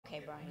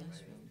Okay, Brian.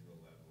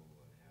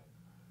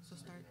 So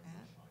start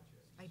at?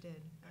 I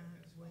did.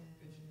 With,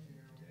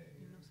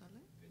 You know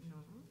Saleh? no.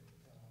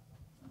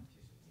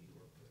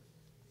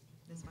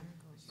 This one,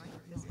 right?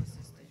 This one.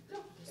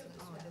 Oh,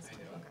 this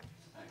one, okay.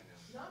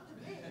 Not to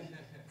me.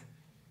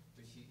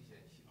 But she 2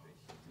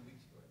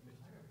 weeks ago,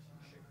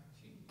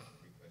 she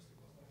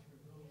requested one.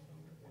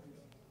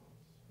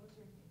 What's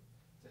your name?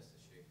 That's the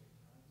shaker.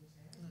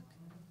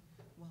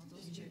 Look, while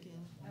those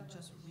chicken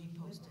just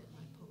reposted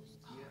my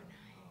post. Yeah.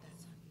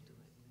 That's how you do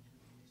it.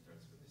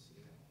 Starts with a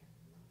C.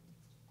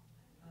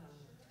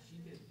 She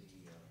did the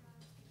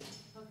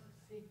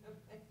See,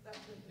 that's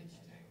the pitch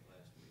tank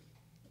last week.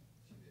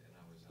 She did, and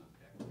I was on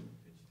deck with the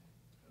pitch tank.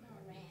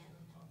 Moran.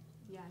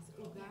 Yes,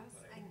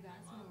 Ugaz,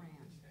 Ugaz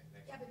Moran.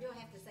 Yeah, but you'll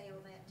have to say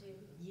all that too.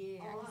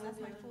 Yeah, 'cause that's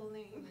my full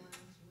name.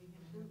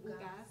 Ugaz.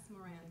 Ugaz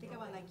Moran. Think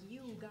about like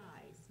you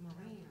guys,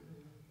 Moran.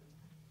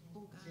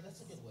 See,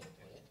 that's a good way to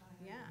put it.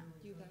 Yeah,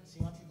 you guys.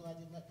 See, aren't you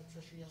glad you met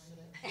Patricia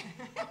yesterday?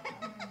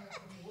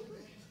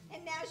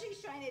 And now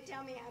she's trying to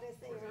tell me how to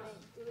say her name.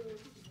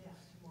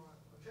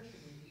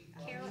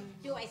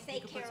 Do I say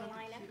You could put something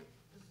Carolina? cute.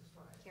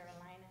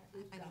 Carolina?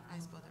 I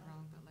spelled it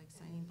wrong, but like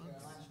signing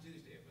books. It's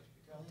Tuesday, it must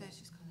be. That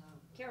she's coming out.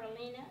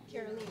 Carolina?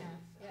 Carolina.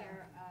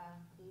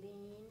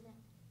 Caroline.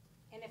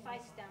 And if I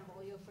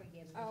stumble, you'll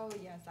forgive me. Oh,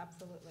 yes,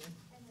 absolutely. So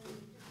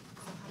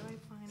how do I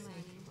find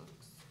like, Signing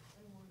books.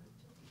 And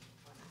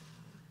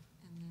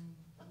then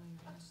doing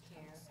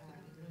hashtags.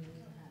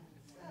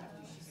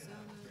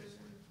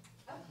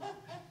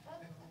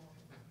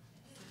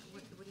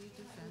 What do you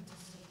do,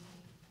 fantasy?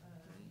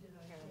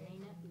 Right?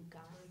 Carolina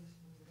Ugaz.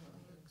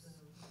 Books.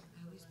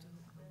 I always do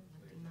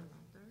Latina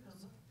authors.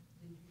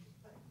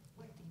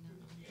 Latina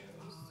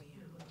authors.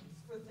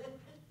 Oh, yeah.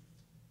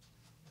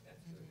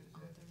 That's And good, then is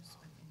that authors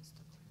on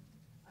Instagram.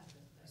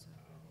 So,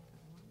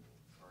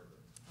 Carter?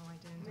 oh, I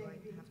didn't do, I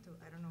have to,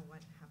 I don't know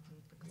what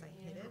happened because I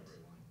hid it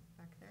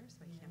back there,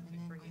 so I can't and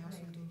then bring I it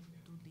also back. do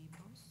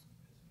libros.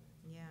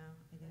 Yeah,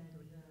 I didn't do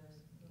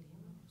libros.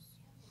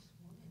 Libros.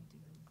 And do,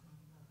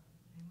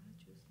 I wanna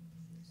choose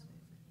music.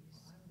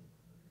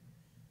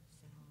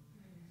 film.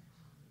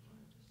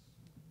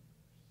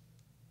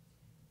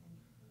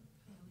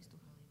 I always do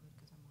Hollywood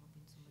because I'm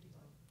hoping somebody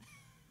will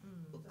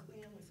Mm.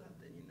 click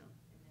something, you know.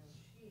 And now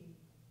she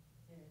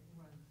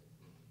runs it,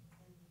 and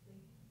they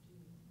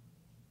do sound.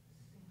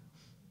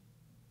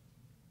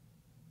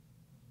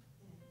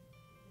 And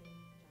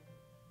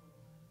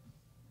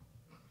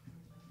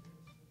they've done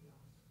it for the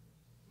Oscars.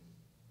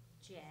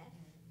 Jeff,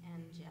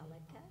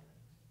 Angelica,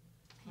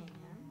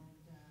 Pam,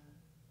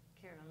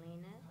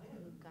 Carolina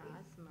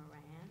Ugaz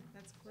Moran,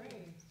 That's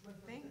great.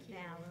 Thank you.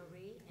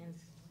 Valerie, and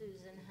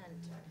Susan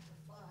Hunter.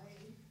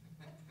 Fine.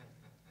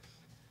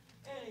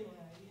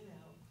 Anyway, you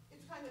know,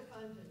 it's kind of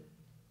fun to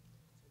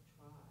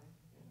try.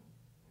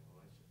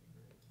 Well, that should be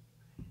great.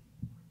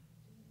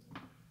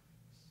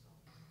 So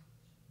much.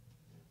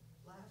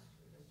 Last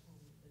year, they told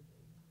me that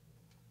they.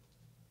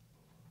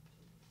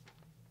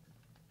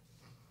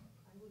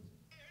 I was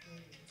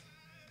very,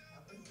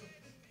 up until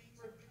this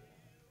birthday.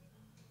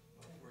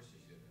 Well, of course you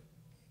should have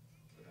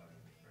put out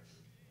any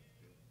pressure.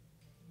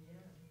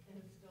 Yeah, and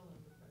it's still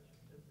under pressure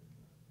because it's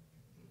not,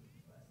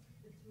 but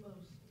it's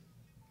mostly.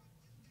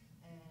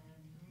 And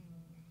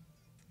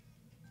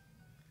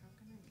How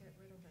can I get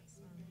rid of that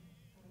song?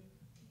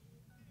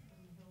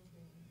 I'm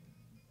hoping.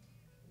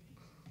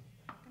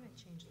 How can I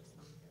change the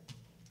song?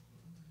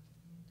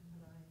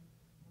 But I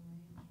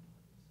arranged one,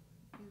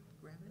 You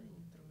grab it and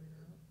you throw it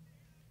out.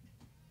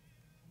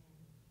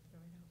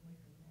 Throw it out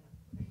where?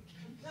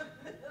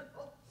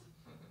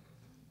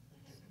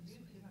 So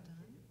hit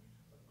done.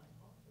 But my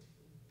office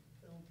is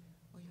filmed.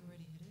 Oh, you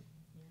already hit it?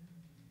 Yeah.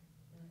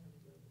 And I have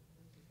to go,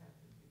 this is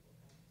happening, people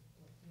have,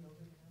 you know,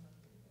 they're kind of,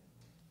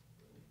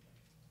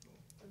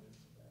 and this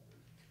is that.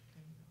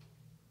 There you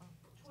go.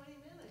 20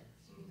 minutes,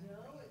 you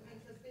know, it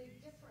makes a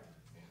big difference.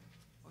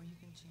 Or you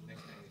can change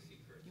Next it. time you see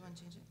Kurt. You want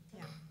to change it?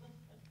 Yeah.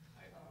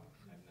 I've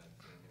not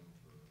seen him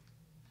for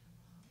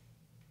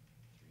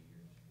 3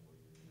 years, 4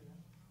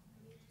 years.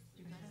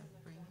 You gotta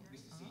bring We yours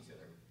used to see up each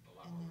other a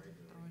lot and more then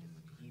throw it regularly. in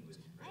the He was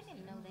computer. I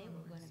didn't know they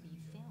were gonna be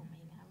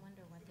filming. I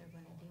wonder what they're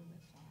gonna do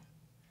with that.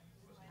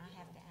 I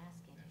have to ask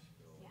him.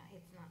 Yeah,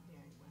 it's not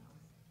very well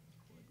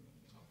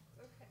coordinated.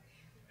 Okay.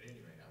 At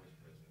any rate, I was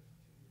president for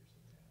 2 years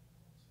of that also.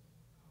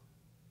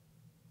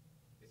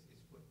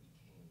 It's what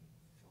became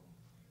film.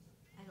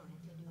 I don't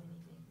have to do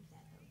anything with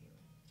that though, do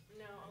I?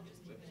 No,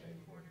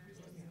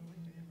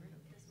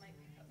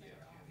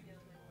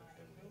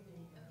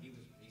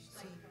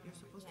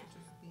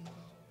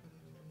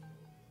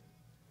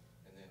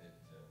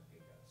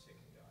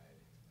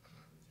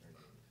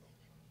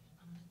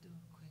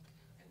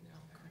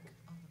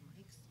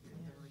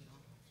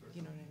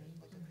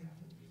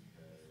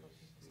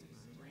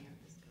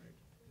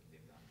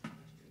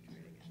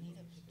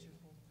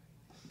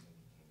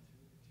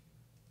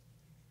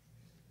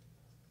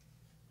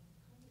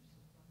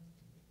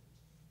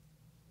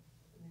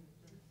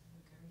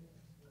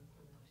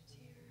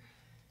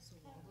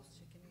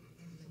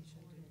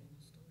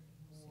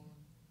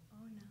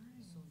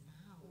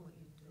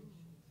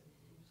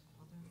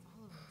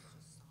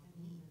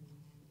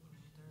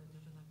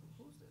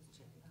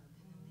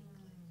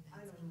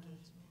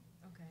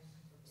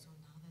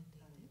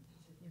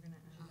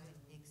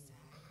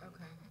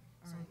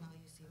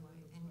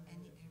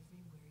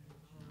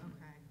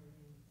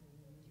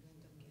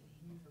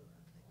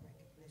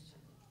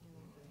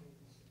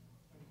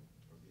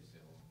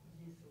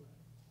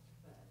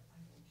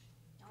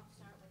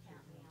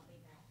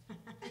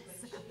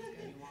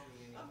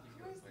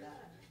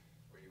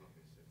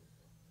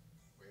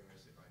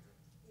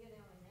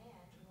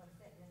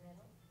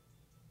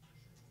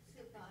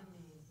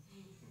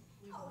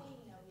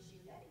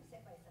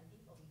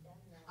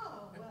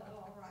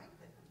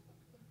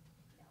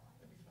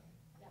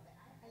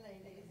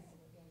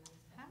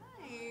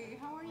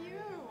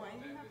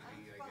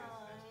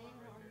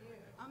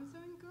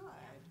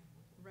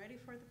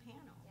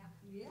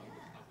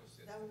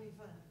 That'll be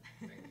fun.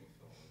 Thank you,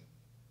 Phil.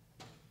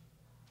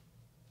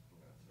 I'm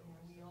gonna throw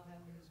Yeah, we myself all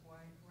have in these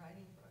writing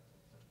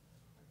projects that are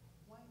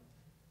quite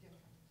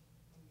different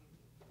and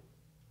unique.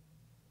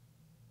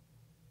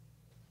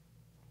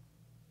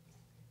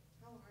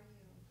 How are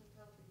you?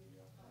 How are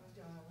you?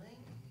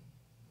 Darling,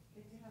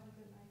 did you have a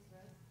good night's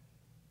rest?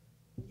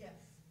 Yes.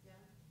 Yeah?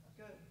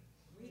 Good.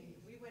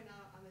 We went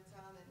out on the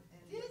town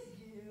and Did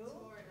you?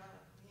 tore it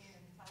up, me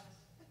and Tosh.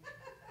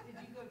 Did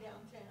you go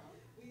downtown?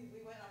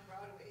 We went on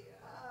Broadway, yeah.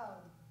 Oh,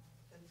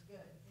 that's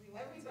good. We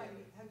went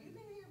Everybody, to- have you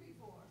been here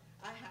before?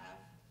 I have,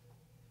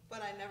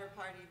 but I never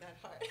partied that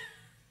hard.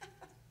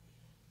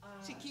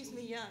 She keeps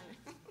me young.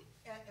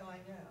 Oh, I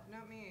know.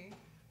 Not me.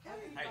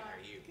 Hi, how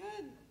are you?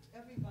 Good.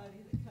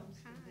 Everybody that comes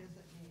to Hi.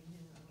 visit me, you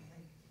know,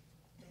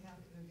 they have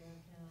to go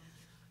downtown.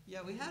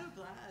 Yeah, we had a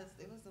blast.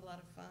 It was a lot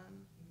of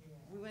fun. Yeah.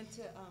 We went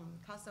to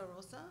Casa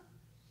Rosa,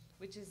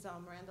 which is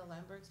Miranda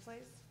Lambert's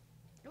place.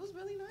 It was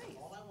really nice.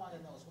 All I wanna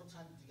know is what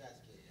time did you guys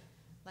get here?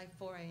 Like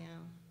 4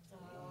 a.m.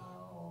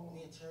 Oh.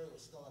 Me and Terry were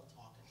still up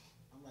talking.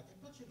 I'm like, I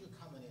bet you'd be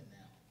coming in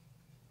now.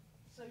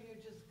 So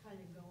you're just kind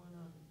of going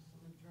on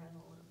some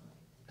adrenaline,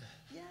 like.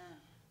 Yeah,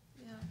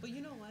 yeah. But you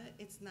know what?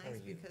 It's How nice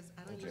are you? because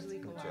I I'm don't Jeff- usually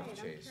go I'm Jeff out.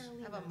 Chase.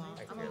 I have a mom.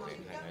 Hi, I'm a mom.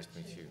 Caroline. Hi, nice to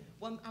meet you.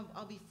 Well,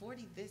 I'll be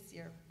 40 this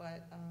year,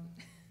 but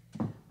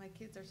my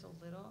kids are so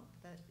little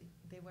that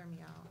they wear me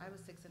out. I have a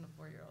 6 and a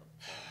 4-year-old,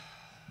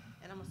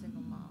 and I'm a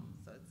single mom,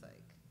 so it's like.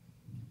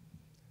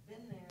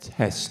 Been there.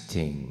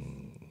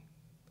 Testing.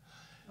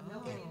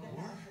 Nobody Oh. that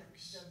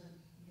doesn't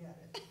get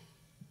it,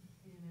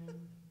 you know?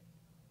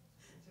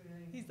 It's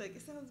really. He's like,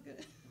 it sounds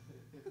good.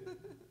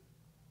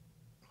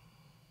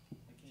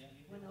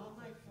 When all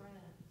my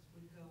friends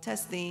would go.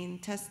 Testing,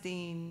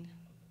 testing.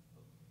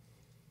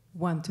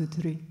 1, 2,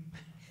 3.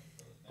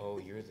 Oh,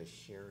 you're the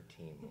share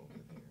team over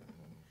there.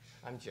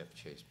 Huh? I'm Jeff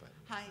Chase, by the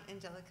way. Hi,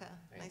 Angelica.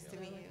 Hi, Nice to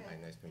meet you. Hi,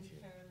 nice to meet you.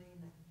 And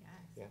Carolina,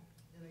 Yeah.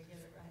 did I get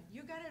it right?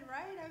 You got it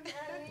right. I'm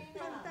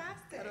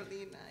fantastic.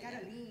 Carolina. yeah.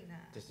 Carolina.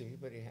 Does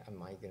everybody,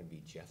 am I gonna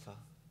be Jeffa?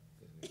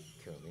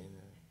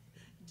 Carolina?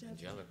 Jeff.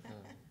 Angelica?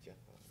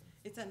 Jeffa?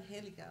 It's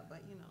Angelica,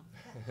 but you know,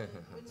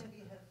 Wouldn't it be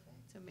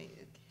Jefe? to make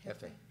it.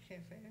 Jefe.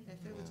 Jefe.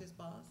 Jefe, which is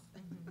boss.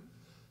 Mhm.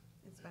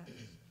 In Spanish.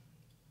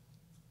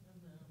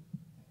 And,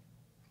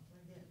 I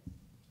get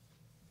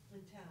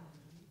in town.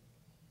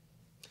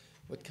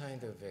 What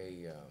kind of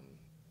a,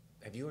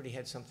 have you already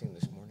had something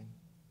this morning?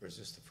 Or is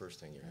this the first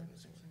thing you're having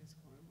this morning?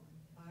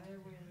 I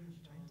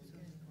arranged all this.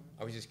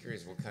 I was just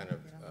curious what kind of,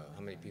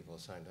 how many people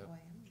signed Oh, up?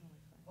 I am on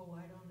Wi-Fi. Oh,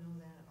 I don't know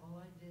that. All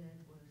I did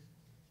was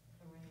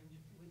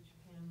arrange which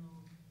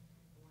panel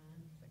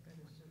went at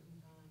a certain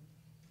time,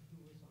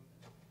 who was on that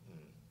panel,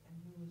 Hmm. and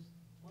who was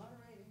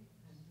moderating,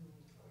 and who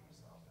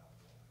was.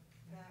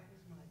 That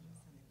was my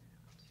job.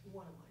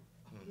 One of mine.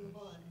 Mhm.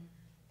 One,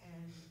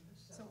 and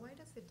So why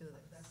does it do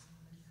this? That's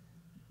what I said.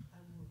 I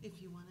will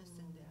If you want to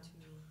send it down.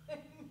 to,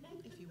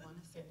 if you want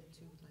to send it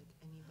to like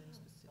anybody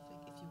specific,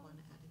 if you want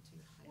to add it to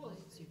your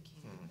highlights, you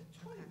can. Hmm.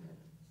 20 Okay.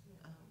 minutes, yeah.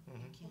 You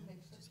Mhm. can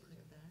Makes just sense.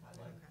 click that. I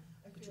Yeah. like, Okay.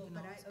 I But you feel can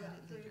about always about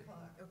edit 3 later.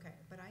 o'clock. Okay,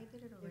 but I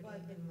did it I've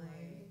already been in my,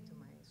 writing to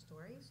my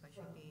story, so I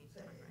should from, be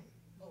say, done, right?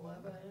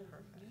 11.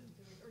 Perfect.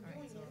 Or All right,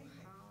 doing so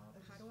anything.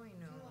 how do I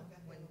know feel like I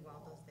when hit a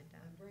Waldo's wall. did My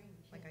that? brain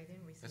Like, I can't.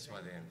 didn't receive That's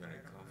why they anything, invented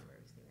I don't coffee. remember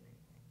receiving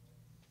anything.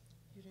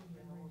 You didn't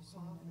Yeah, remember or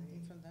receiving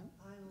anything coffee. from them?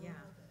 I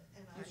Yeah. love it.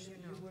 And You I should,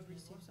 know. you would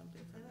receive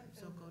something from And I them.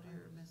 So found go to I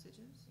your was-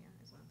 messages,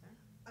 Yeah, it's not there.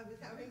 I was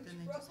having Then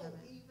they just trouble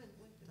haven't even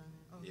with the. done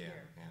it. Oh, Yeah,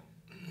 here, yeah.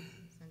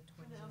 send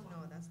 20, Now no,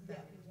 I'm that's the,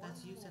 getting one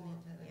That's you more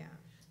sending to them. yeah.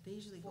 They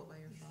usually go by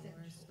your For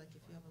followers, essential. like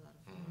if you have a lot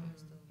of Mhm.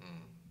 followers, they'll,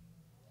 Mm.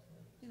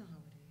 you know how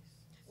it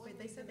is. One Wait,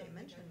 they said reason they I think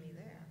I mentioned me do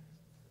there. that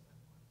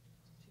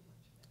is too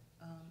much of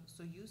that.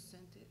 So you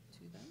sent it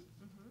to them?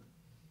 Mm-hmm.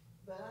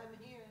 But I'm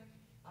here,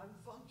 I'm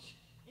functioning.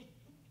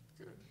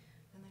 Good.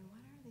 And then what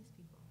are these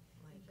people?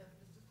 Like, This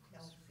is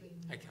Kelsey.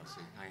 Hi,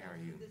 Kelsey. Hi, how are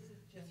you? This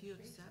is Jeff If you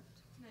Tracy. accept,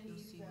 He's, you'll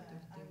see what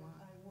they want.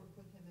 I work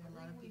with him A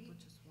lot of every people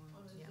week just on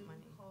want, a Yeah, Zoom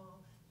money.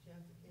 call.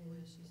 Jeff What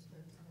is is she the saying?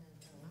 president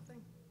of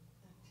nothing.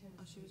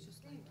 oh, she was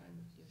just liking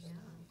your Yeah.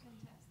 stuff.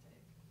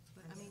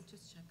 But I mean,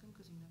 just check them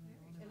because you never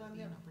know, there And might I'm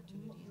be an there,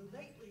 opportunity in that.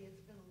 lately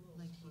it's been a little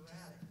Like he just,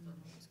 sporadic you for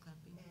know, me, is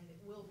clapping. and it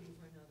will be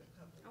for another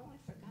couple of Oh, I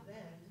weeks. forgot.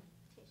 Then,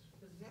 Tish.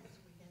 because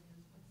next weekend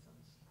is my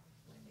son's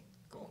wedding.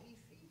 Cool.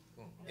 DC.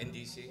 Cool. In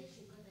DC?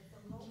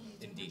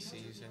 In DC,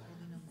 you said? And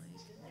then I'm like,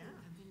 Yeah.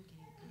 I've been getting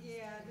asked.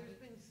 Yeah, there's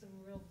been some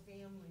real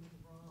family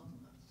drama,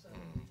 so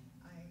Mm.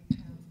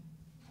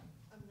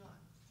 I'm not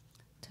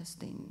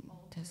Testing,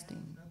 all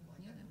testing. jazzed up like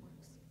Yeah, I that would,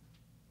 works.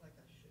 like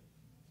I should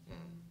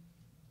Mm.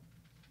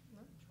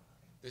 try.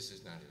 This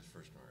is not his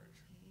first marriage.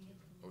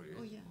 Oh, it is?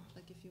 Oh, yeah,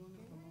 like if you want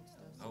to promote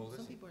stuff. Oh, Some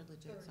listen. people are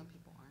legit, some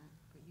people aren't,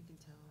 but you can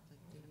tell, like, they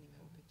don't even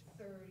have a picture.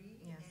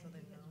 30. Yeah, so and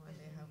they he has know, and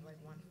they been have in like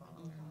one he went to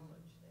follower.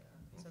 college there,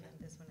 So then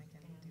this one I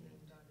can and he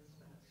delete. got his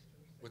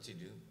master's. What's he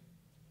do?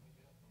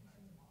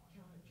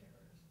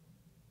 Counterterrorism,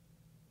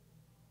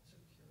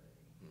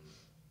 security, Mm.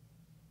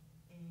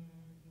 and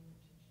he went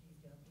to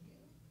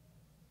GW,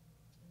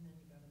 and then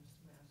he got his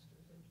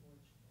master's at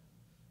Georgetown.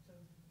 So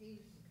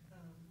he's,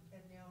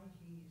 and now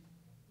he's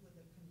with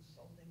a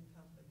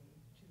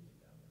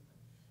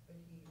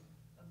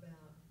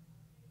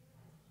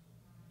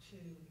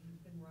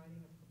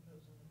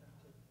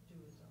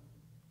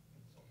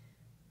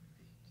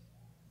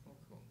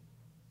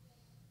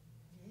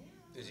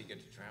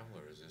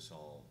this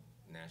all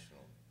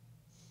national,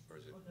 or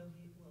is it? Oh, no,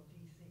 well,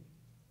 DC.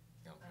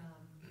 Okay.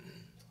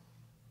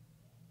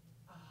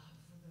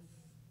 For this,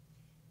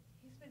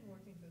 he's been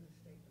working for the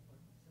State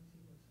Department since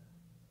he was a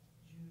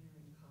junior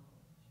in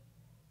college.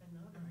 And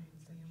not All right, only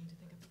so you want me to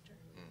take a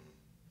picture? Mhm.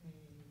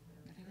 paid,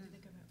 What do you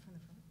think of it from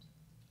the front?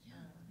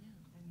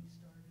 and he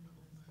started with.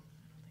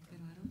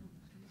 Pero I don't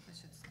know if I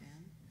should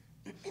stand.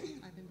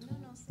 I've been told.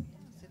 No, sit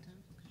down. Sit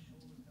down.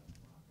 Shoulder belt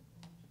rocket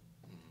launcher,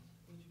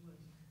 which was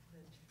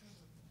the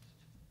terrorist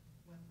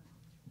weapon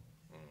of choice.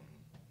 Mhm.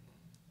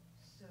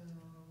 So,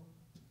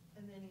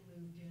 and then he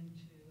moved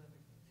into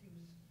other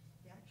things.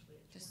 He actually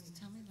at Just 27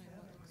 tell me my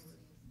was words.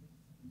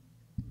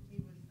 he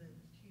was the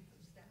chief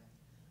of staff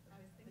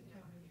of the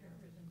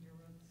counterterrorism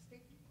bureau of the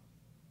State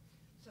Department.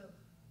 So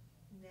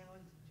now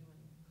he's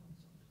doing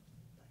consulting,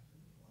 like he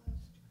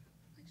was.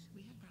 Like, should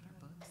we have brought our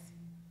books?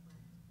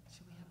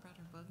 Should we have brought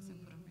our books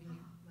and put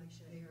them right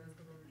here? Like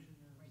their version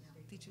of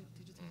state. Did you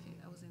take it?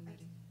 I wasn't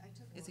ready. I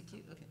took Is it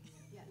cute? Okay.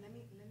 Yeah, let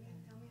me,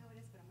 tell me how it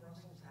is, but I'm gonna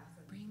bring Brussels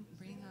happened.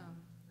 Bring a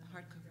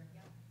hardcover.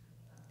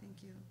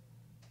 Thank you.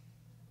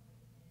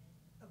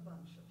 A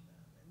bunch of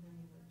them, and then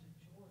he went to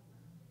Jordan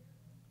and came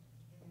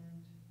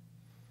back.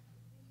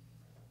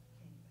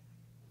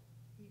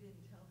 He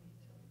didn't tell me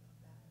until he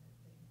got back that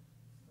they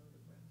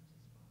photographed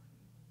his body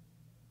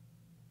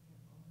and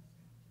all his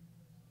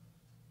captains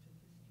took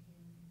his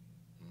DNA.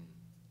 Mhm.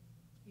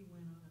 He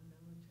went on a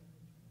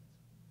military transport.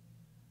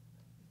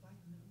 If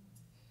I'd known,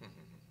 I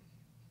would have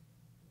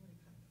kind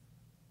of.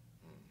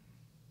 Mhm.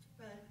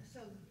 But,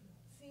 so,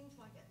 seems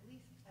like at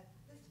least at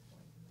this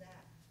point,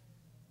 that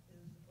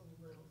is a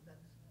little,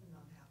 that's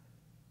not happening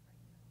right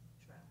now,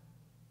 travel.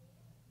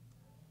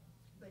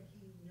 But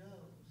he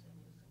knows and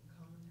is in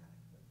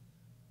contact with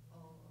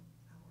all of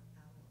our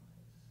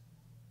allies,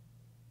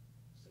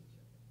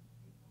 security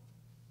people.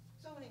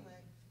 So anyway,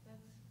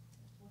 that's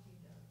what he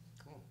does,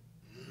 Cool.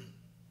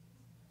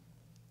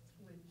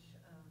 which,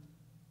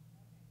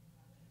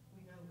 we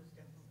know was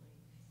definitely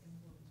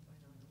influenced by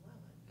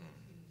 9/11,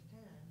 because he was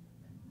 10 and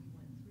then he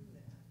went through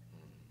that.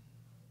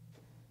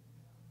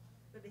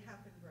 But it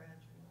happened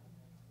gradually.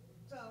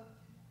 So,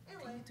 Can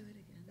anyway, you do it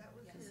again? that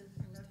was Yes. his,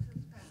 I was that's his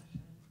talking.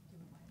 passion.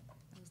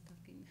 I was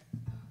talking.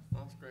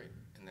 Well, that's great,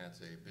 and that's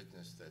a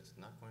business that's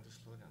not going to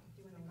slow down.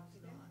 Do you want to copy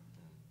that?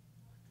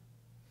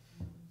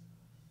 Mhm.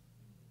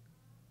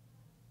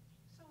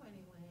 So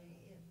anyway,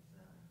 it's,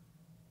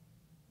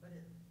 but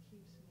it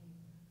keeps me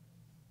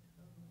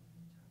totally in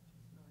touch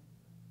with 9/11,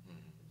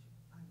 Mhm. which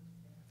I was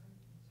there.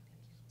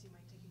 Do you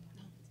mind taking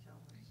I that? could tell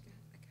my story.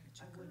 I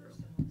got I you, would girl. have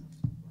someone else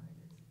to write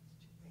it, it's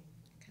too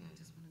painful. I kind of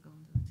just want to go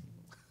under the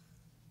table.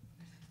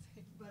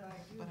 But I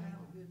do But I have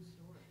a won't. good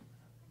story.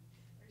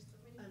 There's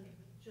so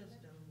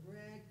Just a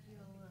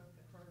regular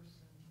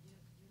person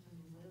who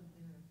lived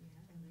there,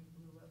 and they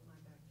blew up my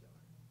backyard.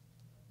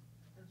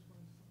 That's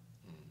one song.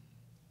 Mhm.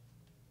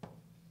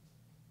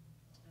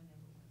 I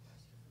never went back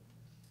to it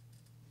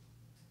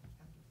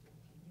after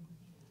 14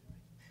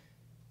 years.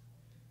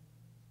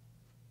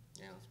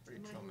 Yeah, it's a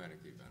pretty traumatic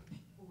event.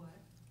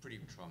 What? Pretty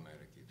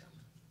traumatic event.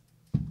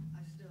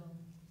 I still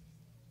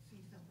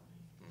see somebody.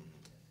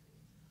 Mhm.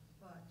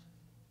 But,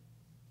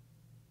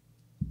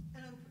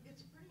 and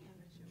it's pretty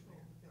under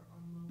control. There are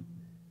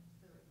moments,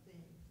 there are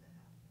things that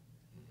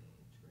happen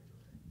that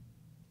trigger it.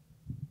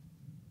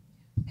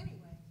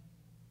 Anyway,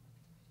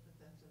 but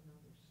that's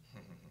another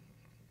story.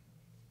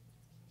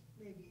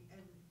 Maybe,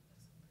 and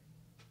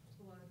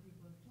a lot of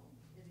people have told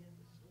me it is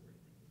a story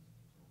that is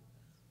told.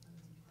 I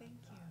mean,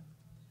 Thank you.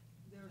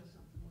 there is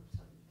something more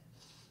sudden,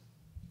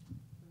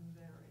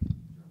 very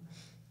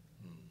dramatic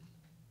Mhm.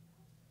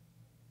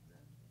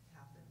 that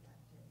happened that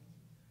day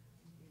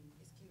in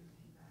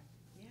back.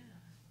 Yeah.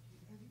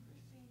 Have you ever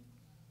seen,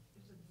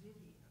 there's a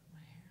video, My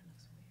hair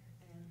looks weird.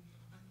 and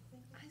I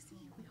think I it's see.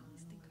 from We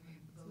always think our hair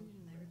looks 9/11 weird,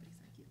 and everybody's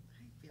like, "You."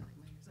 I feel like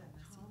my hair's all But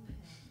messy. Tom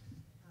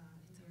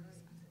Hanks, It's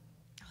married always.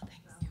 Oh,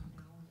 thanks. about You're an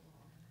welcome. hour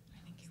long. I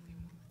think you we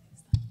move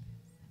this like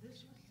this. This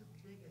was the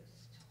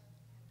biggest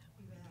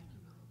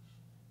evacuation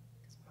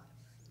by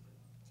sea,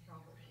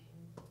 probably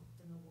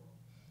in the world.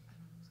 I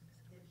don't know who's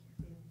gonna sit It,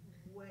 over here.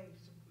 it way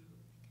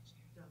surpassed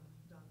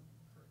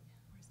Dunkirk.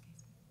 Where's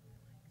Casey?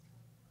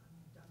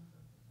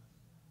 Dunkirk was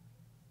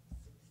like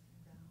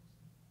 60,000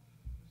 or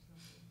something,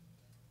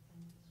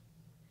 and this was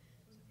 7,000.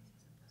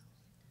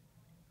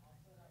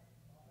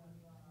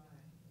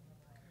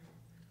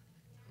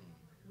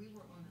 We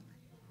were on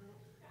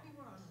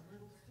a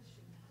little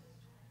fishing boat.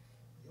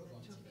 You're that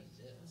going to took need us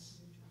to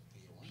this. some huge- Do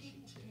you want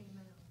People you to? came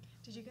out.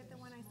 Did you get the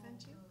one I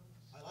sent you?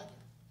 I like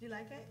it. You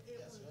like it? It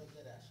Yes, was very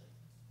good, actually.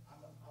 I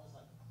was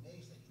like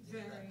amazed that you did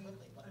it Very that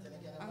quickly, but then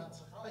again, Are I'm not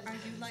surprised. are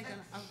you like,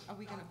 are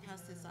we gonna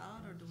pass this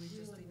out, or do we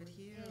just leave it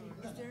here?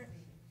 or- Is there,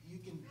 You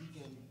can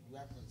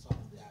reference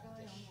on that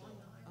this show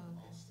Okay.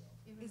 also.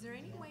 is there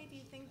any way, do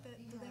you think that,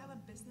 do they have a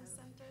business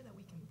center that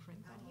we can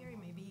print that here?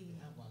 Maybe, We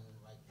have one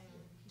right here.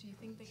 do you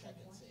think they can?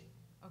 Check and see.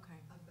 Okay,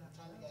 I've What got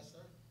time you guys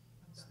start?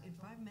 in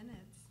 5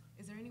 minutes.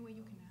 Is there any way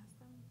you can ask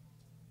them?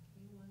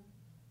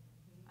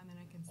 And then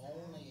I can.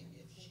 Only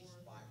if she's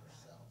by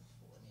herself.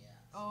 Let me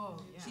ask.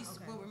 Oh, yeah. She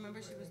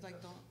remember she was like,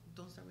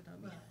 don't start without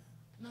me.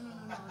 No, no, no,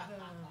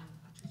 no,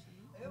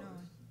 It no,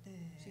 was-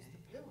 She's the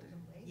It was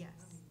amazing. yes,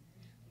 I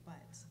mean,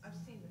 but, I've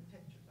seen the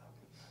pictures of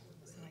it.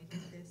 so I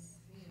did this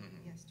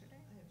yesterday.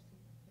 I have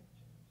seen the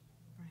pictures.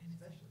 Brian is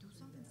like, do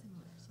something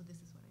similar, so this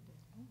is what I did.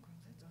 Oh, girl,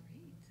 that's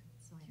great.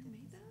 So I You did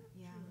made this- that?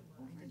 Yeah, I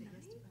did it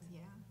Overnight?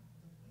 yesterday,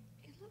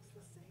 yeah. It looks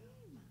the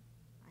same.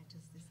 I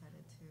just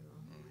decided to,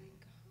 Oh my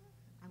God.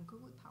 I'm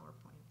good with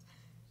PowerPoint.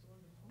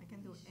 I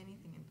can do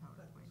anything in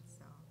PowerPoint,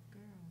 so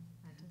Girl,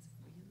 I just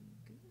really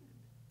good.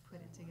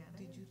 put it together.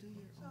 Did you do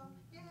your So, own?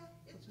 yeah,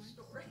 it's a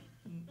story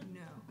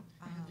No.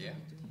 Yeah.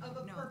 of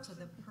a No, so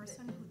the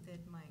person. person who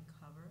did my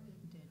cover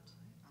did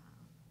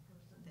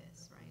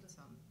this, right?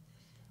 So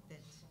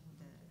did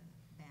the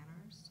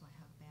banners, so I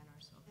have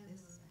banners of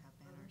this, I have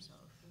banners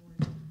of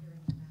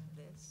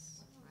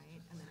this,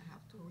 right? And then I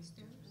have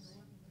posters.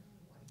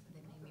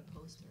 They made me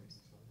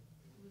posters.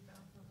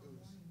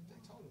 They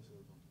told us it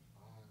was gonna be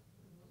 5.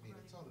 I mean,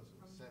 they told us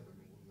it was 7, but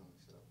we're gonna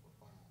set up for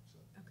 5, so.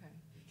 Okay.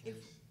 in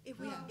case- If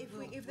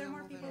there are more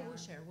we'll people, move it we'll out.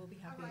 share, we'll be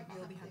happy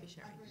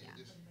sharing, yeah.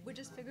 just We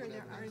just figured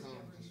there whatever are,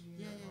 comes, just-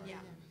 yeah,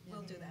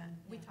 we'll do that.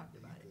 We talked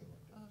about it.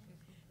 Oh, okay,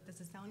 cool.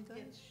 Does it sound good?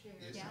 It's shared.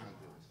 It Yeah. sound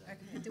good.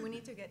 Okay, do we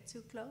need to get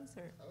too close,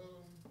 or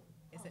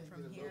is it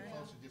from Get a here? little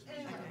closer, just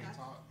when you Okay. can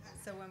talk.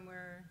 So when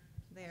we're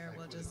there, Like,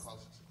 we'll put it just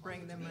closer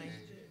bring to the the mic,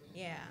 edge.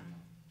 yeah,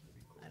 It'd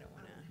be cool. I don't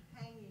wanna,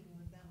 Hanging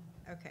with them.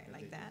 okay,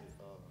 like that,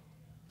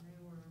 They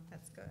were,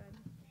 that's good.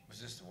 Was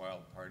this the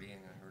wild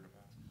partying I heard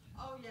about?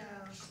 oh,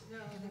 yeah, no,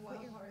 Can I the put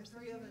wild your part, horse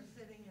 3 of us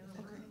sitting in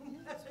a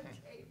room at a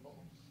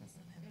table.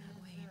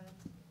 That way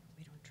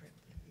we don't trip.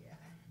 Yeah.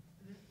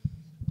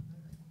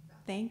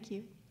 Thank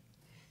you.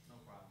 No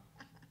problem.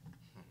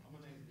 I'm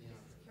gonna name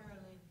DeAndre.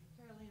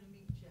 Carolina,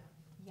 meet Jeff.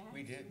 Yes,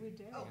 We did. We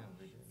did. Oh, Yeah,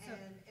 we did. So-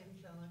 and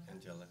Angelica.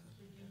 Angelica.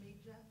 Did you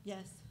meet Jeff?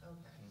 Yes,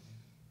 Okay.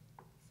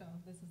 so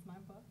this is my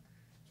book.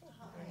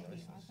 Hi. The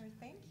author,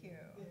 thank you.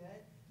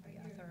 Good. The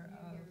author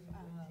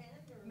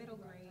of middle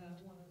grade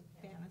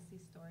fantasy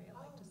story, I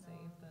like to say,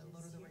 if the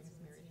Lord of the Rings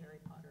married Harry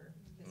Potter,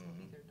 this will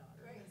be their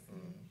daughter.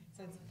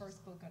 So it's the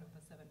first book out of the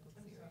 7-book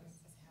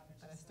series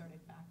that I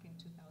started back in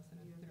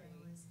 2003,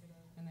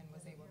 and then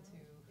was able to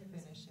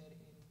finish it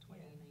in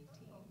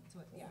 2019.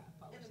 So yeah, I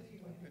published it in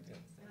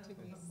 2019. So it took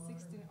me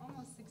 16,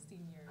 almost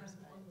 16 years,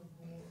 but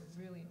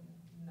really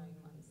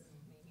 9 months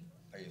maybe.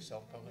 Are you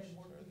self-published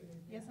or are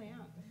they? Yes, I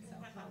am,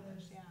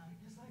 self-published, yeah.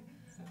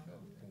 So,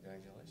 Well,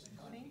 congratulations.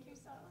 thank you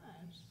so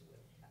much.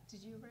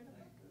 Did you write a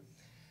book?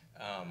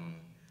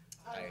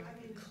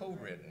 I've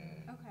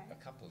co-written Okay. a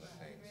couple of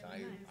things.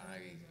 I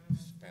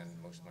spend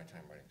most of my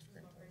time writing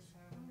screenplays.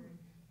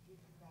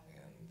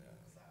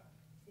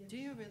 And, Do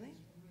you really?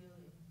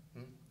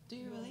 hmm? Do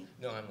you really?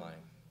 No, I'm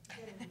lying.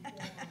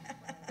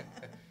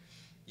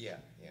 Yeah,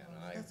 no,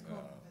 That's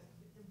cool.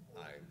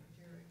 I've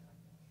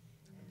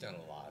done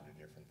a lot of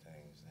different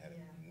things, had a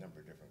number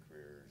of different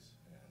careers,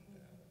 and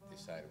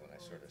decided when I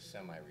sort of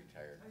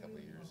semi-retired a couple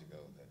of years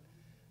ago that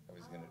I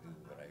was gonna do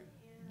what I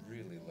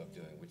really love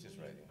doing, which is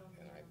writing.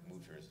 And I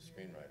moved here as a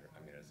screenwriter,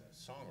 as a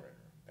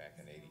songwriter back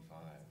in '85,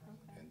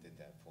 and did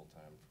that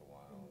full-time for a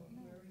while.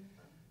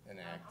 And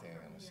acting,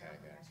 I'm a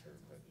SAG actor,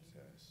 but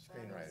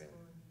screenwriting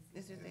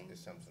Is your thing? is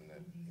something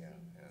that,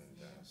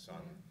 so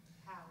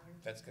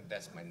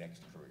that's my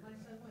next career.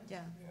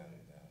 Yeah.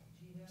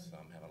 And so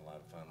I'm having a lot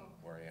of fun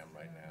where I am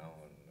right now,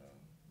 and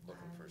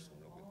looking for some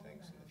real good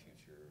things in the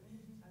future.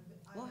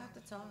 We'll have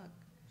to talk.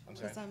 I'm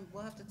sorry? Because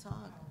we'll have to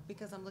talk,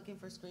 because I'm looking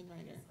for a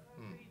screenwriter.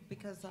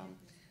 Because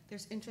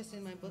there's interest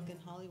in my book in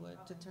Hollywood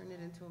to turn it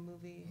into a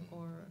movie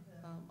or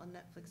a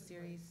Netflix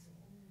series.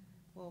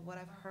 Well, what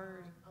I've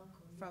heard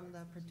from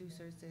the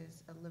producers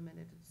is a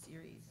limited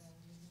series.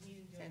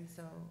 And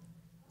so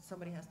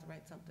somebody has to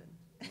write something.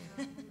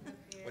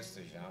 What's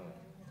the genre?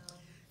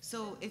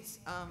 So it's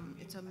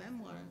a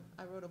memoir.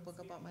 I wrote a book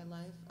about my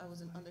life. I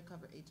was an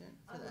undercover agent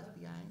for the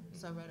FBI,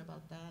 so I read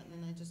about that,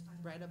 and then I just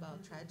read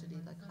about tragedy,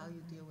 like how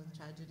you deal with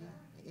tragedy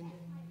in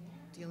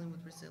dealing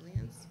with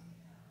resilience.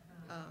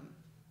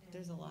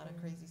 There's a lot of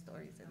crazy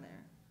stories in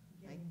there,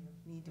 like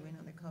me doing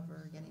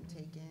undercover, getting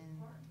taken,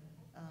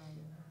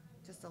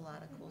 just a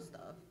lot of cool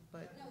stuff.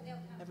 But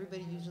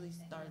everybody usually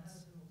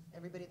starts.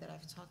 Everybody that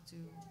I've talked to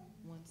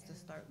wants to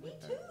start with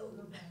the.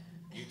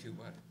 You too,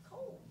 what?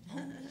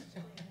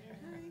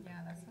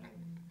 Yeah, that's what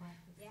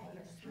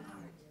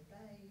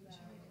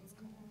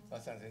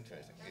That sounds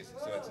interesting.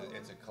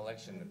 It's a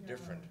collection of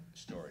different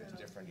stories,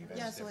 different events.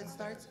 Yeah, so it different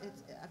starts,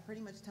 things. I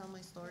pretty much tell my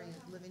story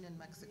living in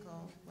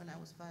Mexico when I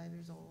was 5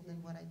 years old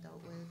and what I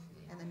dealt with,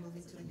 and then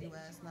moving to the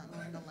US, not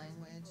knowing the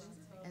language,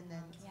 and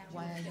then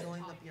why I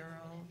joined the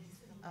Bureau.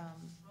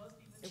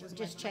 It was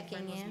Just my friend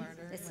checking was in.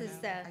 murdered This when is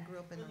I grew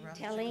up in the rough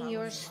telling Chicago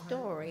your neighborhood.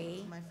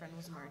 story My friend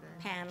was murdered,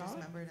 panel,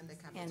 dismembered and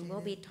decapitated. and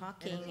we'll be And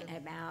talking ended up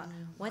about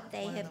being what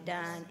they one of have the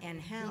most done and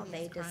how they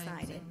heinous crimes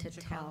decided in to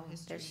Chicago tell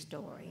their history.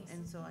 stories.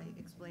 And so I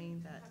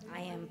explained that. I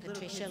am little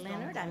Patricia kids don't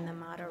Leonard. I'm the go to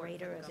work for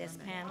moderator of this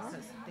government panel.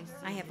 because they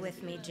see I have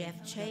with me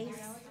Jeff Chase,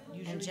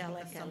 usually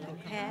Angelica because something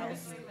comes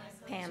Robles,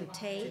 out. Pam to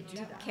Tate, do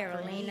that.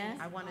 Carolina.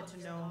 I wanted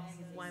to know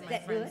why my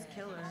That do friend's it?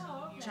 killer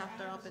chopped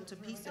her up into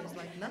pieces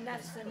like And nothing.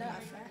 that's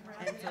enough,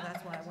 huh? And so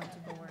that's why I went to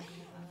go work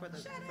for the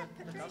government,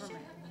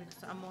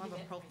 because I'm more of a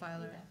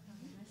profiler.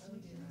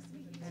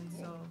 And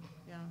so,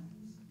 yeah.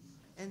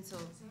 And so,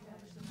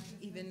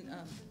 even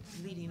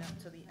leading up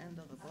to the end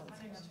of the book,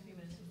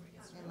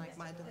 and like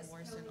my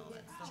divorce and all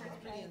that stuff,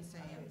 it's pretty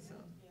insane, so.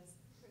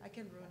 I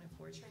can ruin it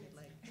for you if you'd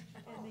like.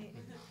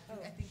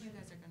 I think you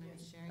guys are gonna be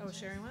sharing. Oh,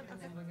 sharing one? And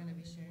then we're gonna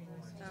be sharing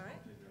this. All right.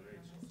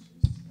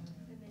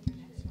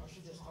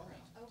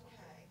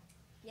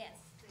 Yes.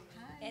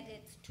 And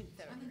it's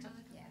 2:30.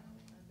 Yeah.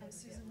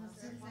 Nice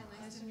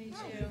to meet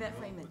you. Yvette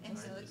Freeman.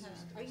 Angelica.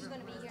 Are you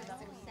gonna be here the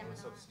whole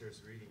seminar?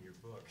 Upstairs reading your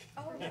book.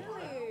 Oh,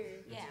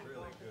 really? Yeah.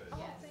 Really good. Oh,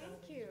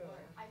 thank you.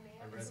 I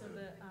read So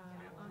the,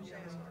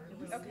 it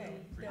was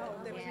Okay, the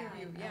Yeah.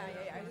 preview,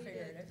 yeah, I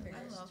figured.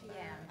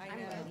 Yeah, I I'm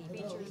know, gonna be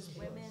features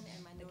women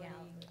and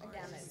minorities.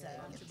 down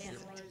at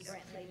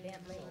Bentley.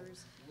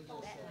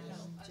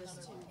 That,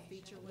 Just to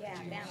feature women. yeah,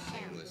 downtown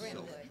Shameless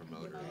Brentwood.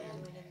 self-promoter.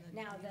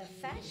 Now, the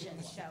fashion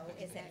show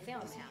is at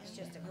Film House,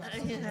 just across the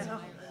You street.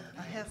 know,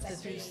 I have to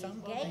But do the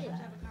something.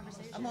 gala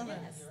I'm on a,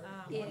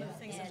 one of the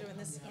things I'm doing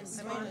this in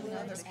is Brentwood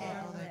another at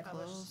panel that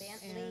closed,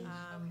 Bentley.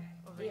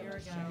 over a year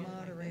ago.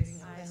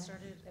 moderating I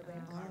started The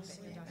red carpet.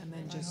 And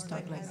then just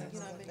start like this. you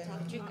know, I've been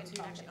talking You to, can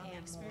talk to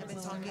Pam. I've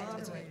been talking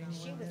to,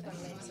 She was gonna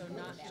let So you know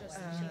not that just was.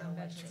 the female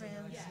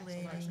veterans,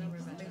 translating, large number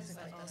of veterans,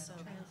 basically but also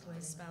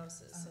the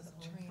spouses, so the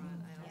home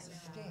front. I also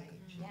have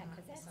Yeah,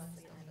 cause that's South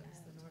Dakota, it's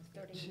the North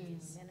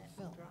 30-minute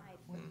drive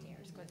from here.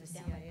 It's for going the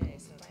down CIA,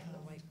 so it's kind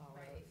of white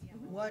collar.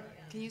 what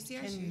Can you see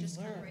her? can you Just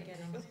kind of learn?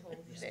 getting this whole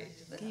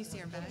perspective. Can you see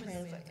her back?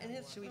 And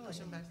it's, should we push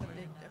them back a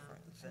big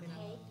difference? I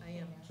mean, I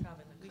am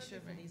traveling the country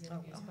for these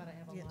interviews, but I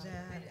have a Yeah, lot of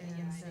that friends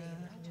and, staying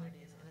in the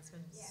communities, and it's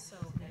been so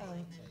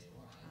healing.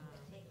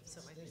 So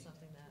it might be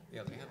something that.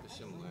 Yeah, they have the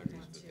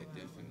similarities, but they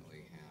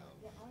definitely have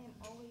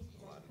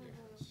a lot of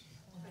difference.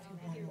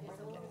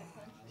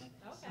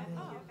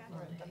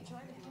 I'm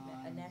trying to do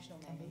a national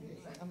magazine.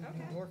 I'm a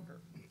New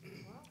Yorker,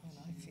 and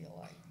I feel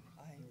like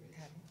I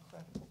had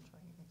incredible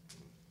training.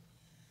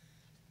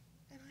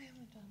 And I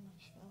haven't done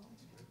much film,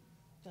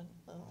 done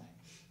little,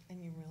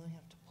 and you really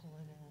have to pull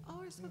it in. Oh,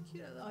 we're so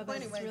cute. But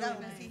anyway, that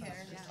was messy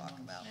hair to talk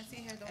about.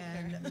 Messy hair, don't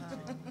And, care.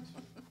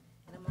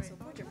 And I'm also a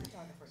portrait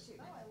photographer too.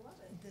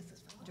 This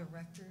is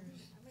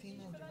directors,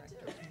 female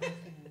directors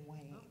making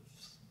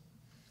waves.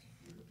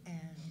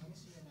 And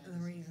the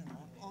reason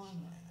I'm on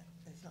that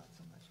is not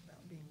so much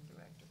about being a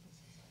director,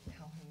 it's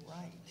how I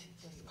write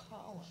this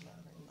column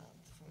every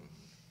month for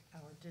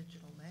our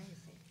digital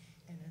magazine.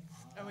 And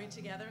it's. Are we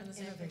together in the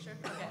same picture?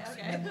 Okay,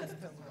 Okay.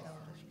 okay.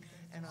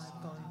 And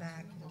I've gone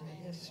back into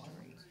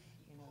history,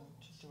 you know,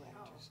 to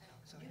directors.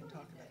 So I can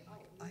talk about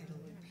like Ida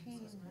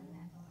Lupine,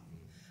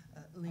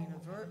 Lena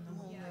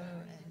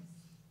Wertmuller, and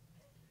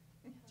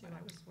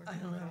I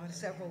don't know,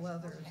 several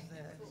others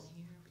that,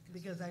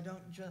 because I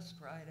don't just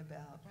write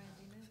about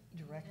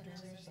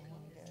directors. I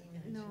want to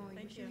get No, you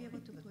Thank should be you. able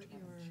to put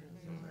your room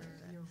number,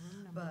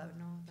 But- but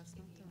no, that's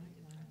not the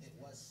right one. It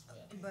was,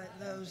 But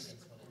those,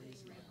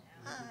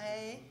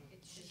 hi,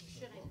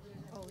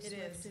 Oh, It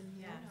is, Swift in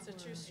here? yeah, it's a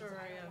true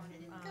story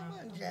of, come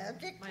on, Jeb,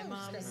 get my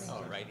close to mom's- me.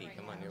 All righty,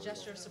 come on, here we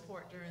gesture go. of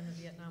support during the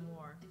Vietnam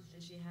War.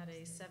 And she had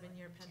a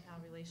 7-year pen pal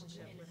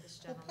relationship with this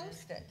We'll gentleman,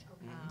 post it.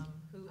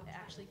 who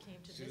actually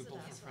came to visit Suitable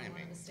us for on one of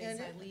framing.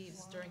 the stateside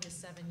leaves during his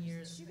 7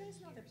 years,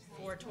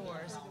 4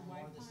 tours.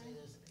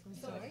 I'm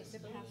sorry? It is, You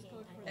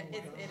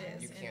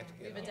and can't get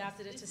we've off.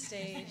 adapted it to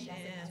stage,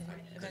 and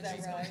eventually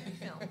it's going to be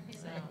filmed,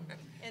 so.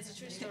 It's a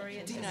true story,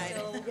 it's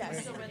still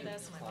with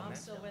us, my mom's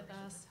still with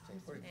us,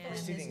 We're and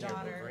sitting his here with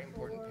daughter. very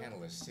important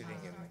panelists sitting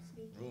in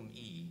room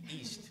E,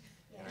 East,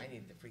 and I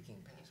need the freaking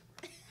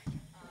password.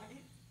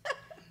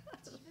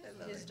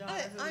 His daughter,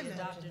 who we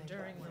adopted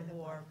during the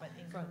war, but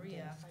in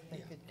Korea, They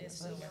could is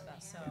still with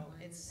us. So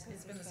it's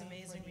been this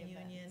amazing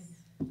reunion.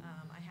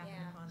 I happened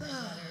Yeah. upon those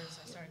letters.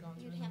 I started going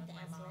through You'd them have with to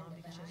my ask mom Linda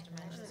because she has that.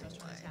 dementia, so I was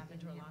trying to tap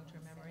into her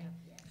long-term memory.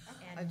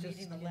 I And just,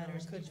 reading the you know,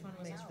 letters, each couldn't one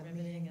was make as the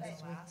riveting meetings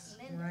as the last.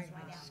 write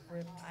my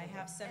script. I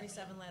have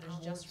 77 letters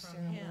Award just from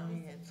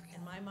ceremony, him, it's-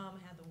 and my mom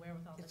had the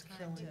wherewithal at it's the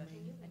time to killing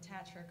me.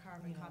 attach her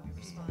carbon copy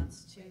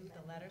response to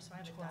the letter, so I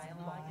have a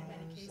dialogue in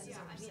many cases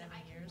over 7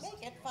 years.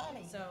 Make it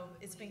funny. So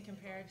it's been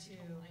compared to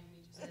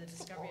the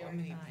discovery of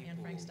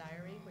Anne Frank's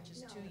diary, which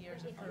is 2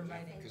 years of her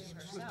writing Because to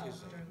Swift herself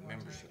is a during wartime.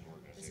 membership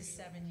This is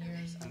organization. 7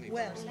 years of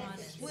Well,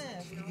 correspondence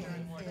Swift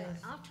during wartime.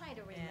 is, I'll try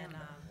to And,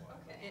 remember.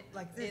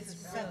 like, this it's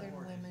is really Southern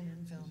important. Women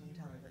in Film and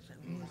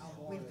Television.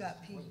 We've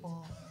got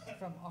people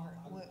from art,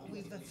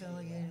 we've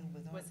affiliated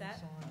with What's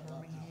that? Arkansas and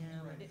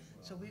Birmingham,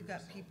 so we've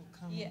got people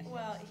coming. Yeah,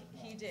 well,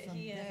 he did, From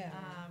he and there.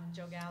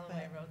 Joe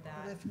Galloway But wrote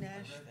that. With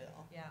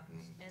Nashville, Yeah,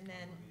 and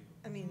then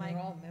I mean, Mike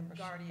they're all membership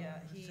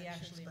Guardia, he organizations,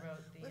 actually but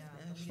wrote the with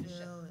leadership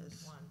Nashville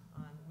is- one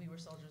on We Were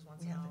Soldiers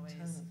Once we and have a Always.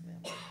 ton of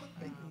members,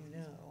 but you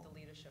know, The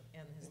leadership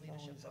and his there's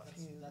leadership always a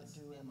books. few that that's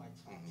do it. in my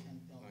top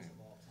 10 films of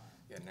all time.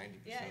 Yeah,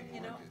 90% Yeah, of the you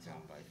know, work is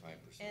done by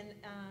 5%. And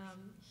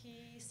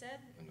he said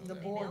The he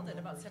board nailed it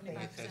about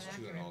members 75% That's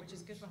true in accurate, all which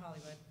is good for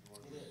Hollywood.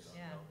 It is.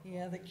 Yeah.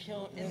 Yeah, they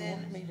killed, they And then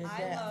worked me to I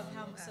death. love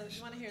how, so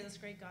you wanna hear this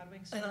great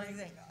Godwin story? And I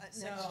think, next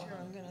So- year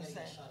I'm gonna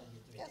say,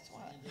 guess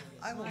what?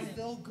 I will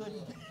fill good.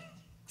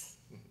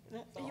 You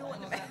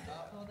want Hold to that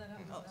up, hold that up.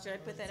 Oh, should I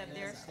put that up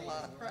there? That's a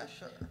lot of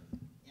pressure.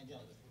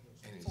 Angelica.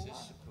 And is this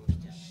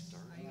supposed to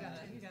start? You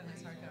got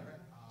this hardcover.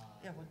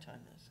 Yeah, what time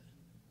is it?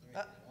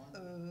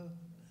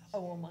 Oh,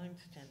 well, mine's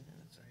 10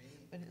 minutes,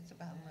 but it's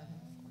about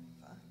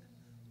 11:45.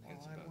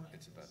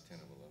 It's about 10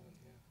 of 11,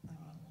 yeah.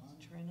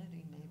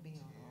 Trinity may be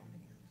on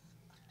audience.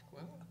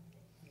 Well,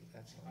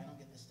 that's If all. I don't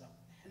get this stuff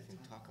We can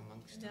talk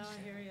amongst No, I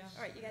ourselves. hear ya.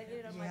 All right, you gotta get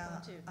it on my Yeah,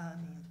 phone too. I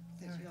mean,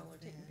 Since they're you all were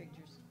taking in.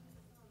 pictures.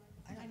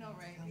 I know,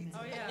 right? How many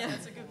Oh, yeah,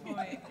 that's a good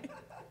point. have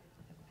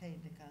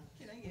paid to come.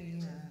 Can I give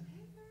you Yeah.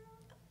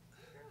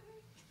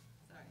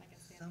 Sorry.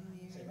 Some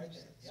years. Say right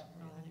there, yep.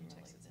 Then you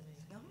text it to me.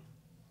 I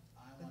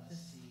But wanna this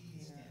see,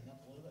 year- stand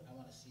up a little bit, I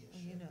wanna see your Well,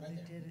 you shirt, know, right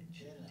they there. did it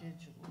Good enough.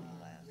 digitally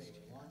last Ready,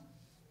 year. 1,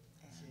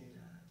 2, And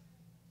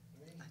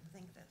 3, I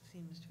think that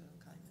seems to have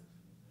kind of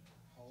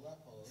hold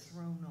up, pose.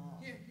 thrown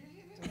off.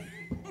 thrown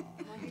people off.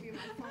 I'll give you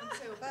my phone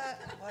too. But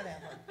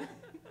whatever.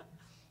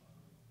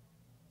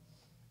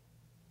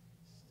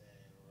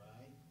 Stay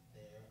right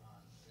there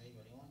on 3,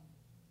 ready, 1,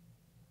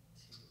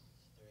 2,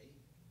 3.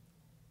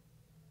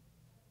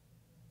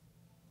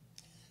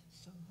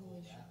 So who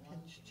Hold is your that one,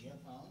 pitch to?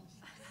 earphones.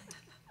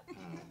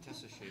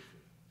 Tessa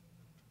Schaefer,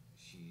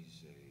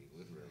 she's a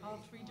literary All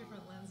agent, 3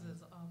 different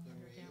lenses of your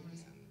 3,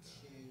 cameras. and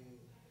 2,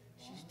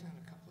 she's done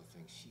a couple of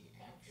things.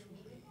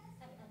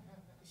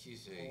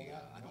 She's a,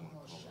 I don't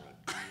want to call her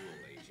a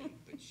dual agent,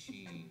 but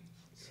she,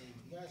 see,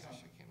 you guys,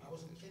 gosh, I can't I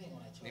wasn't remember kidding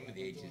when I the told name you of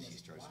the I'm doing agency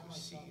this. starts Why with am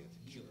I C, talking it's a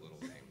to cute you? little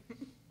name.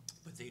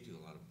 But they do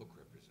a lot of book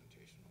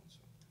representation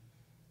also.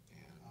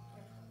 And,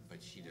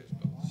 but she does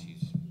both.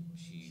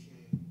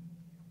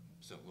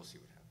 So we'll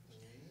see what happens.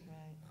 Right.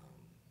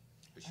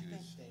 But I she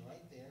think was, Stay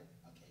right there.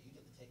 Okay, you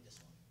get to take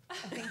this one.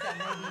 I think that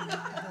may be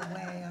the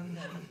way I'm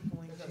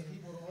going Because to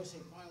people would always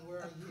say, fine, where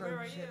are you? Where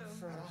are approach it you? I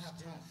don't have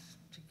first, time. is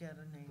to get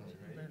a name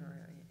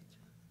literary agent.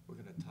 we're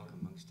gonna talk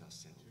amongst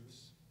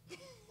ourselves.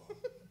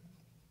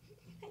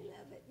 I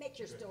love it. Make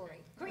your story.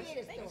 Create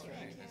a That's story.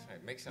 right, that's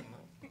right. Make something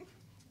up. And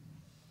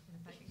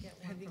if I could get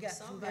one Have you from got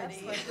some somebody.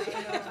 best like you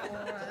know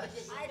for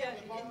us? I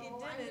don't know. He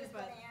I'm didn't, just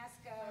but gonna ask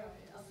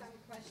some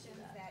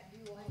questions that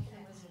you all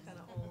This is kind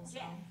of old,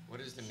 so. What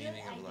is the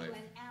meaning of life?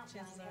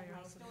 Chances are you're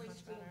also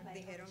much better.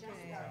 Dijeron que.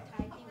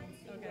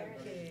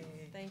 Okay,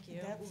 thank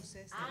you. I All like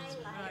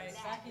right,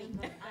 that back in,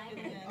 because back I'm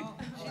in again. a.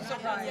 She's a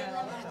writer. Yeah,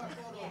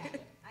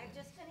 I'm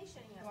just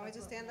finishing up. Want me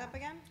to stand up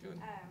again? Good.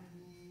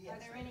 Are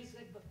there any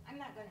good books? I'm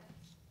not gonna,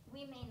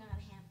 we may not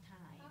have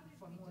time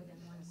for more than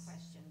one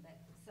question, but,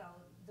 so,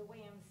 the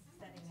way I'm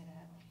setting it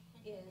up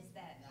is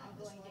that I'm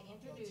going to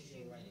introduce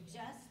you,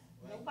 just,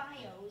 no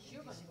bios,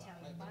 you're gonna tell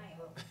your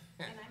bio,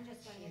 and I'm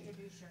just gonna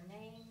introduce your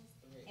names,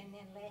 and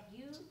then let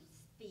you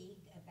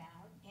speak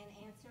about and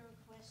answer a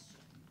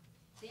question.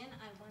 Then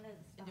I wanna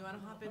stop. And do you wanna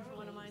hop in for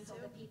one of mine so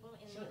too? the people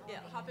in the audience.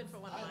 Yeah, hop in for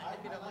one of mine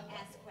if you don't mind.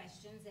 Ask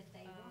questions if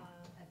they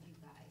want of you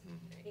guys.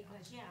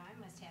 Because, yeah, I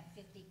must have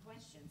 50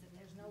 questions, and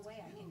there's no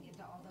way I can get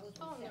to all those.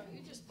 Oh, with no, 7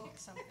 you just people. pick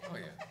something.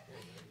 Oh, yeah.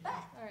 But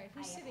All right,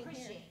 who's I sitting here?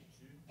 appreciate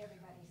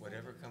everybody's.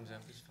 Whatever comes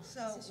up is fine.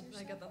 So,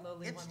 I got the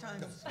lowly one. it's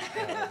time to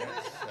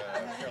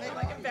I'm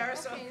like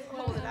embarrassed to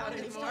hold it out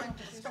It's anymore. time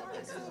to start.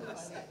 It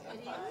is.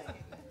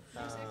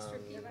 There's extra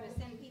people. You're gonna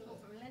send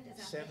people from Linda's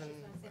office, she's 7,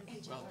 gonna send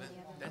people well, from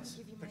the other. that's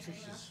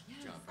Patricia's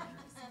job.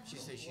 She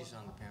says she's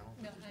on the panel.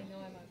 No, I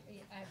know I'm on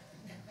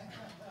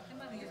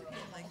your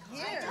page. Like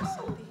here,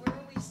 Where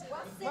are we sitting?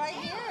 Well, sit right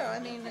down. here, I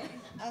mean,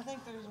 I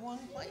think there's one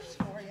place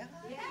for you.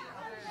 Yeah.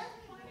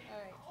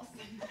 All right.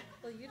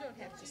 Well, you don't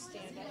have to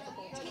stand up the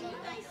whole Can time. you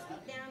guys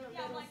sit down a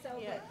little so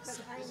that, cause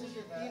I need.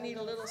 You need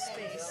a little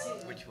space.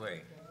 Which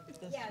way?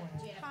 This Yeah,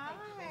 way. Jeff. Hi,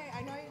 I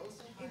know I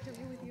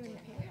interview with you in the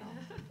panel.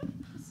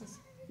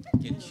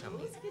 Get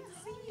chummy.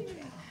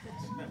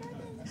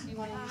 You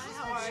want to use this?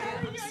 How are you?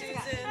 Susan.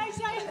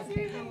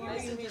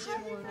 Nice to meet you.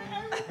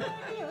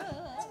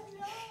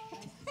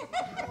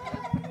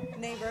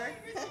 Neighbor.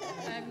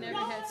 I've never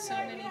had so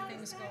many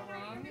things go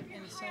wrong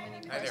and so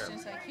many Hi there.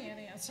 questions I can't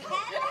answer. I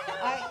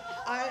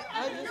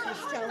just was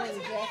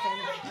telling Jeff,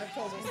 and I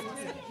told him,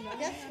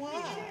 guess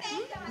what?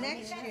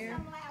 Next year,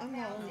 I'm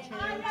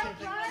volunteering to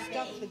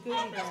stuff the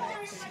goodie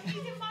bags.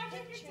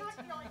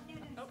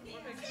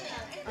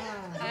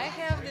 I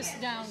have this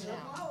down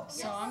now,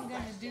 so I'm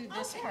gonna do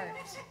this part,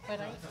 but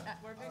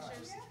More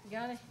pictures?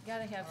 gotta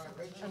have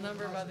a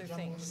number of other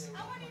things.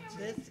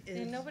 This is,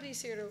 And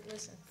nobody's here to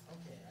listen.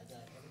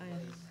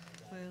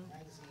 well,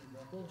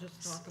 we'll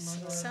just talk among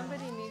ourselves.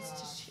 Somebody needs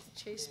to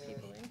chase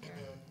people in here.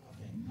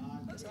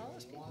 Because all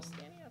those people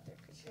standing out there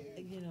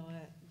could. You know, I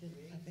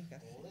think I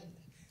said it.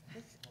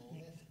 This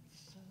makes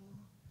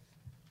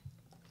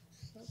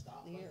it so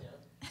clear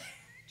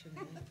to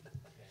me.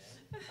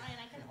 Brian,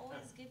 I can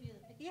always give you the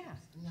picture. Yeah.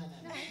 No.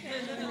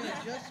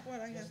 Just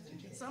what I have to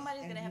do.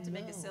 Somebody's gonna have to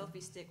make a And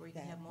selfie stick where you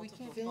can that have We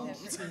multiple can't film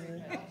phones. that for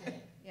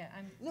everybody. Yeah,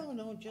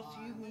 No, just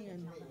you, me,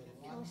 and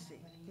Kelsey,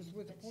 because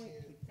we're the point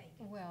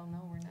people. well,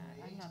 no, we're not.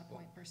 I'm not a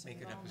point person Make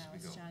at it all up as now. we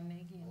It's go. John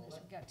Nagy and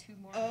we've got two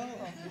more Oh.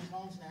 people. Your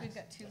phone's next. We've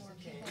got two more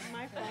That's okay. people.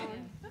 My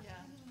phone.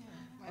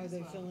 Are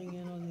they filling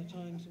in on the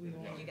times we've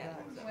already got?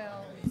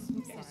 Well,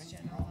 it's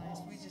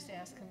generalized. We just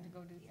ask them to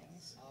go do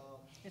things.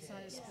 It's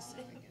not as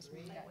specific as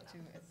we've got to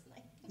it.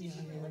 Yeah,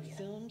 in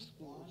film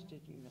schools,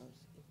 did you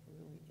notice, it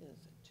really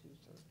is at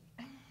 2:30.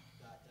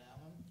 Got that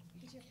one?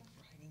 You kept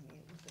writing me,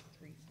 it was at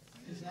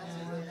 3:30. Is that's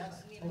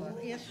Oh,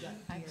 yes,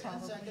 I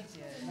probably did,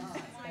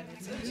 but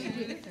it's at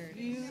 2:30.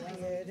 you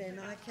did, and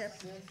I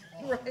kept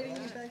writing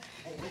you back,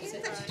 it's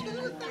at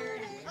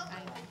 2:30.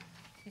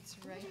 It's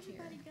right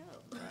here.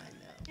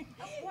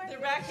 They're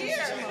back here.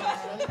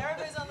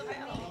 Everybody's on the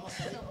panel.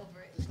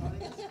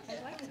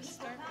 I'd like to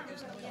start, but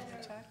there's no one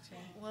to talk to.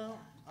 Well,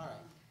 All right.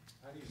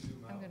 How do you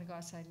zoom I'm out? gonna go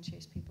outside and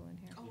chase people in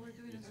here. we're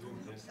doing You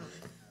zoomed in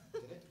first.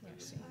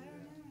 Let's see.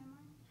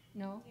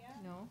 No,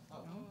 no,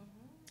 no.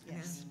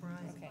 yes,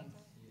 Brian. Okay.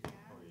 Oh,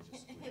 you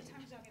just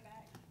squeezed it.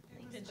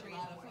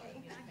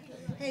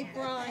 Hey,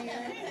 Brian,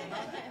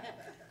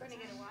 Gonna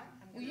get a what?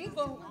 will you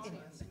go and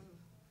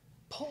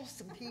pull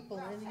some people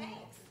in here?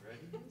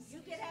 Ready? You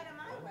get out of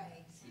my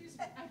way.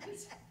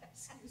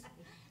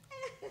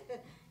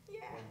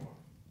 Yeah. One more.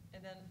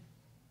 And then,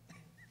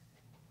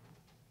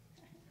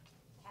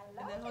 Hello.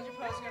 and then hold your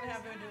pose, you're gonna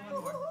have her do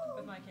one more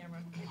with my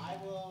camera. I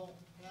will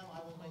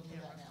go do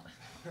that now.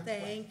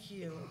 Thank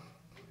you.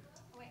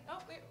 Wait. Oh,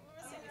 wait,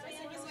 we're missing.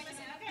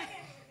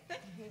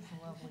 He's a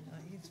lovely guy,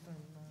 he's from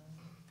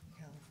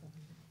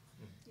California.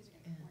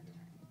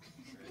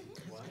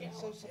 And he's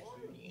so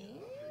supportive,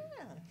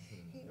 yeah.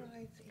 He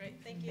writes. Great,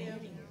 thank you.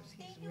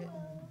 He's written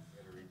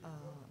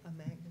a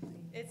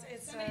magazine. It's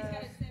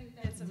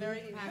a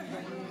very Movie impactful,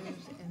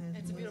 reviews and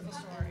it's a beautiful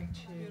story,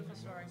 beautiful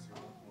story.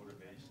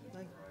 Motivation.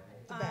 Like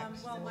the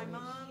backstory. Well,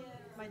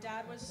 my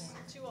dad was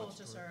too old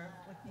to serve,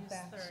 he was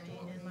 30,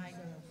 and my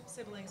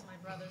siblings, my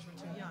brothers were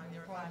too young, they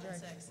were 5 and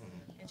 6.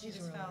 And she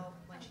just felt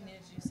like she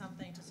needed to do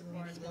something to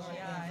support the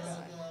GIs.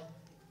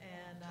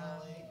 And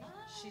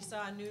she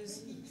saw a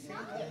news,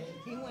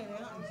 He went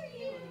out and,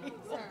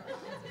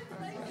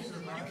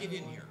 You get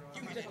in here.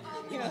 You get in here.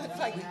 you know, it's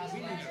like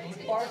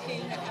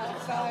barking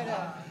outside a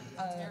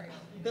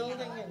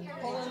building and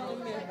pulling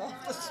them in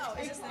off the oh, is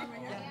street. this thing right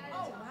here? Oh,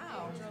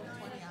 wow, drove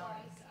 20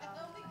 hours.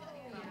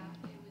 Yeah.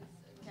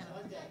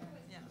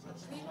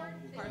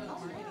 Part of the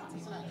marketing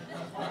team.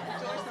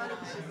 George thought he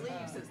should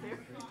leave since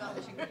thought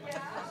we should go.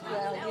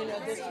 Well, you know,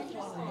 this is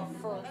one of the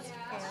first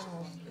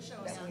panels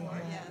that we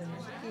have, and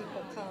as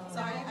people come, So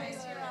are you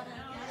based here out of?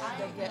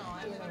 they get, No,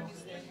 you know,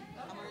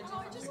 I'm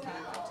originally from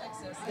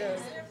Texas. they're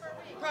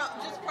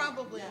just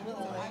probably a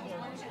little later.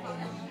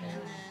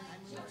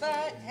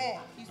 But hey,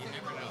 You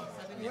never know.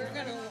 we're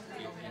gonna,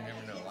 You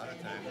never know. A lot of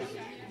times,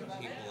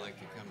 people like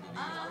to come to these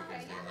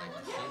because they like to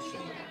socially see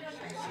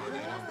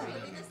they don't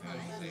really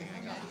because they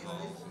hang out with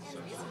calls and so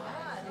forth.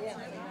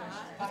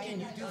 what can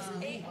you do for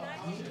me?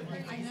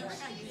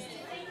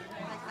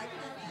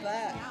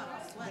 But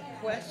the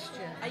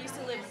question, I used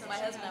to live, my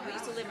husband and I, we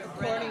used to live in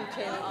according Brenham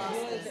to in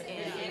Austin, his,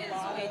 and it is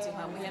way too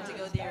hot. We have to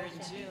go there in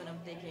June. I'm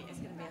thinking it's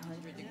gonna be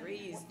 100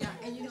 degrees.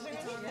 and you know,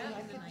 it's something I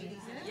could do.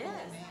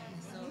 Yes.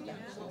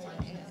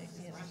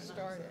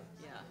 Started.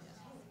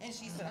 Yeah. And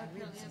she said, I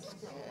read some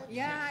script.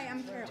 Yeah,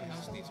 I'm Carolina.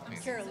 House needs I'm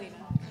painting. Carolina.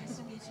 Nice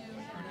to meet you.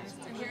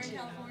 I'm here in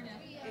California.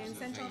 In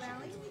Central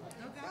Valley.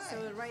 So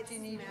it right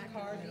in the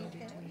card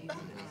between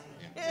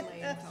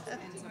LA and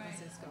San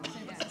Francisco.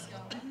 San Francisco.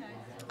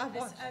 I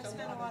watched I've a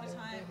spent a lot of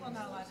time, well,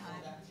 not a lot of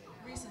time,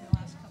 recently, the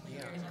last couple of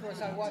years. Of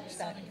course, I watched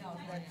that song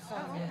of mine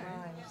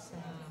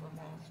sing for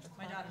Master.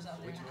 My daughter's out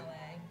there in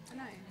LA.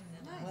 Nice.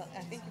 Well, I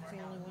think it's the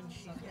only one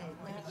she's made.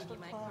 Master you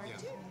my card,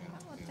 Class. too.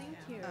 Oh, thank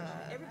you.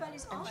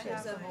 Everybody's and she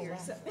authors has up a here,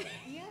 whole so.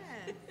 Yeah.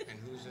 And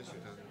who's this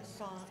you're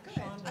talking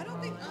about? I don't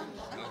think,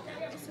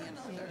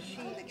 she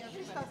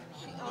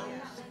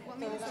owns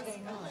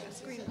Thursday Night.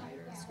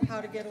 Screenwriters.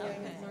 How to Get Away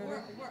with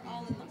Murder, We're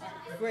all in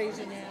the. Grey's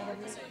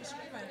Anatomy,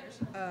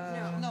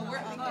 No, we're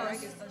on I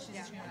guess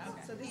yeah.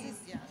 So this is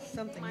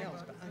something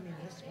else, but I mean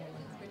this one.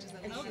 which is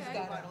And a she's okay.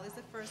 got Rebuttal. It's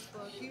the first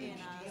book in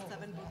a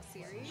 7-book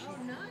series. Oh,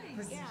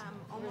 nice. Yeah, I'm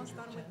almost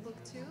done with book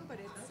 2, but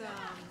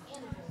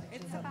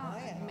it's about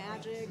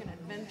magic and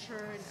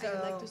adventure, and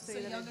I like to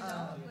say that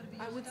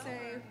I would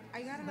say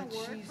I got an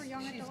award for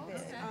young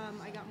adults.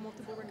 I got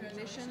multiple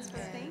recognitions,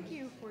 but thank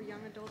you for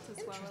young adults as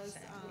well as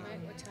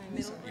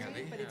middle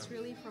grade. But it's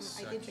really from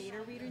I did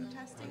beta reading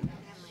testing,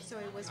 so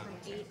it was from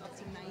 8 up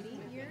to 90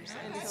 years,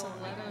 and so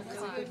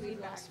it's a good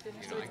readback.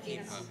 So I it's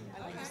keep 8. up I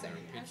like to say.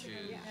 with their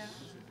pitches,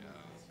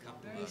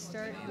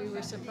 We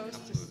were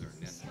supposed to,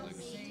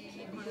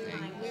 couple of their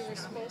Netflix. we were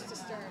supposed to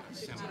start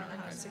 15 Seminar.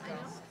 minutes ago.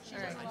 All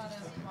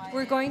right.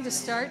 We're going to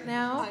start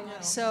now,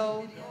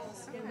 so,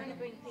 They're gonna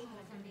bring people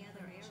from the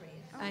other areas.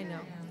 I know.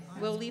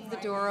 We'll leave the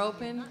door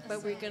open,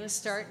 but we're gonna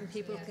start and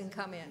people can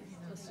come in.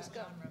 Let's just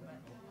go.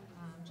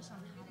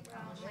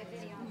 My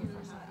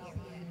videographer's not here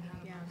yet.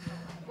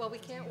 Well, we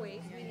can't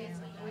wait. We need,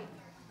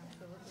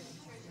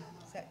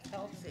 Is that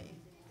Kelsey?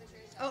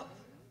 Oh,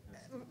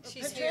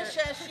 she's here.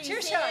 Patricia, she's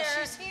Patricia, here.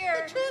 she's here.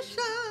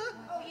 Patricia.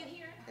 Oh, you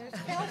here? There's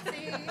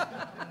Kelsey.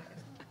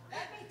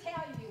 Let me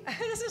tell you.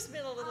 This has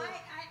been a little.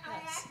 I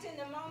act in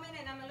the moment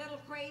and I'm a little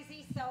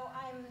crazy,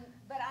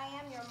 but I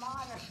am your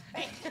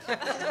moderator.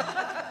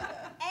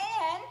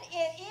 And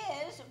it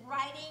is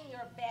writing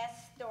your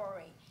best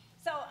story.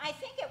 So I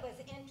think it was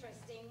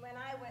interesting when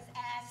I was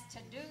asked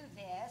to do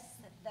this,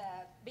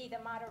 be the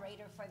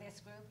moderator for this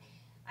group,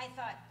 I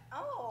thought,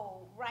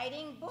 oh,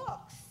 writing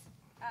books,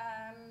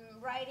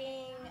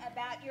 writing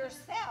about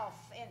yourself.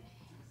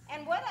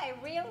 And what I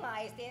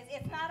realized is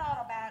it's not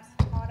all about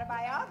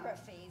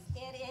autobiographies.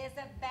 It is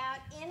about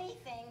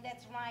anything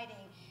that's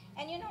writing.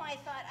 And you know, I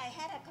thought I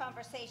had a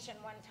conversation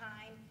one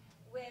time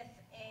with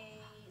a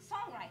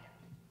songwriter.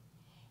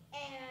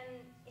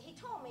 And he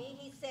told me,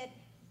 he said,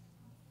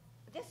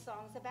 this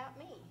song's about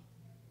me.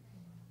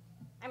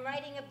 I'm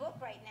writing a book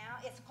right now.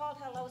 It's called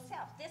Hello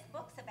Self. This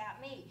book's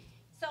about me.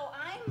 So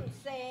I'm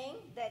saying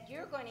that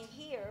you're going to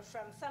hear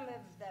from some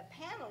of the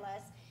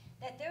panelists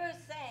that they're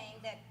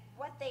saying that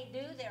what they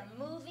do, their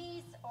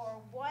movies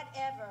or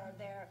whatever,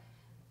 their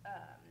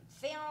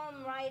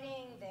film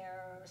writing,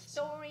 their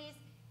stories,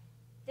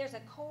 there's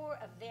a core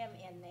of them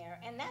in there.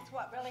 And that's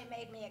what really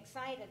made me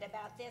excited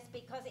about this,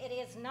 because it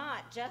is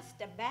not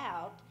just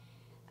about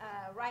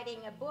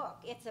writing a book.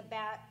 It's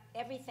about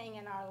everything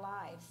in our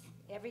lives.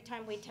 Every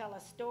time we tell a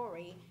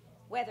story,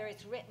 whether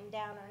it's written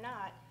down or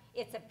not,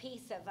 it's a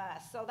piece of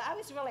us. So I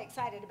was really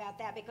excited about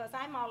that, because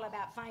I'm all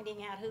about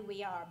finding out who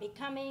we are,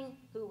 becoming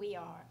who we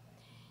are.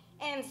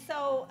 And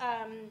so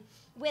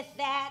with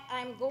that,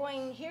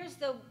 here's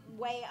the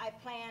way I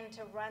plan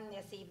to run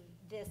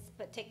this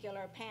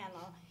particular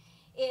panel,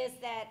 is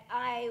that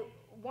I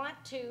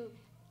want to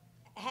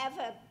have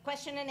a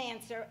question and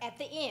answer at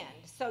the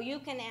end. So you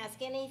can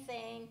ask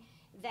anything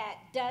that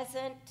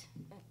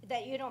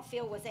you don't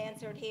feel was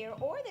answered here,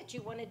 or that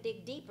you want to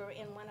dig deeper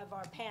in one of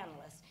our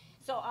panelists.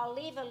 So I'll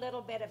leave a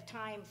little bit of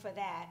time for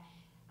that.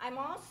 I'm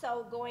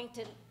also going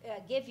to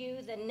give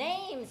you the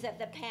names of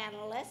the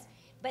panelists,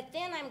 but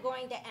then I'm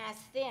going to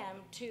ask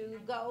them to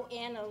go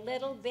in a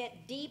little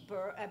bit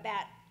deeper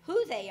about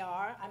who they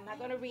are. I'm not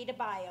going to read a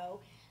bio.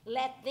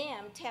 Let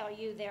them tell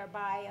you their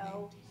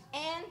bio,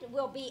 and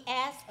we'll be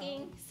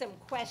asking some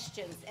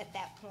questions at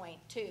that point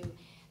too,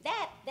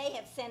 that they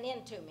have sent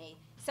in to me.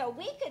 So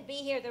we could be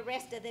here the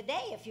rest of the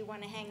day if you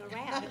want to hang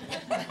around.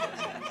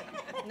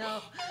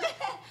 No.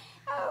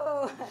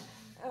 Oh,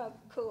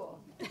 cool.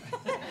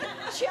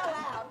 Chill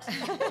out.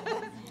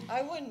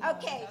 I wouldn't.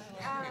 Okay,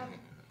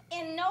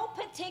 in no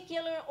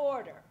particular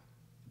order,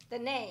 the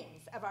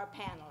names of our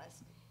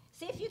panelists.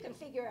 See if you can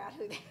figure out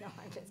who they are.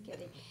 I'm just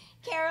kidding.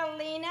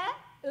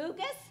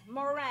 Carolina-Ugaz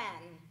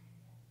Moran.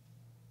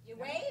 You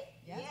wave?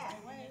 Yes, Yeah.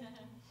 I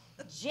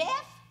wave.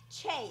 Jeff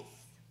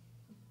Chase.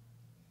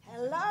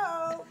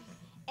 Hello.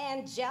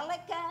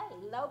 Angelica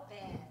Lopez.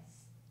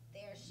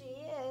 There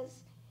she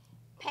is.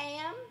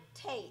 Pam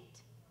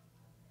Tate.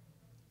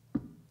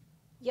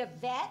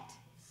 Yvette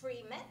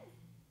Freeman.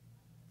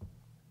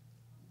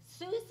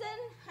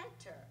 Susan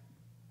Hunter.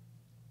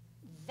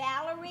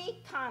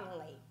 Valerie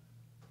Connelly.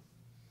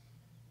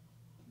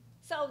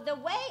 So the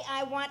way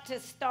I want to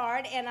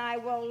start, and I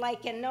will,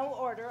 like in no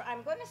order,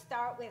 I'm going to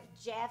start with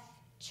Jeff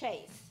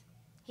Chase.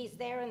 He's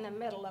there in the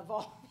middle of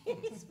all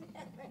these.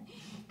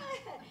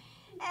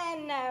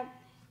 And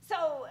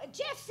so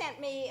Jeff sent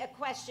me a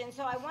question,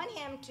 so I want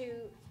him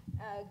to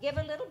give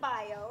a little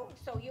bio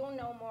so you'll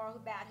know more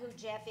about who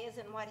Jeff is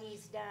and what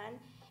he's done.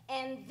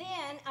 And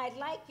then I'd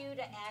like you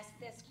to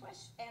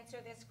answer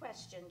this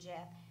question,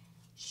 Jeff.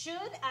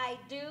 Should I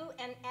do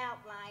an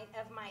outline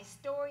of my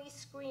story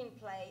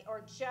screenplay,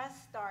 or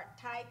just start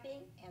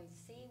typing and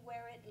see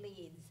where it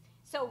leads?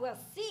 So we'll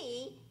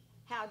see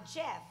how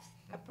Jeff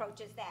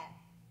approaches that.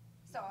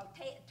 So I'll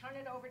turn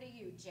it over to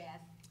you,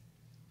 Jeff.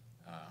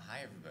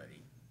 Hi,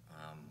 everybody.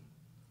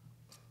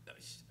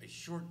 A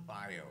short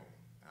bio.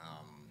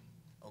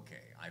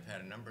 Okay, I've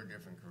had a number of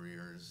different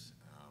careers.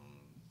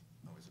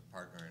 I was a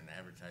partner in an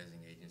advertising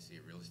agency,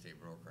 a real estate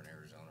broker in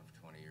Arizona for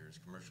 20 years,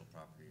 commercial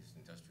properties,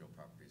 industrial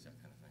properties, that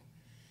kind of thing.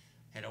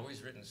 Had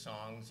always written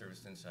songs ever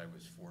since I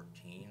was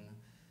 14,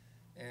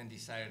 and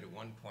decided at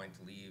one point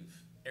to leave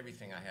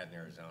everything I had in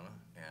Arizona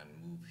and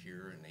move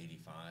here in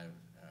 '85.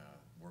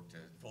 Worked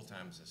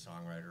full-time as a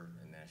songwriter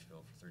in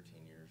Nashville for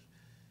 13 years.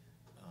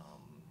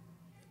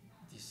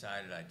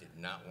 Decided I did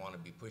not want to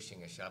be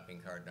pushing a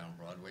shopping cart down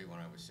Broadway when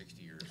I was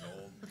 60 years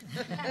old.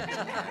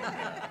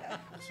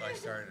 So I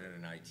started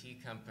an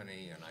IT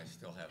company, and I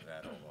still have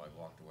that, although I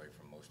walked away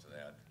from most of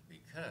that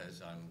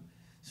because I'm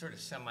sort of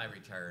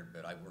semi-retired,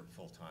 but I work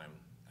full-time.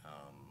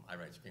 I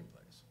write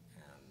screenplays,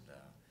 and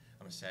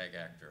I'm a SAG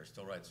actor. I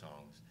still write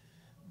songs,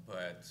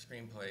 but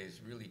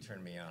screenplays really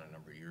turned me on a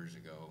number of years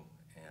ago,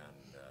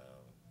 and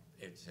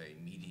it's a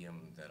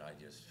medium that I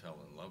just fell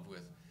in love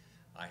with.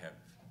 I have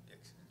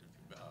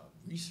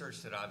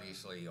researched it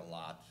obviously a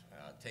lot,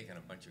 taken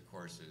a bunch of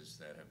courses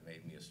that have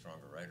made me a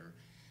stronger writer,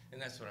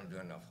 and that's what I'm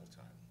doing now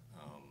full-time.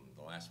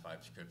 The last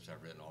 5 scripts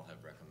I've written all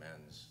have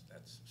recommends.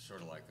 That's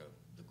sort of like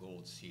the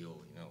gold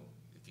seal, you know.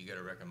 If you get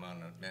a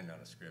recommend on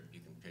a script, you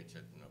can pitch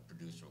it, and a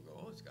producer will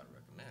go, oh, it's got a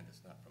recommend.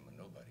 It's not from a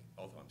nobody,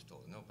 although I'm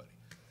still a nobody.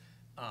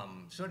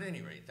 So at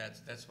any rate,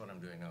 that's what I'm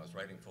doing now, is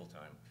writing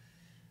full-time.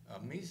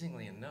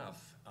 Amazingly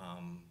enough,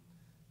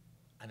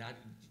 and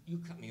you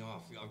cut me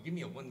off. Give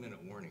me a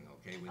 1-minute warning,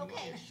 okay? When you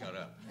want me to shut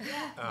up.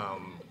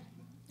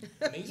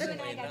 You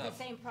and I got the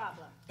same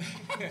problem.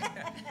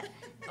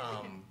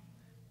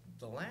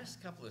 The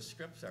last couple of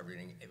scripts I've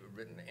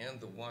written, and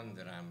the one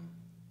that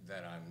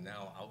I'm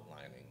now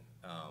outlining,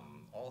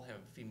 all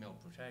have female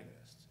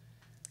protagonists.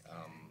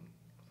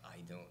 I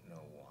don't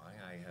know why.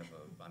 I have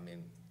a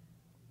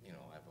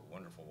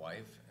wonderful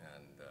wife,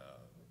 and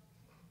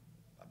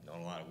I've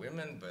known a lot of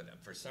women, but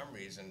for some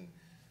reason,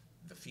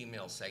 the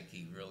female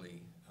psyche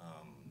really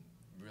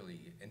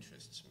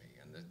interests me,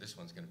 and this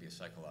one's going to be a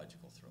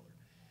psychological thriller.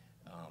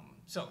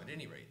 So at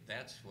any rate,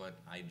 that's what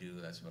I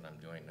do. That's what I'm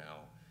doing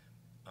now.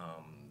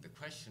 The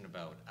question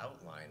about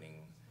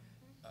outlining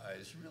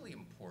is really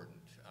important.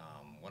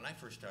 When I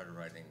first started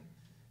writing,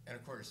 and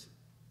of course,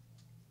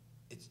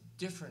 it's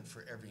different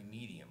for every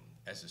medium.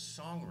 As a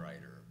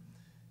songwriter,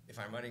 if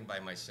I'm writing by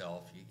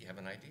myself, you have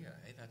an idea.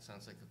 Hey, that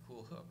sounds like a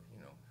cool hook. You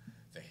know,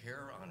 the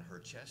hair on her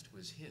chest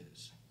was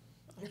his.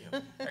 You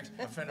know, actually,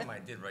 a friend of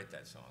mine did write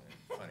that song.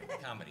 Funny,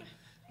 comedy,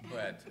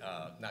 but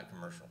not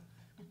commercial.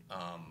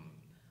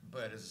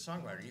 But as a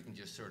songwriter, you can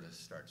just sort of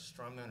start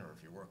strumming, or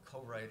if you work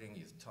co-writing,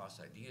 you toss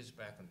ideas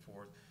back and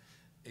forth.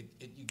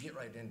 You get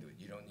right into it.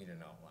 You don't need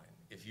an outline.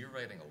 If you're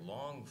writing a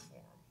long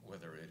form,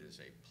 whether it is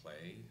a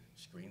play,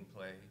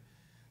 screenplay,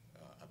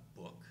 a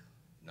book,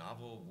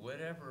 novel,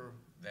 whatever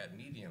that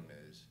medium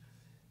is,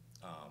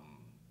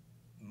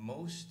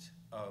 most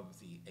of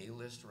the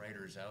A-list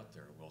writers out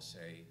there will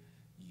say,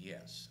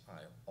 yes, I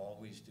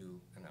always do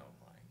an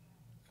outline.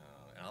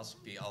 And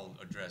I'll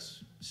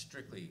address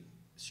strictly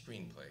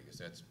screenplay, because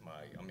that's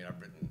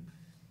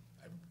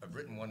I've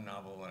written one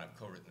novel, and I've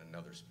co-written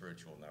another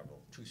spiritual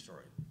novel, true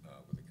story,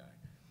 with a guy.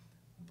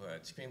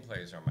 But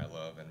screenplays are my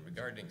love, and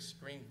regarding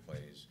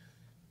screenplays,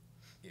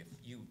 if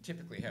you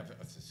typically have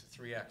a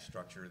 3-act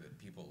structure that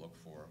people look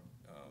for,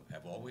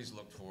 have always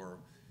looked for,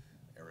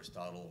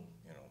 Aristotle,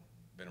 you know,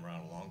 been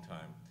around a long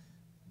time,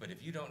 but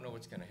if you don't know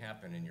what's going to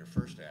happen in your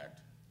first act,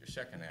 your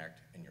second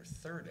act, and your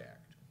third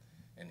act,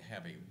 and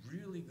have a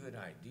really good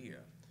idea,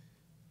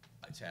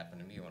 it's happened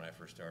to me when I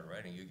first started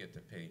writing. You get to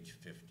page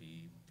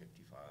 50,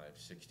 55,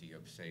 60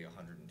 of, say,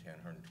 110,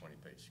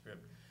 120-page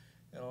script,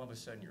 and all of a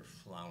sudden you're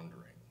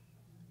floundering.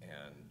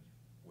 And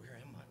where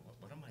am I?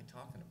 What am I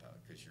talking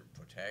about? Because your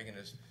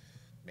protagonist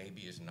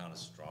maybe is not a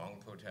strong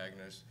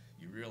protagonist.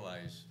 You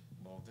realize,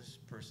 well, this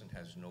person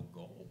has no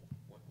goal.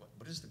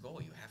 What is the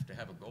goal? You have to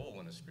have a goal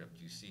in a script.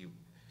 You see,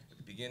 at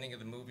the beginning of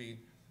the movie,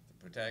 the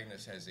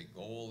protagonist has a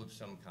goal of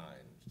some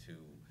kind to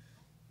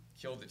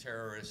kill the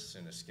terrorists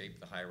and escape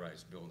the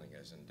high-rise building,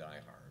 as in Die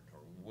Hard,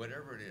 or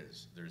whatever it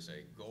is. There's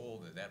a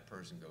goal that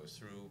person goes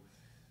through.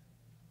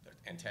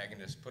 The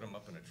antagonist put him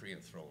up in a tree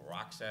and throw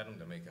rocks at him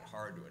to make it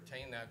hard to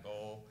attain that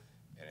goal.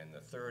 And in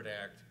the third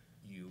act,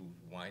 you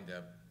wind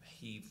up,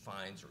 he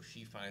finds or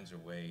she finds a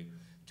way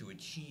to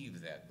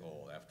achieve that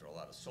goal after a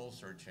lot of soul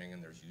searching,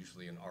 and there's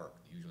usually an arc.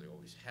 There usually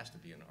always has to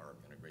be an arc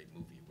in a great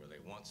movie, where they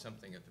want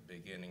something at the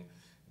beginning,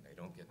 and they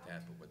don't get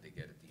that, but what they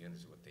get at the end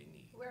is what they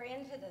need. We're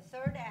into the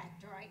third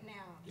act right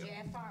now, Yep.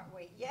 Jeff, aren't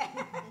we? Yeah.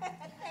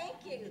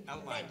 Thank you.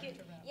 Outline. Thank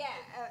you. Yeah,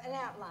 an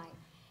outline.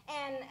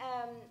 And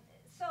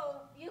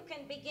so you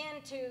can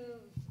begin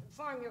to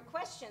form your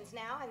questions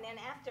now, and then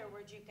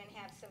afterwards you can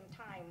have some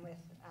time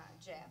with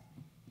Jeff.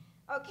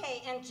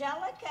 Okay,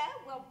 Angelica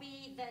will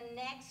be the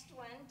next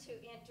one to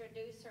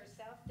introduce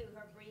herself through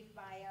her brief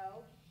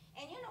bio.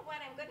 And you know what?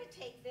 I'm going to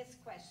take this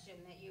question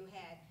that you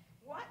had.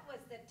 What was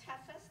the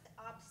toughest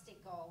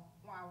obstacle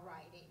while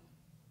writing?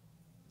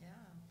 Yeah,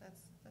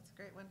 that's a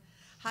great one.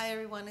 Hi,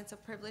 everyone. It's a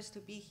privilege to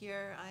be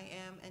here. I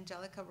am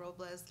Angelica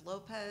Robles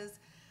Lopez.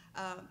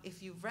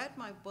 If you've read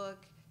my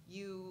book,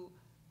 you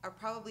are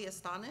probably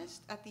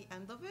astonished at the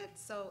end of it.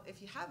 So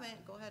if you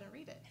haven't, go ahead and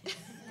read it.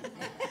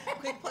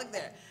 Quick plug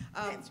there.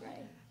 That's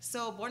right.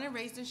 So born and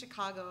raised in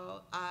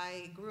Chicago,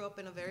 I grew up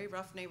in a very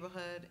rough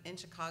neighborhood in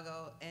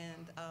Chicago,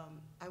 and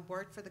I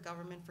worked for the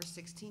government for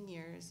 16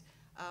 years.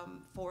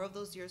 4 of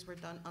those years were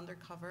done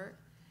undercover.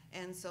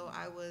 And so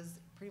I was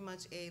pretty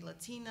much a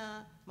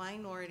Latina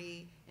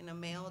minority in a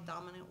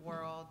male-dominant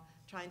world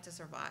trying to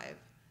survive.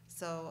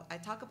 So I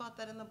talk about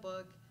that in the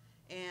book,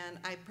 and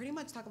I pretty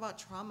much talk about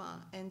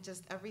trauma and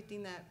just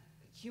everything that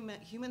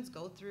humans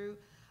go through.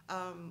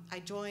 I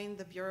joined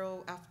the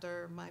Bureau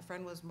after my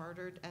friend was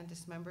murdered and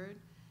dismembered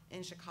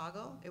in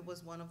Chicago. It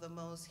was one of the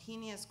most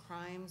heinous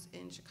crimes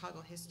in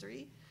Chicago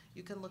history.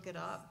 You can look it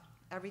up.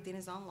 Everything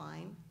is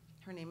online.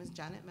 Her name is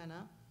Janet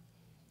Mena.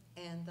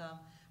 And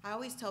I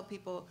always tell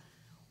people,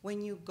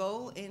 when you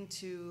go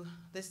into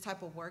this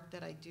type of work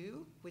that I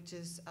do, which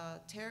is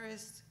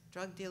terrorists,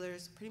 drug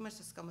dealers, pretty much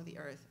the scum of the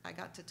earth, I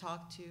got to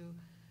talk to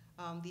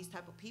these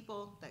type of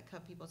people that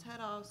cut people's head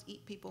off,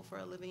 eat people for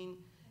a living,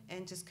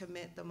 and just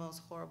commit the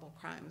most horrible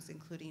crimes,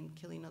 including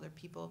killing other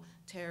people,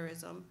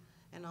 terrorism,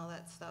 and all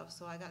that stuff.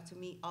 So I got to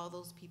meet all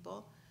those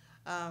people.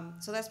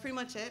 So that's pretty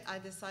much it. I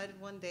decided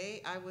one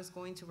day I was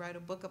going to write a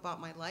book about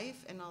my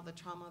life and all the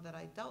trauma that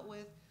I dealt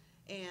with.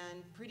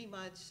 And pretty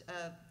much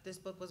this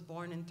book was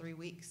born in 3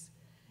 weeks.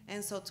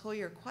 And so to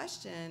your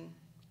question,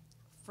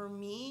 for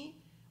me,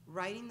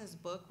 writing this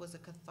book was a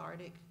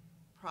cathartic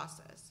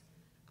process.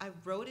 I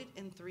wrote it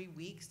in 3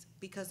 weeks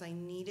because I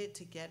needed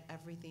to get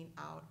everything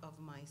out of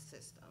my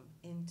system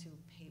into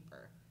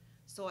paper.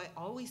 So I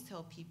always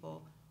tell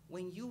people,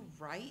 when you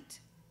write,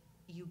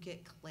 you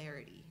get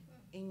clarity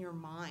in your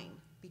mind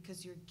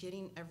because you're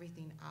getting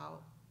everything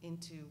out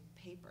into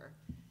paper.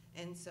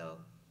 And so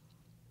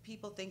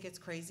people think it's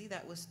crazy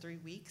that was 3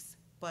 weeks,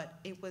 but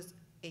it was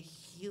a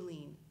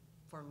healing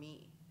for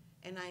me.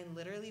 And I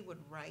literally would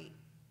write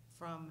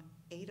from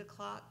 8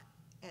 o'clock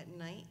at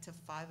night to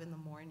 5 in the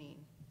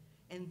morning.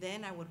 And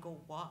then I would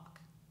go walk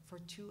for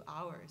 2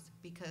 hours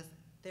because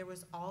there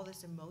was all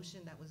this emotion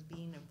that was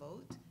being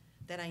evoked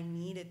that I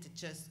needed to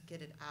just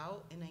get it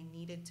out, and I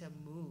needed to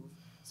move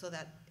so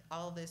that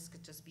all this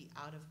could just be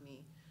out of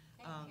me.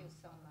 Thank you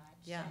so much.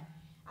 Yeah.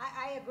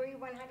 I agree 100%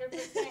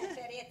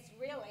 that it's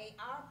really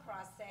our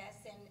process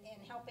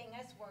in helping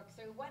us work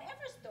through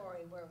whatever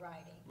story we're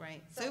writing.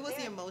 Right. So it was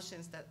the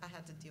emotions that I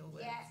had to deal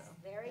with. Yes, so,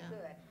 very yeah.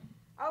 good.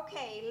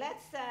 Okay,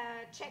 let's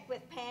check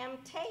with Pam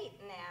Tate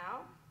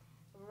now,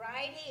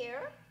 right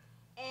here.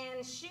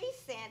 And she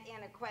sent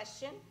in a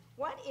question.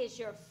 What is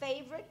your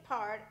favorite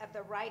part of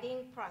the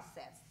writing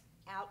process?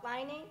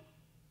 Outlining,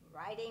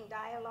 writing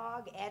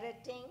dialogue,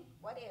 editing?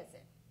 What is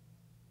it?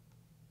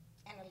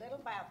 And a little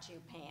about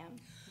you, Pam.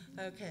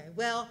 Okay,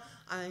 well,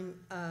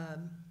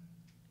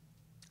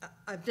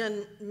 I've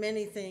done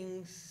many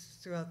things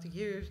throughout the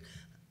years.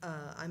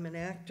 I'm an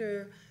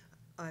actor.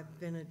 I've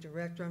been a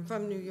director. I'm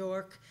from New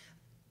York.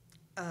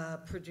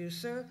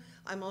 Producer.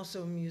 I'm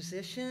also a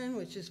musician,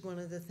 which is one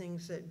of the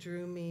things that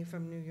drew me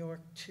from New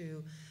York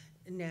to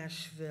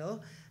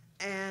Nashville.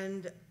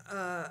 And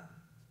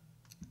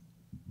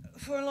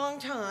for a long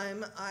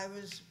time, I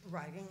was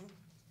writing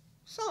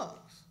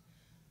songs,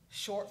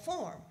 short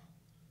form,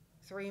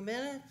 3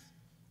 minutes,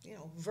 you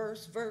know,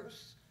 verse,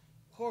 verse,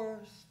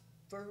 chorus,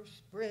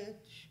 verse,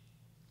 bridge,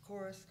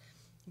 chorus,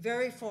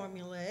 very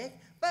formulaic,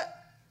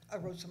 but I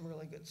wrote some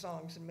really good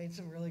songs and made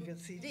some really good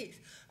CDs.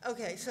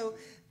 Okay, so,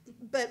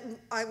 but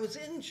I was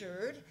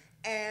injured,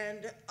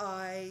 and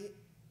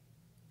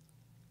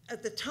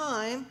at the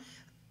time,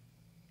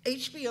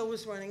 HBO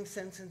was running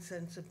Sense and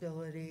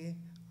Sensibility,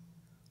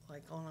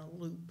 like on a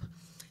loop.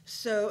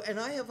 So, and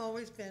I have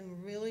always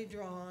been really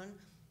drawn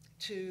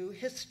to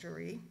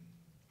history,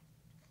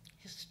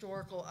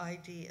 historical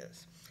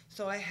ideas.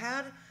 So I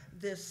had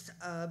this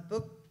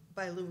book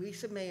by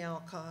Louisa May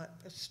Alcott,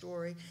 a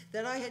story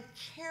that I had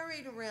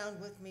carried around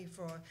with me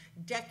for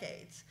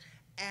decades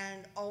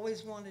and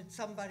always wanted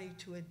somebody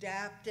to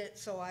adapt it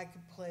so I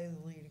could play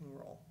the leading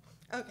role.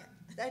 Okay,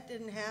 that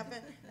didn't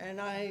happen,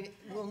 and I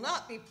will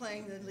not be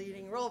playing the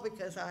leading role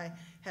because I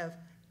have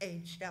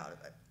aged out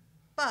of it.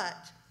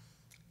 But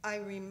I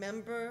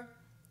remember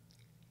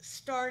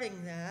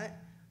starting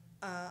that,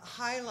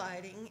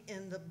 highlighting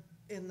in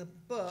the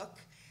book,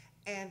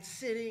 and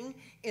sitting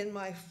in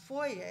my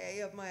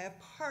foyer of my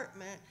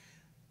apartment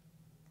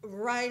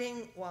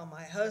writing while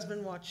my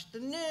husband watched the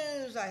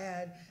news.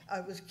 I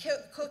was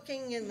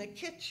cooking in the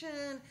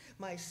kitchen.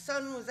 My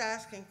son was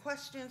asking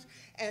questions,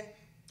 and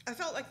I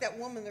felt like that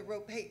woman that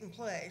wrote Peyton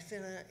Place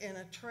in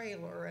a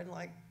trailer, and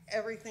like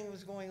everything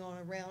was going on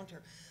around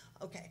her.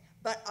 Okay,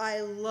 but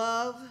I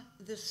love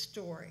this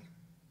story.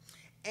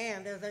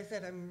 And as I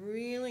said, I'm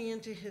really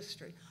into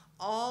history.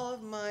 All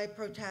of my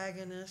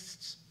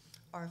protagonists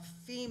are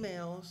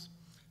females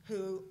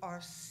who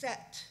are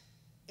set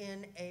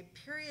in a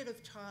period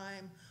of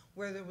time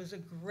where there was a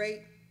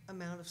great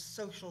amount of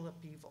social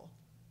upheaval.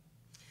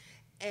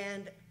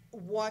 And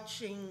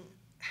watching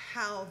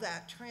how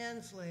that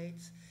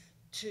translates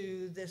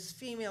to this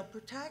female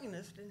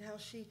protagonist and how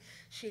she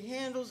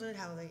handles it,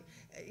 how they,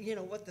 you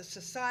know, what the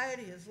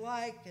society is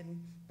like and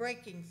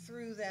breaking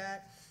through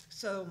that.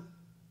 So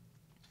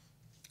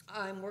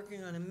I'm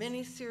working on a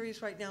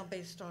mini-series right now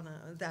based on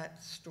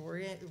that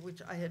story,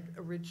 which I had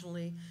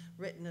originally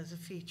written as a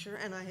feature,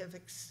 and I have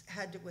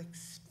had to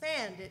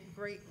expand it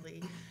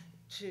greatly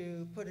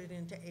to put it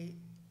into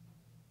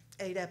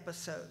eight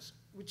episodes,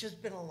 which has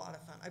been a lot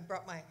of fun. I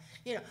brought my,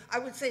 you know, I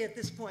would say at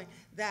this point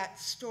that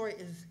story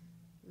is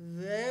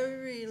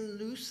very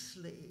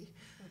loosely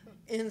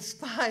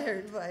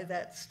inspired by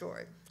that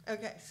story.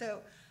 Okay,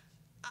 so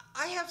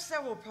I have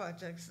several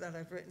projects that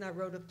I've written. I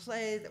wrote a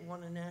play that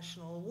won a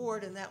national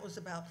award, and that was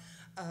about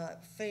a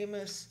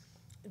famous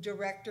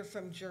director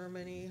from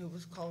Germany who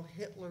was called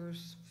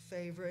Hitler's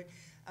favorite,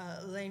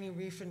 Leni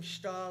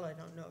Riefenstahl. I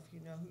don't know if you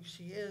know who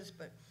she is,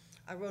 but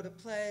I wrote a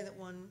play that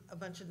won a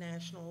bunch of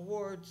national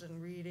awards and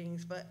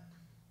readings, but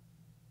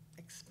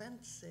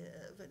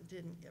expensive and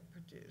didn't get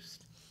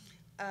produced.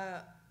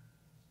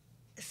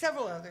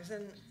 Several others,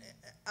 and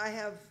I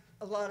have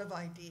a lot of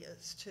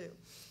ideas too.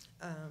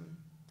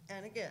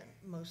 and again,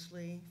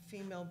 mostly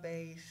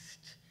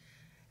female-based.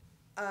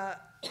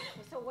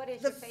 So what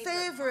is The your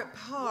favorite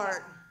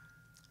part, Yeah.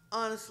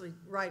 honestly,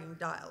 writing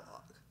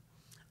dialogue.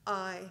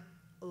 I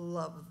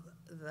love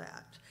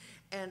that.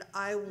 And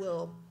I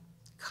will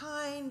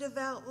kind of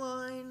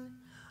outline.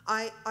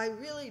 I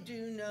really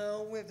do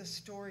know where the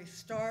story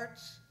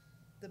starts,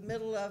 the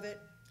middle of it,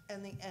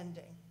 and the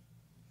ending.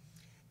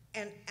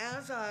 And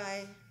as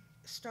I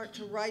start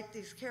to write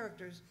these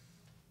characters,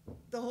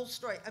 the whole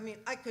story, I mean,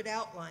 I could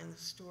outline the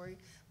story,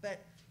 but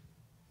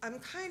I'm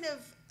kind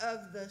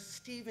of the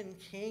Stephen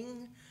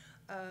King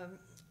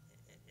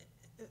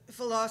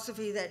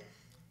philosophy that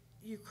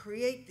you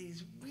create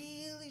these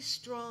really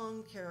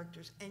strong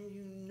characters and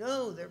you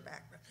know their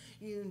background,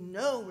 you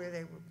know where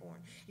they were born,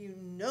 you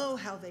know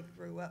how they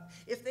grew up,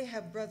 if they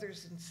have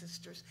brothers and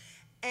sisters,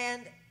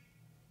 and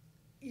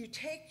you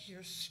take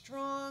your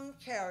strong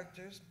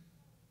characters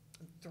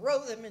and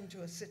throw them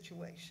into a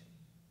situation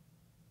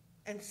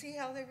and see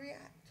how they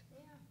react.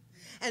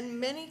 Yeah. And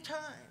many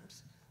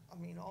times, I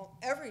mean,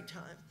 every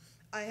time,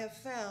 I have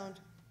found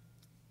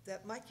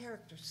that my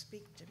characters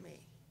speak to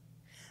me.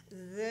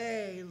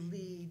 They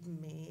lead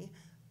me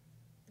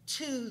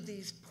to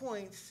these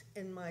points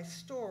in my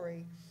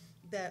story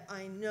that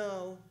I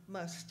know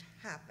must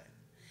happen.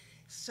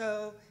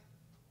 So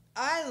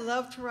I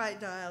love to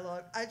write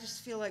dialogue. I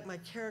just feel like my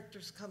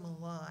characters come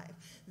alive.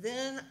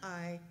 Then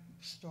I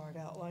start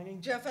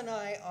outlining. Jeff and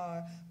I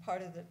are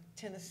part of the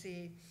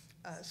Tennessee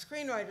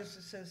Screenwriters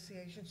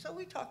Association, so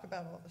we talk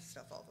about all this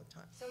stuff all the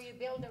time. So you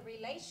build a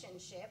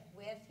relationship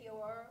with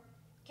your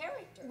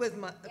characters. With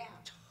my, Yeah.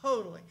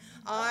 totally.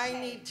 I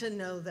Okay. need to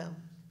know them,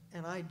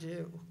 and I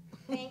do.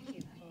 Thank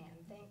you,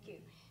 Pam, thank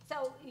you.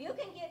 So you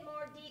can get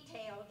more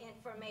detailed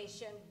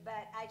information,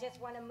 but I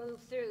just want to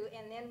move through,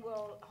 and then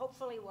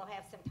hopefully we'll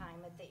have some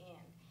time at the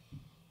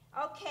end.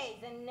 Okay,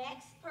 the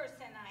next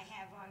person I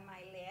have on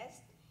my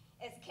list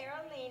is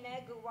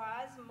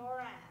Carolina-Ugaz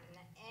Moran.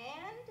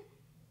 And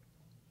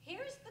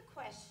here's the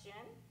question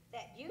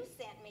that you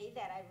sent me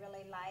that I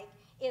really like.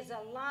 Is A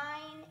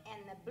Line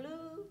and the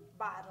Blue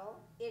Bottle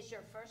is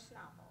your first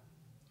novel.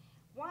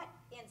 What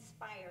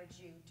inspired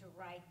you to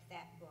write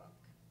that book?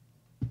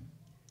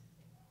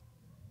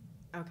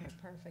 Okay,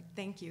 perfect.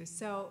 Thank you.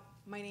 So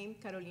my name,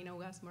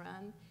 Carolina-Ugaz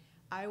Moran.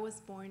 I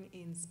was born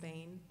in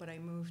Spain, but I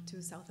moved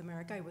to South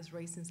America. I was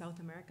raised in South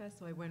America,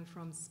 so I went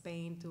from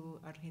Spain to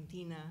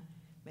Argentina,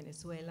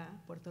 Venezuela,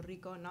 Puerto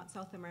Rico, not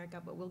South America,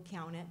 but we'll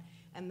count it.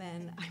 And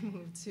then I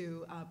moved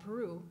to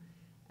Peru,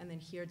 and then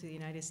here to the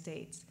United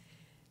States.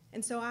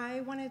 And so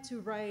I wanted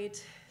to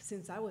write,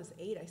 since I was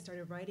 8, I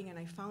started writing, and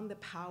I found the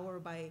power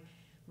by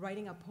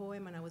writing a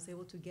poem, and I was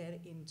able to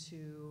get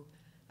into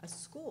a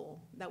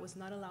school that was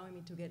not allowing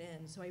me to get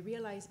in. So I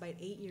realized by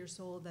 8 years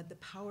old that the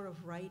power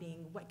of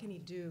writing, what can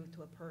it do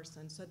to a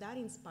person? So that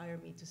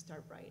inspired me to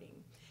start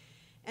writing.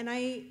 And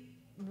I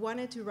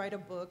wanted to write a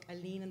book.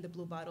 Aline and the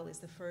Blue Bottle is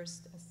the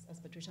first, as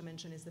Patricia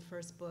mentioned, is the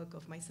first book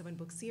of my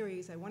 7-book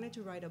series. I wanted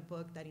to write a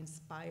book that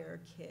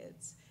inspired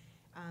kids,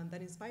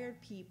 that inspired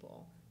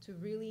people to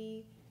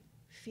really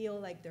feel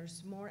like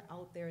there's more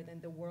out there than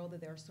the world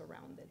that they're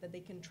surrounded, that they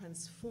can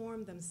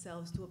transform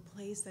themselves to a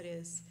place that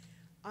is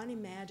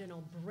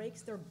unimaginable,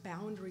 breaks their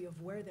boundary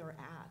of where they're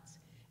at,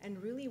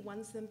 and really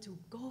wants them to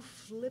go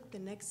flip the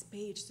next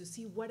page to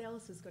see what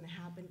else is going to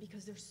happen,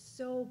 because they're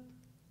so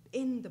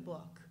in the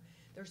book.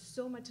 There's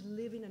so much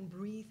living and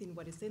breathing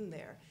what is in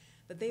there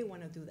that they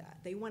want to do that.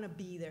 They want to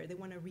be there. They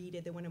want to read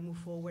it. They want to move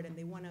forward, and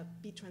they want to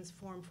be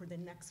transformed for the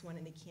next one,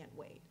 and they can't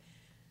wait.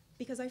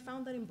 Because I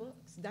found that in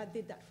books. That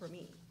did that for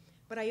me.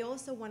 But I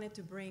also wanted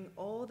to bring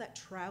all that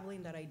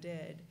traveling that I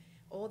did,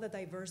 all the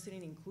diversity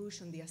and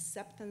inclusion, the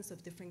acceptance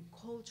of different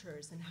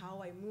cultures, and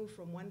how I moved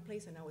from one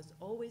place, and I was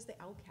always the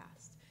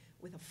outcast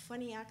with a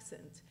funny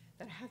accent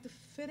that I had to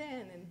fit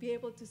in and be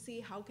able to see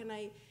how can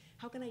I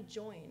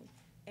join.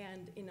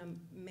 And in a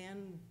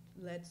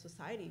man-led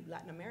society,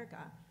 Latin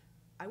America,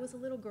 I was a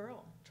little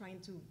girl trying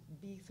to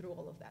be through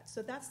all of that.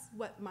 So that's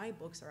what my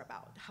books are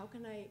about. How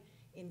can I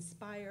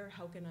inspire?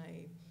 How can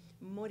I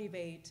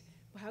motivate?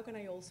 But how can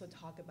I also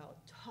talk about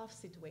tough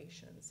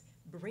situations,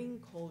 bring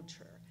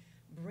culture,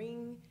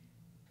 bring,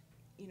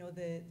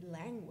 the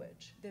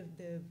language, the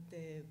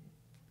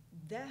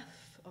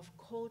depth of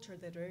culture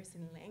that there is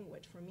in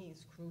language for me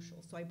is crucial.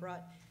 So I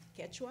brought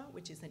Quechua,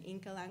 which is an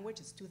Inca language.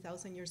 It's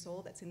 2,000 years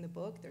old. That's in the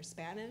book. There's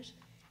Spanish.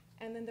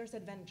 And then there's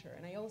adventure.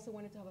 And I also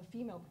wanted to have a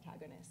female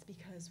protagonist,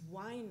 because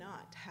why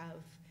not have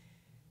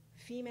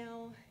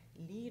female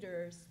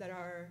leaders that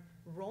are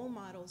role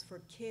models for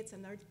kids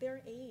and are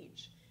their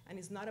age? And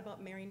it's not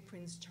about marrying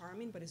Prince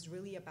Charming, but it's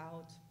really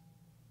about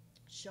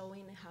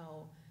showing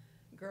how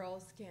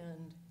girls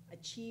can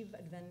achieve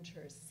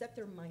adventures, set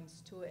their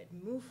minds to it,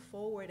 move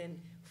forward and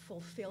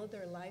fulfill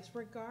their lives,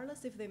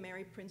 regardless if they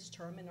marry Prince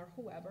Charming or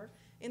whoever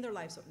in their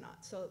lives or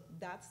not. So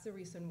that's the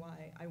reason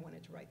why I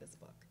wanted to write this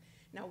book.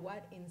 Now,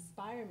 what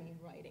inspired me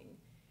in writing?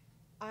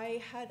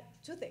 I had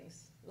two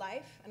things,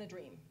 life and a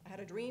dream. I had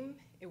a dream,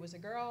 it was a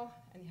girl,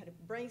 and had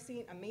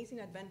amazing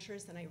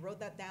adventures, and I wrote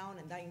that down,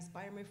 and that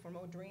inspired me for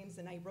more dreams,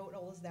 and I wrote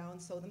all those down,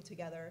 sewed them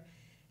together,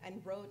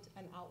 and wrote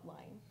an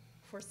outline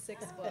for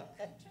 6 books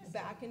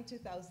back in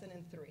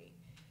 2003.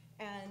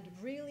 And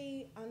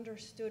really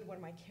understood where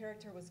my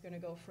character was gonna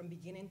go from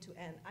beginning to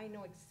end. I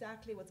know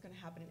exactly what's gonna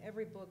happen in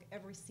every book,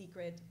 every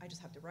secret, I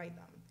just have to write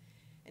them.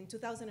 In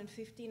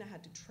 2015, I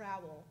had to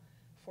travel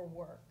for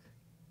work.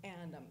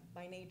 And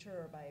by nature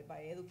or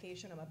by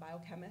education, I'm a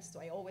biochemist,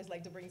 so I always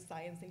like to bring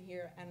science in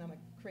here, and I'm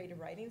a creative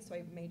writing, so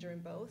I major in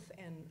both,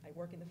 and I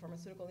work in the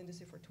pharmaceutical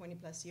industry for 20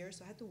 plus years,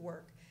 so I had to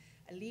work.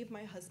 I leave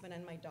my husband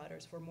and my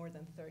daughters for more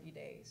than 30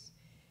 days.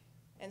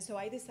 And so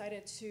I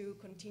decided to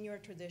continue our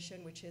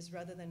tradition, which is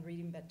rather than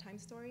reading bedtime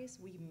stories,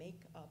 we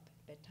make up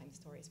bedtime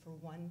stories for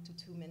 1 to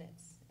 2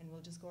 minutes, and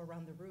we'll just go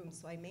around the room.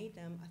 So I made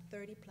them a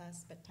 30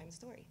 plus bedtime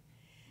story.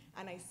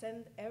 And I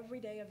send every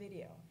day a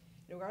video.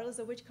 Regardless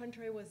of which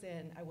country I was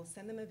in, I will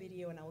send them a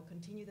video and I will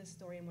continue the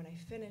story. And when I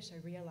finish, I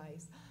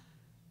realize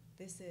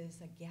this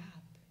is a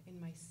gap in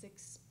my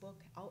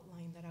 6-book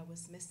outline that I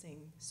was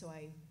missing. So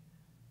I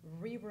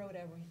rewrote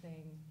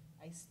everything.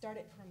 I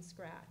started from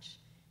scratch,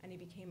 and it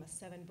became a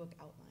 7-book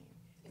outline.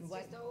 It's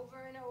just over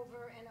and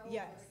over and over.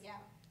 Yes. Yeah.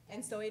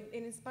 And so it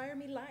inspired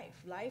me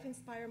life. Life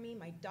inspired me.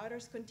 My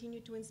daughters continue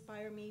to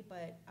inspire me,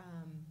 but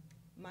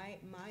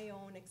my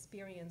own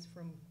experience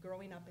from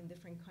growing up in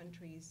different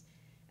countries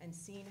and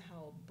seeing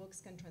how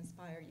books can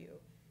transpire you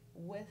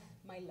with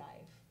my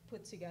life,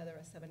 put together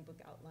a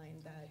 7-book outline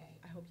that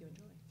I hope you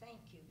enjoy. Thank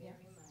you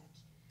very much.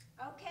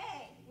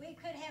 Okay, we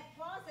could have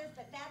pauses,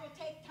 but that'll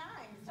take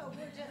time, so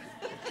we'll just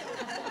skip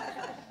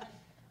it.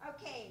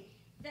 Okay,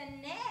 the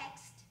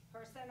next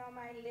person on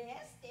my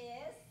list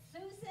is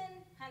Susan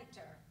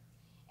Hunter.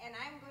 And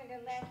I'm going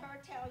to let her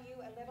tell you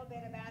a little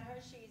bit about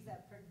her. She's a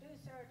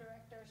producer,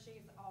 director,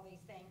 she's all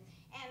these things.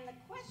 And the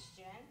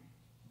question,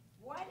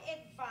 what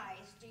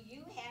advice do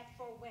you have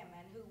for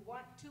women who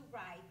want to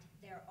write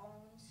their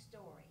own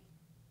story?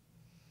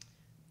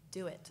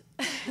 Do it.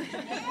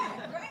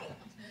 Yeah, great.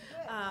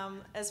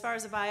 Good. As far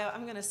as a bio,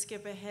 I'm going to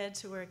skip ahead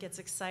to where it gets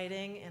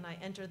exciting, and I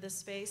enter this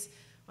space.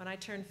 When I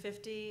turned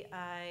 50,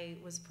 I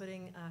was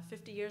putting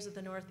 50 years of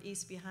the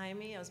Northeast behind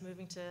me. I was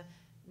moving to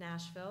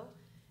Nashville,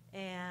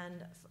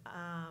 and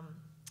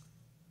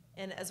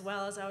as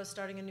well as I was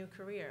starting a new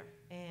career.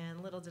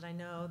 And little did I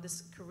know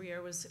this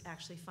career was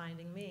actually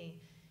finding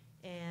me.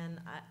 And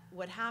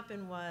what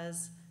happened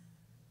was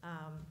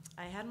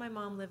I had my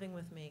mom living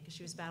with me because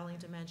she was battling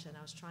dementia. And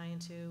I was trying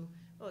to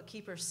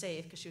keep her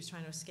safe because she was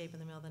trying to escape in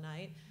the middle of the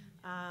night.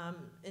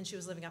 And she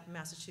was living up in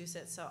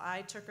Massachusetts. So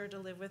I took her to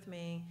live with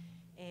me.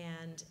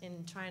 And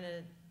in trying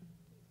to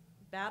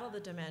battle the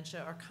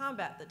dementia or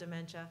combat the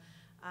dementia,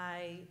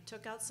 I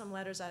took out some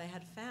letters that I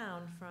had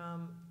found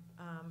from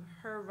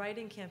her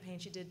writing campaign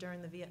she did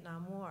during the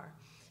Vietnam War.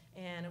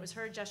 And it was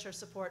her gesture of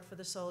support for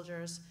the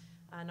soldiers.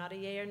 Not a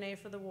yay or nay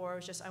for the war, it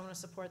was just I want to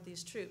support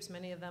these troops.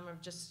 Many of them have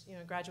just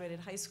graduated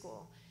high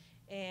school.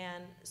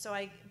 And so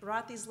I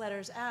brought these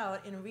letters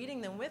out, and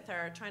reading them with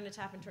her, trying to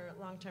tap into her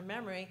long-term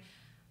memory,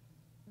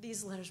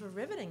 these letters were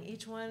riveting,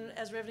 each one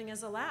as riveting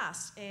as the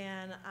last.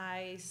 And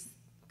I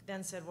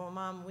then said, well,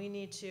 Mom, we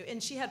need to,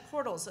 and she had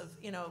portals of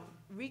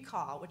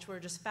recall, which were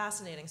just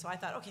fascinating. So I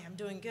thought, okay, I'm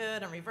doing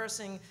good, I'm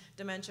reversing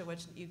dementia,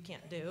 which you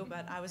can't do,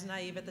 but I was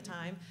naive at the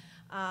time.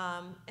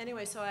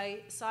 Anyway, so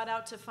I sought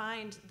out to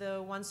find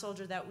the one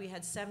soldier that we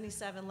had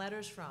 77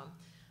 letters from.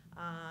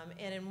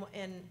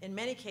 And in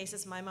many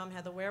cases, my mom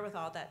had the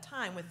wherewithal at that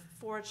time with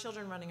 4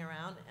 children running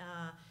around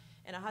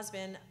and a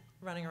husband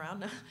running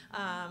around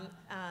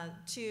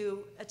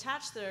to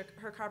attach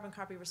her carbon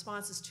copy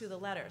responses to the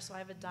letter. So I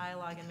have a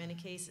dialogue in many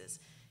cases.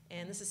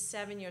 And this is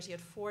 7 years. He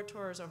had 4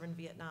 tours over in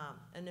Vietnam,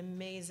 an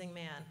amazing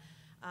man.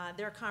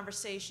 Their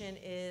conversation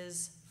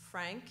is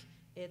frank.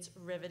 It's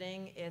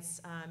riveting, it's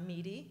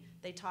meaty.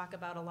 They talk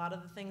about a lot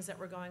of the things that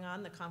were going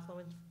on, the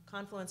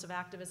confluence of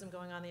activism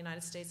going on in the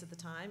United States at the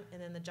time,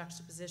 and then the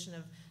juxtaposition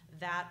of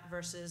that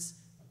versus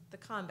the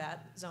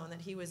combat zone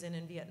that he was in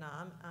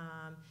Vietnam.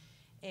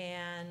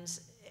 And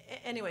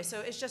anyway,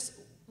 so it's just,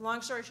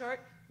 long story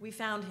short, we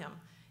found him.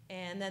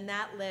 And then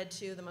that led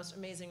to the most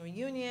amazing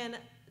reunion,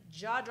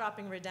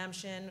 jaw-dropping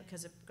redemption,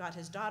 because it got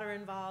his daughter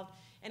involved.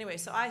 Anyway,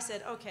 so I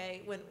said,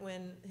 okay,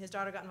 when his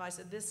daughter got involved, I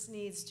said, this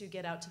needs to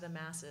get out to the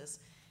masses.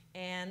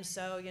 And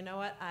so, you know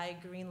what, I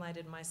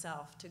green-lighted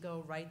myself to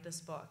go write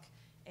this book.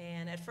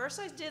 And at first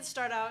I did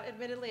start out,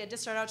 admittedly, I did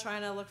start out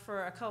trying to look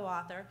for a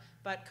co-author,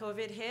 but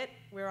COVID hit,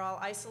 we were all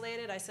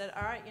isolated. I said,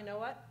 all right, you know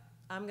what,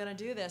 I'm gonna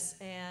do this.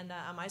 And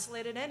I'm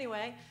isolated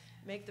anyway,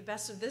 make the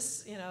best of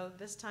this,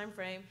 this time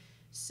frame.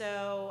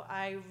 So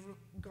I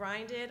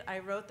grinded, I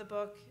wrote the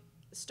book,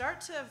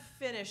 start to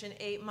finish in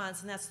 8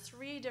 months, and that's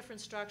 3 different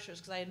structures,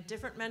 because I had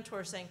different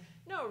mentors saying,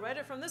 no, write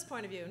it from this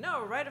point of view,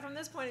 no, write it from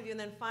this point of view, and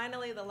then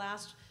finally the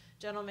last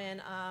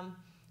gentleman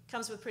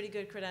comes with pretty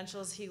good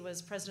credentials. He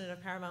was president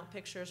of Paramount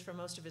Pictures for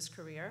most of his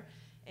career,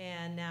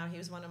 and now he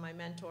was one of my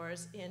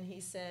mentors, and he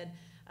said,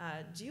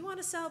 do you want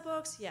to sell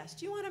books? Yes.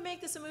 Do you want to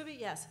make this a movie?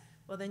 Yes.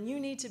 well, then you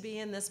need to be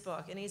in this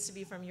book. It needs to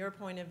be from your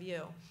point of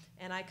view.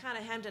 And I kind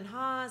of hemmed and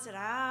hawed and said,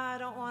 I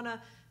don't want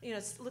to,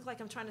 look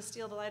like I'm trying to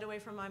steal the light away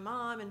from my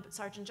mom and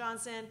Sergeant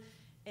Johnson.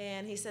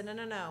 And he said,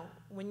 no.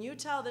 When you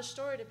tell this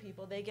story to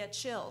people, they get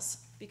chills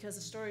because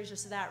the story is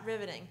just that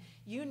riveting.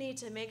 You need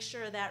to make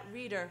sure that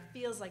reader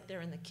feels like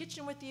they're in the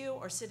kitchen with you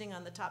or sitting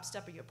on the top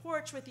step of your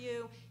porch with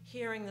you,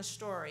 hearing the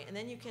story. And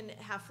then you can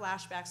have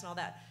flashbacks and all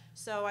that.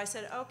 So I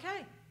said,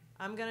 okay,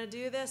 I'm going to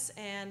do this,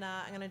 and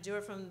I'm going to do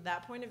it from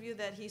that point of view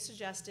that he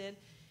suggested.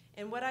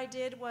 And what I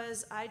did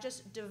was I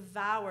just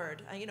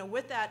devoured,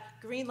 with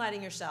that green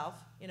lighting yourself,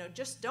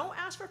 just don't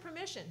ask for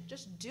permission,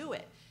 just do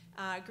it.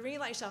 Green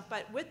light yourself,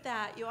 but with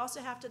that, you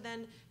also have to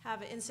then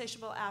have an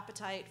insatiable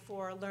appetite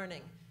for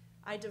learning.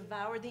 I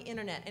devoured the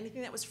internet,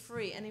 anything that was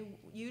free, any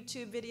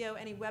YouTube video,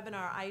 any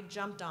webinar, I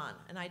jumped on,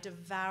 and I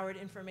devoured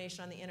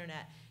information on the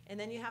internet. And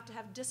then you have to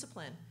have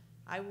discipline.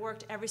 I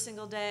worked every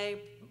single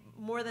day,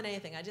 more than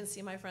anything. I didn't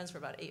see my friends for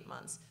about 8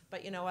 months,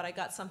 but you know what, I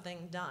got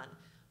something done.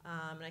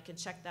 And I can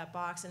check that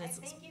box, and I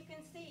think you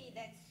can see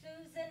that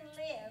Susan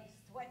lives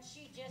what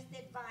she just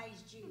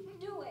advised you.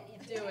 Do it.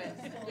 Do it.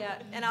 Yeah,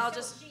 and I'll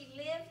just. She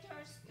lived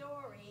her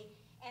story,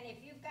 and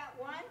if you've got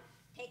one,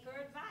 take her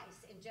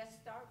advice and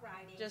just start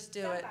writing. Just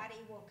do it.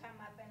 Somebody will come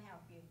up and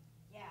help you.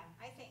 Yeah,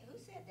 I think, who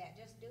said that?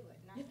 Just do it.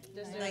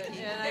 Just do it.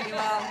 Yeah, thank you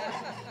all.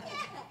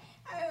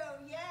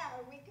 Oh, yeah,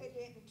 we could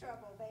get in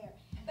trouble there.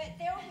 But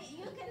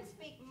you can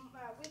speak,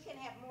 we can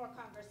have more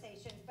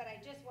conversations, but I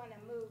just want to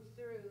move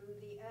through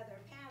the other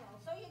panel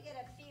so you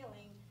get a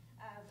feeling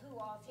of who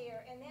all's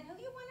here and then who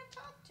you want to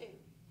talk to.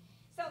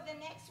 So the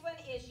next one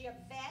is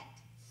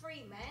Yvette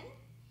Freeman,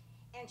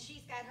 and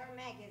she's got her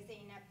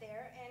magazine up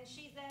there, and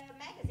she's a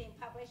magazine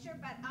publisher,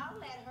 but I'll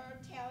let her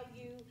tell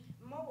you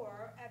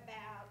more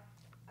about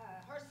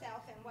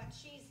herself and what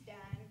she's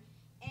done,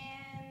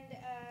 and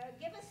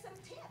give us some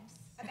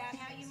tips about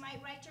how you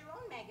might write your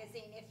own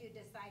magazine if you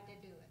decide to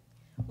do it.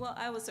 Well,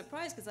 I was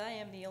surprised because I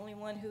am the only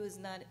one who is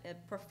not a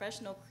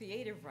professional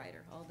creative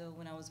writer, although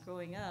when I was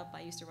growing up,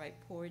 I used to write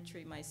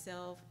poetry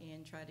myself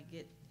and try to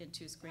get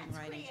into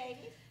screenwriting. That's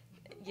creative.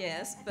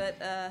 Yes,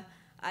 but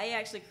I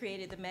actually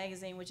created the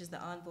magazine, which is the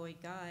Envoy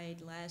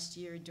Guide, last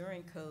year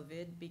during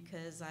COVID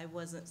because I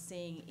wasn't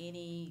seeing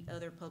any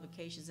other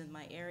publications in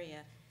my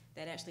area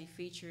that actually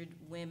featured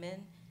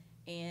women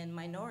and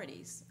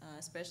minorities,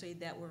 especially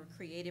that were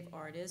creative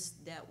artists,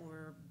 that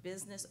were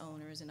business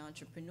owners and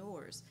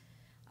entrepreneurs.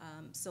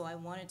 So I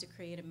wanted to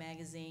create a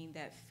magazine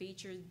that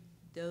featured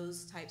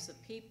those types of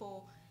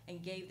people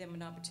and gave them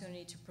an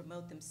opportunity to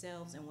promote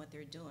themselves and what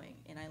they're doing.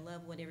 And I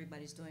love what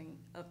everybody's doing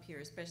up here,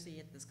 especially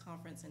at this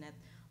conference and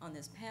on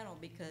this panel,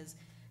 because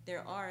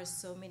there are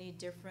so many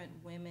different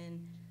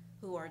women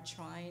who are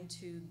trying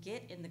to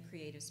get in the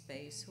creative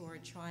space, who are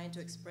trying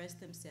to express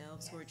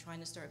themselves, who are trying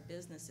to start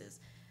businesses,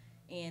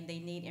 and they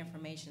need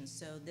information.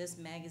 So this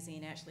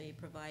magazine actually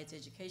provides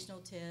educational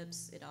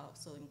tips. It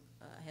also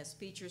has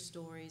feature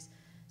stories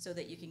so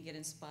that you can get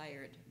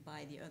inspired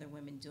by the other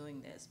women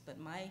doing this. But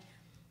my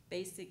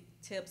basic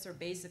tips are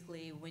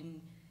basically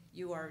when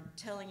you are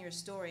telling your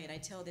story, and I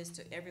tell this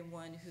to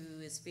everyone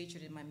who is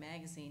featured in my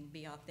magazine,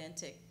 be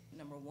authentic,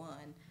 number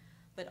one,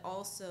 but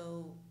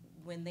also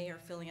when they are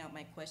filling out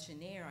my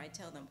questionnaire, I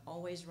tell them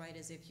always write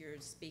as if you're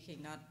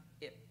speaking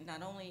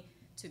not only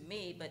to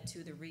me, but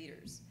to the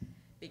readers,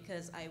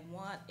 because I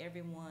want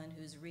everyone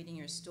who's reading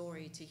your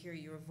story to hear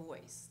your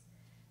voice.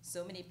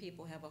 So many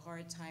people have a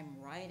hard time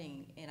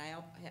writing, and I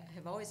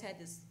have always had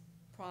this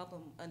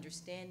problem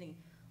understanding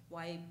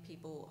why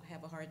people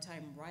have a hard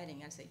time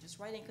writing. I say, just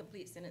write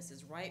incomplete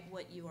sentences. Write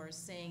what you are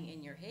saying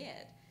in your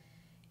head.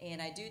 And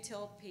I do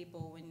tell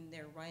people when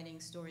they're writing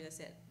stories, I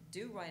said,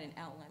 do write an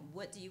outline.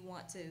 What do you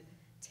want to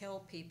tell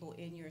people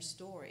in your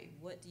story?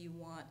 What do you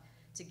want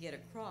to get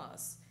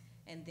across?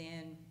 And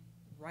then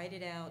write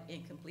it out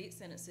in complete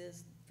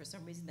sentences. For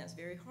some reason, that's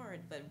very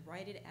hard, but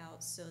write it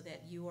out so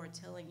that you are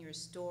telling your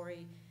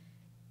story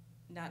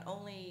not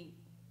only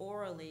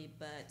orally,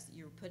 but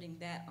you're putting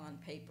that on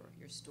paper,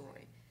 your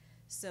story.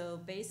 So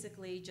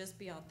basically, just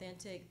be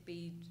authentic,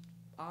 be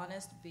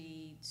honest,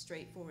 be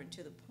straightforward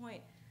to the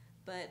point,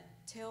 but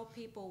tell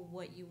people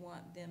what you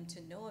want them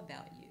to know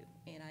about you.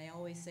 And I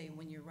always say,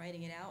 when you're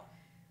writing it out,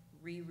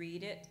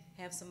 reread it,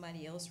 have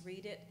somebody else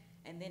read it,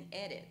 and then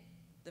edit.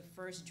 The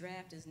first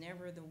draft is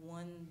never the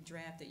one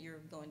draft that you're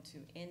going to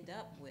end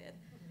up with,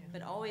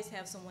 but always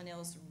have someone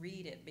else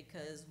read it,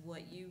 because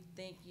what you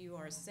think you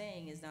are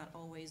saying is not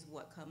always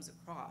what comes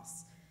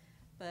across.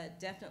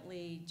 But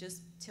definitely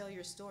just tell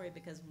your story,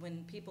 because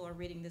when people are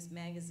reading this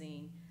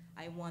magazine,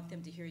 I want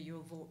them to hear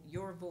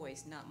your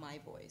voice, not my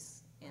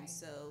voice. And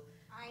so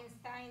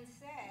Einstein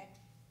said,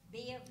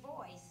 be a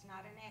voice,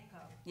 not an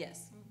echo.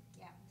 Yes.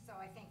 Yeah, so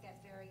I think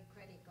that's very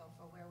critical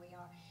for where we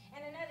are.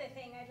 And another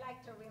thing, I'd like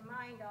to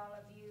remind all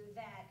of you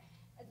that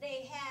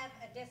they have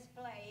a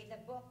display, the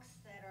books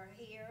that are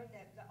here,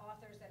 the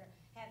authors that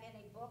have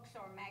any books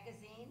or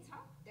magazines,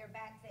 they're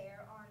back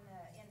there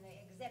in the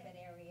exhibit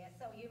area,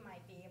 so you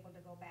might be able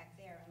to go back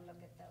there and look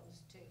at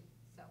those too.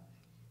 So,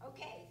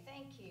 okay,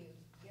 thank you,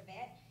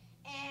 Yvette.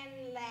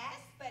 And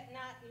last but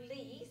not least,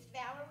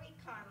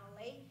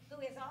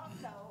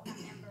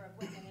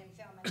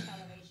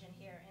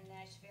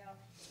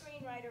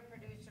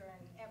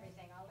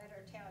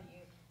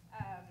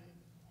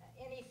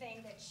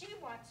 she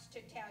wants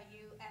to tell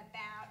you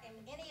about, and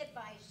any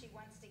advice she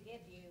wants to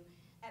give you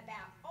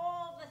about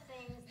all the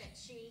things that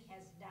she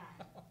has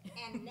done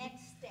and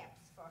next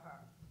steps for her.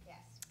 Yes.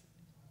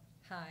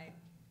 Hi.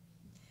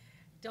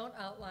 Don't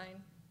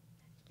outline.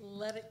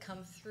 Let it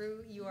come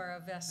through. You are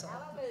a vessel.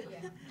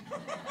 Hallelujah.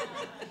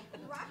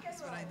 Rock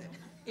and roll.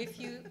 If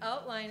you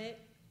outline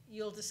it,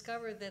 you'll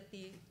discover that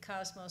the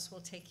cosmos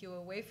will take you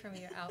away from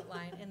your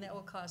outline, and that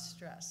will cause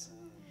stress.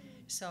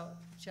 So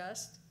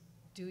just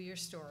do your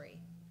story.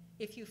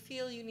 If you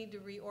feel you need to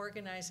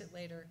reorganize it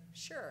later,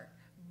 sure,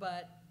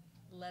 but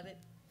let it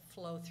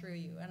flow through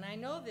you. And I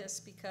know this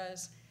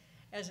because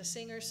as a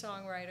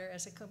singer-songwriter,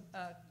 as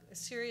a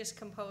serious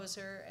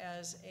composer,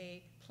 as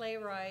a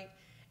playwright,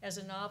 as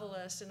a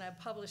novelist, and I've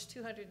published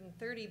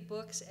 230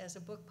 books as a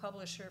book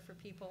publisher for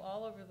people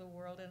all over the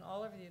world and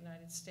all over the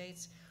United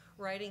States.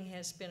 Writing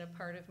has been a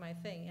part of my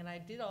thing, and I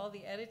did all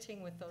the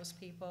editing with those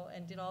people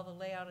and did all the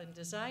layout and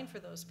design for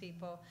those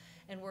people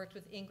and worked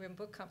with Ingram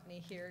Book Company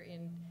here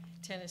in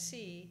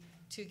Tennessee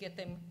to get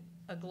them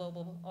a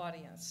global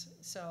audience.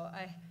 So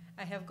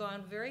I have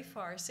gone very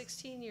far,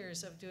 16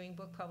 years of doing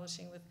book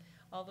publishing with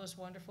all those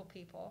wonderful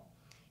people.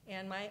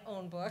 And my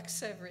own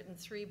books, I've written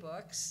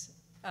 6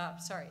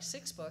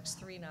 books,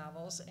 3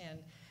 novels, and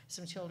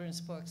some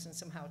children's books and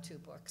some how-to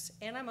books.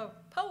 And I'm a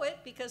poet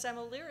because I'm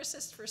a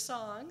lyricist for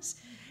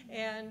songs,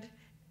 and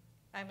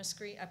I'm a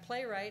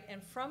playwright,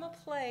 and from a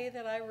play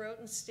that I wrote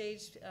and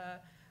staged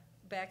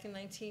back in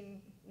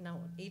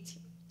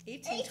 1822,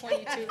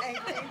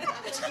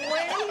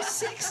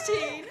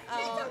 2016.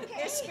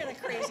 It's been a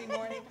crazy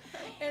morning.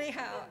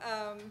 Anyhow,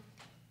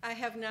 I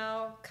have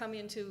now come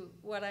into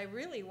what I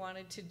really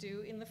wanted to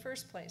do in the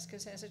first place,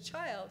 because as a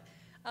child,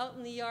 out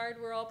in the yard,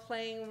 we're all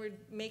playing, we're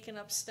making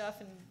up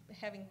stuff and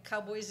having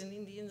cowboys and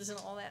Indians and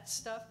all that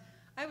stuff.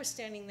 I was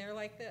standing there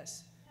like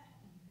this,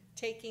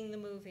 taking the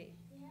movie.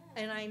 Yeah.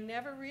 And I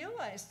never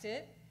realized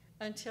it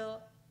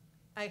until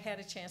I had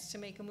a chance to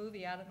make a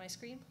movie out of my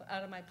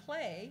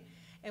play.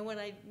 And when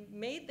I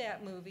made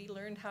that movie,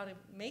 learned how to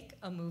make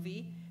a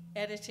movie,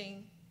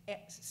 editing,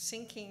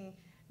 syncing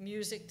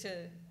music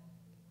to,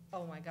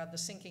 oh my God, the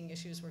syncing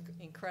issues were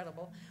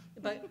incredible,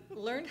 but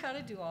learned how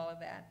to do all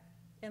of that.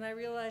 And I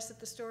realized that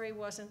the story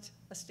wasn't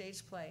a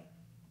stage play.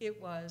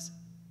 It was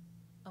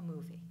a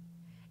movie.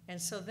 And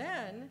so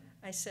then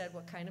I said,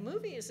 what kind of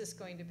movie is this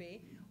going to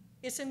be?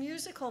 It's a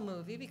musical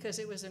movie because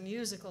it was a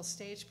musical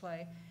stage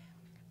play.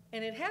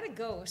 And it had a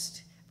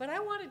ghost, but I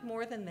wanted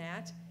more than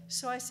that.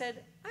 So I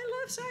said, I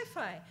love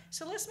sci-fi,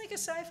 so let's make a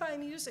sci-fi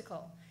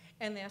musical.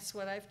 And that's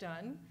what I've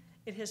done.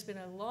 It has been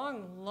a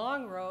long,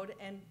 long road,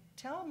 and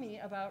tell me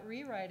about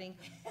rewriting.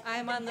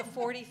 I'm on the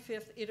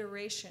 45th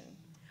iteration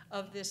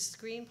of this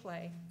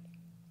screenplay,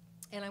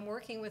 and I'm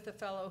working with a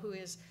fellow who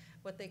is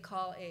what they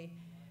call a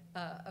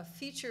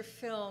feature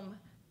film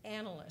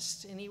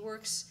analyst, and he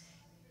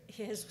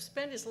has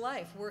spent his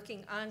life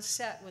working on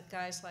set with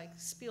guys like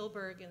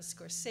Spielberg and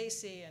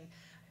Scorsese and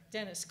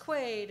Dennis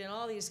Quaid and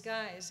all these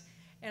guys,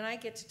 and I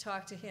get to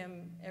talk to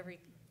him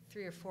every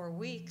 3 or 4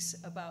 weeks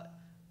about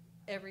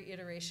every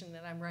iteration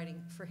that I'm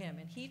writing for him,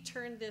 and he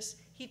turned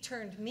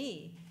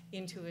me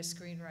into a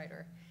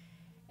screenwriter,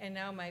 and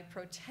now my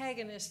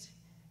protagonist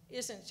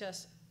isn't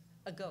just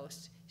a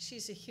ghost.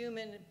 She's a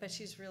human, but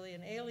she's really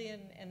an alien,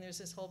 and there's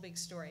this whole big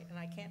story. And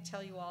I can't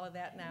tell you all of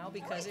that now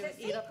because it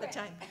would eat up the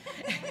time.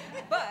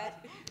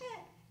 But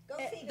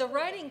the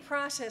writing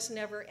process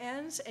never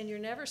ends, and you're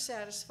never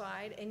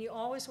satisfied, and you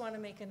always want to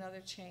make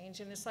another change.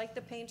 And it's like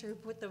the painter who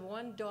put the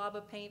one daub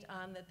of paint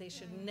on that they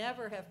should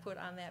never have put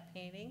on that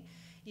painting.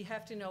 You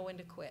have to know when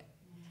to quit.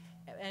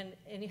 And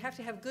you have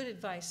to have good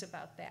advice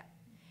about that.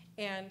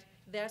 And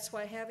that's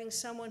why having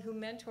someone who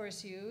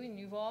mentors you, and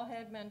you've all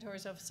had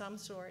mentors of some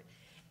sort,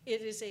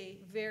 it is a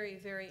very,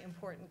 very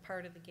important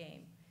part of the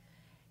game.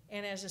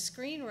 And as a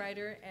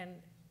screenwriter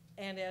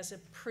and as a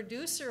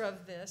producer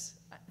of this,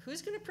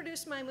 who's going to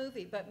produce my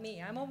movie but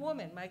me? I'm a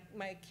woman.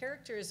 My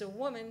character is a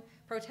woman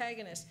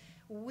protagonist.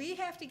 We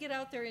have to get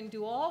out there and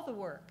do all the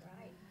work.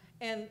 Right.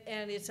 And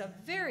it's a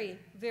very,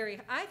 very,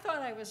 I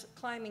thought I was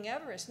climbing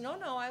Everest. No,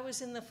 I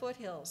was in the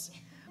foothills.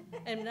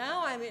 And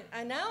now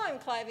I'm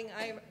climbing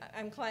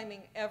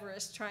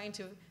Everest, trying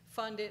to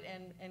fund it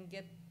and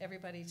get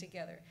everybody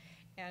together.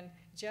 And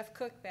Jeff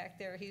Cook back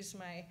there, he's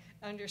my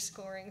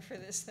underscoring for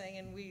this thing,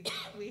 and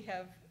we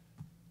have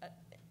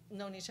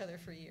known each other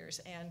for years.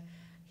 And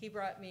he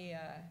brought me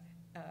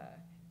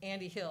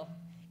Andy Hill,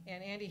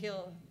 and Andy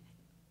Hill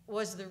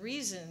was the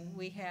reason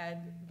we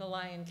had The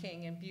Lion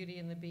King and Beauty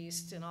and the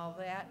Beast and all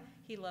that.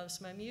 He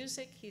loves my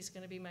music. He's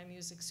going to be my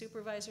music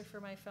supervisor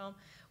for my film.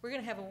 We're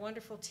going to have a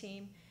wonderful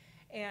team.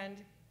 And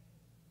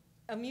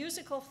a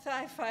musical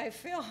sci-fi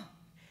film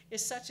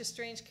is such a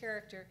strange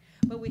character,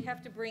 but we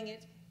have to bring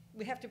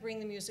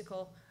the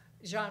musical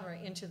genre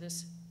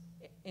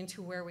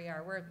into where we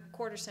are. We're a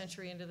quarter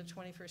century into the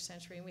 21st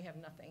century, and we have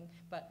nothing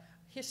but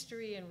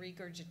history and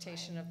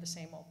regurgitation of the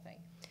same old thing.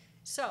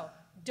 So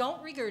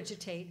don't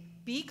regurgitate,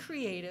 be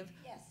creative,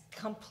 yes.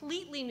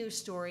 Completely new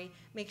story,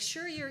 make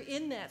sure you're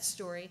in that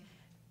story.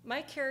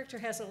 My character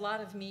has a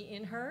lot of me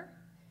in her,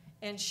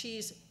 and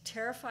she's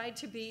terrified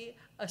to be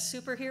a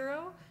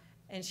superhero,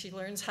 and she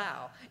learns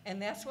how.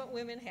 And that's what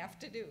women have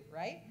to do,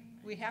 right?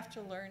 We have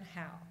to learn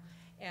how.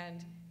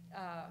 And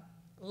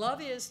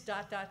love is ...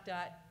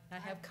 I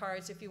have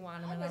cards if you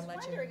want them, and I'll let you. I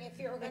was wondering if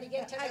you were going to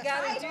get to the I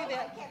gotta title. do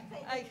that. I kept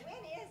thinking,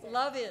 when is it?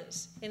 Love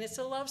is, and it's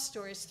a love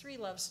story. It's 3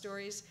 love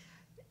stories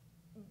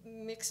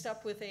mixed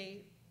up with a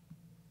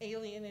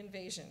alien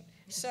invasion.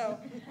 So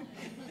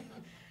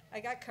I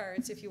got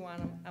cards if you want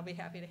them. I'll be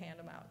happy to hand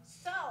them out.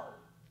 So,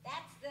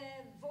 that's the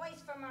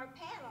voice from our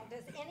panel.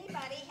 Does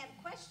anybody have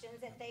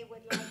questions that they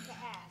would like to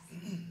ask?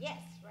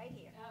 Yes, right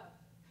here.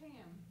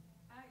 Pam,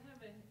 I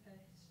have a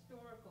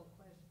historical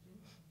question.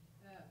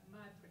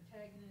 My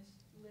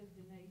protagonist lived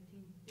in the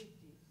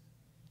 1850s.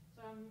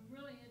 So I'm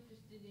really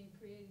interested in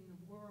creating a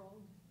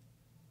world.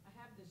 I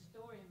have the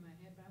story in my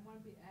head, but I want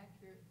to be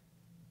accurate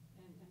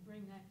and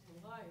bring that to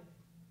life.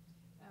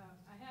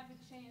 I have a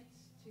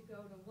chance to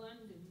go to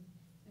London,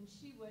 and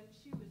she was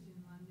in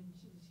London.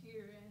 She was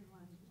here in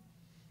London.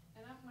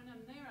 And when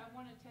I'm there, I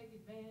want to take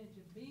advantage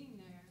of being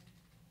there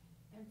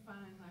and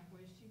find like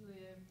where she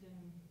lived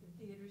and the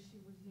theater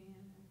she was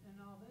in and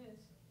all this.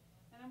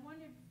 And I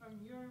wondered from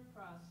your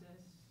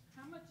process,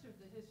 how much of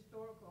the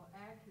historical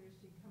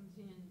accuracy comes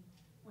in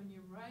when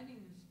you're writing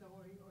the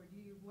story, or do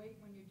you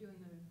wait when you're doing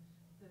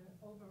the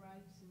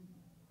overwrites and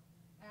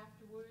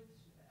afterwards?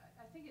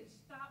 I think it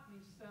stopped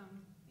me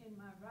some in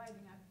my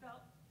writing. I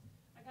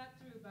got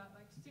through about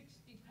like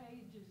 60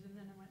 pages, and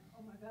then I went,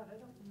 oh my God, I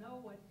don't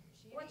know what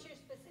she What's ate. your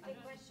specific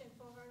question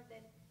for her?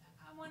 That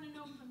I want to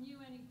know from you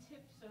any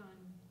tips on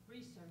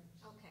research.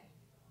 Okay.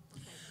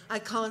 I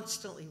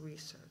constantly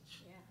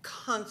research, Yeah.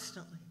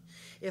 constantly.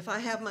 If I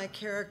have my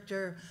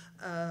character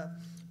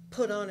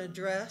put on a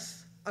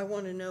dress, I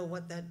want to know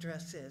what that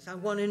dress is. I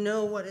want to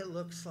know what it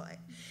looks like.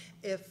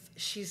 If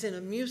she's in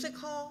a music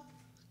hall,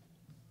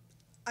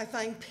 I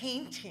find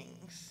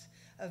paintings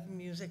of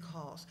music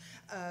halls.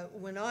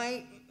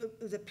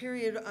 The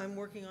period I'm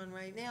working on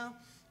right now,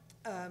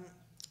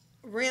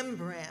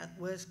 Rembrandt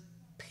was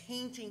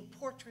painting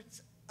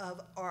portraits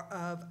of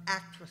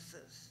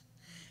actresses.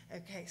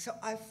 Okay, so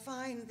I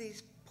find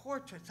these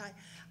portraits.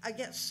 I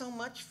get so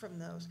much from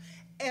those.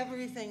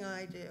 Everything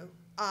I do,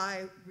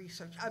 I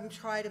research. I'm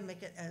trying to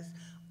make it as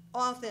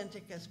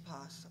authentic as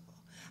possible.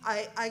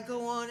 I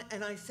go on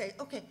and I say,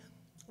 okay,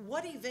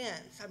 what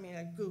events, I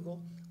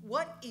Google,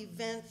 what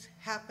events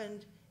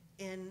happened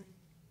in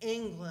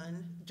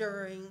England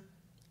during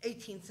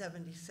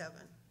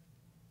 1877?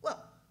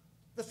 Well,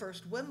 the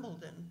first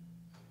Wimbledon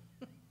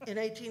in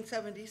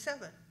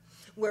 1877,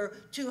 where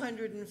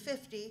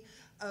 250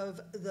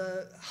 of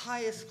the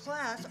highest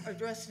class are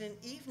dressed in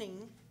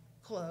evening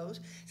clothes,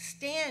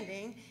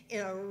 standing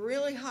in a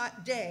really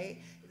hot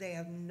day. They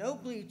have no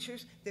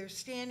bleachers. They're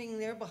standing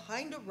there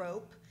behind a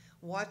rope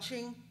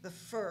watching the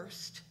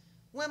first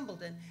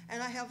Wimbledon.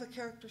 And I have a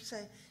character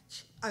say,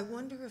 I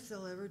wonder if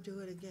they'll ever do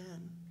it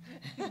again.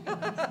 And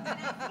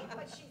I think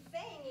what she's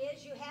saying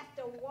is you have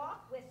to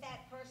walk with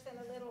that person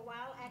a little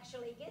while,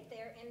 actually get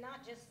there, and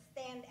not just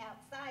stand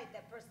outside the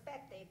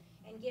perspective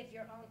and give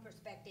your own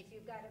perspective.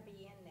 You've got to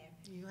be in there.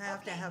 You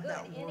have to Okay, have good.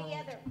 that world. Any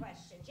other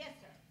questions? Yes,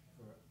 sir.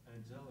 For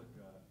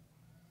Angelica,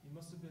 you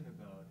must have been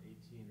about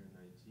 18 or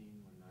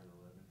 19 when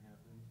 9/11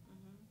 happened.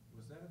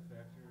 Was that a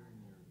factor in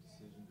your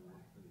decision to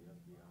work for the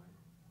FBI?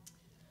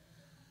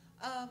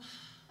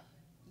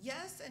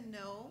 Yes and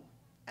no.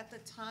 At the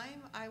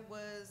time, I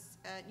was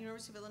at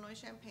University of Illinois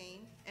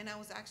Champaign, and I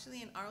was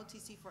actually in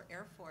ROTC for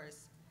Air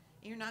Force.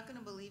 And you're not going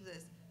to believe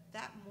this.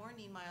 That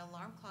morning, my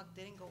alarm clock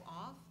didn't go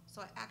off,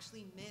 so I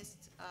actually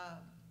missed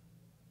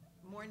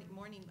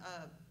morning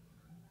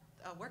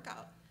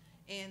workout.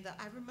 And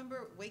I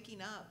remember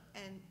waking up,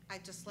 and I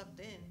just slept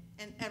in,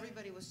 and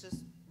everybody was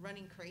just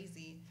running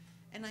crazy.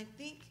 And I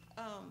think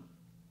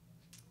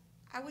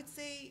I would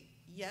say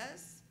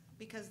yes,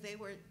 because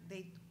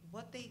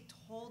what they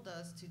told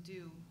us to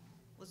do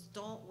was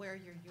don't wear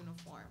your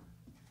uniform,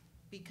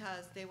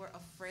 because they were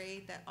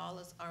afraid that all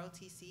us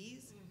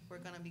ROTCs were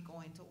going to be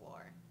going to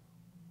war.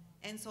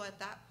 And so at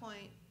that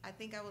point, I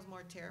think I was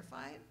more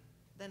terrified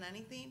than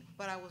anything,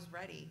 but I was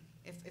ready.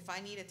 If I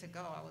needed to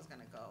go, I was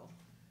going to go.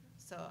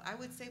 So I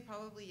would say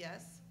probably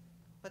yes,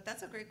 but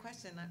that's a great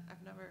question.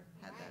 I've never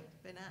had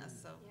that been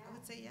asked, so I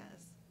would say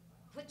yes.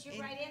 Put you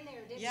right in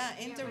there, didn't Yeah,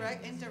 it?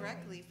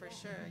 indirectly for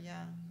sure,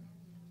 yeah.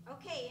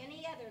 Okay,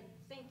 any other?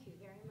 Thank you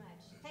very much.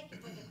 Thank you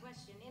for the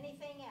question.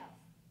 Anything else?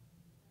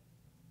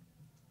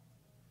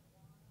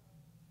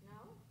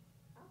 No?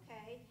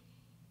 Okay.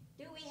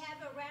 Do we have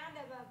a round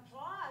of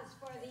applause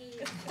for the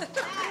And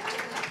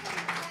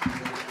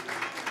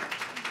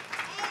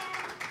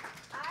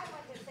I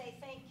want to say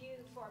thank you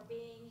for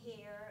being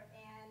here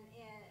and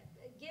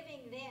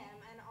giving them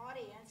an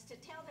audience to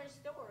tell their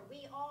story.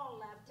 We all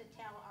love to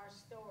tell our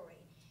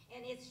story.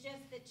 And it's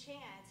just the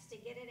chance to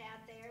get it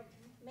out there,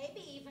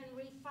 maybe even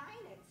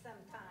refine it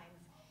sometimes.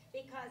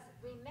 Because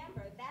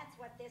remember, that's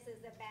what this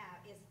is about,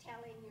 is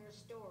telling your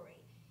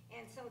story.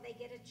 And so they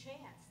get a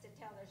chance to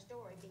tell their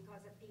story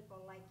because of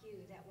people like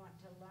you that want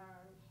to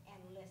learn and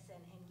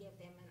listen and give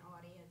them an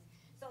audience.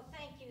 So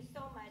thank you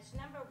so much. much,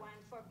 number one,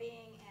 for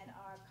being at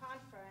our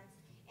conference,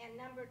 and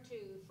number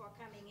two, for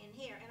coming in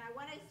here. And I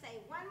want to say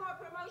one more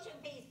promotion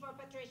piece for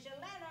Patricia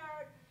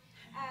Leonard.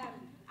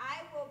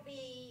 I will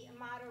be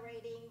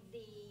moderating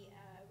the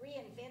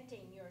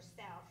Reinventing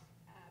Yourself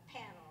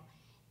panel.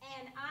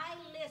 And I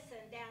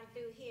listened down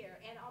through here,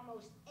 and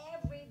almost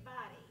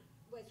everybody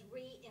was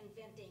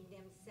reinventing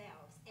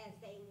themselves as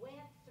they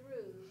went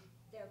through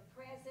their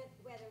present,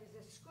 whether it was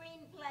a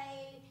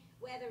screenplay,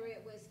 whether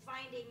it was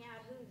finding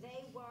out who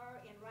they were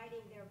in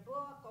writing their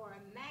book or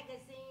a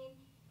magazine.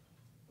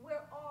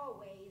 We're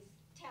always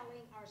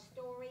telling our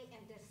story and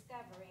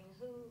discovering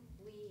who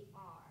we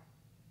are.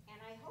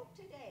 And I hope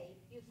today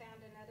you found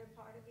another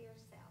part of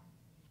yourself.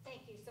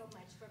 Thank you so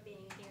much for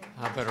being here.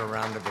 How about a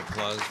round of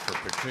applause for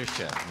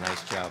Patricia?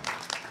 Nice job.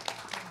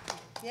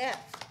 Yes.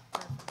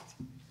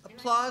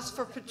 Applause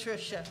for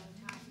Patricia.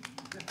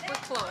 We're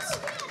close.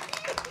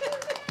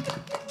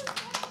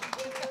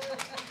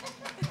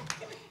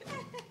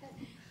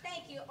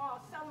 Thank you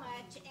all so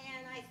much,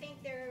 and I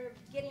think they're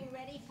getting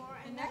ready for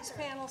The next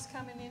panel's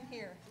coming in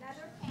here.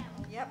 another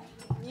panel. Yep,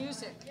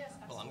 music.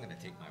 Well, I'm gonna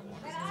take my one.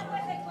 But I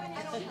wasn't going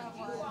to keep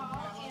you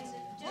all in just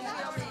your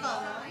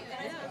time.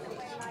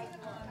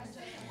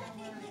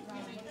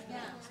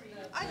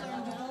 I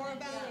learned more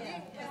about you.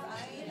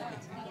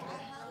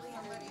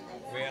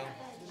 Well,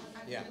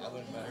 yeah, I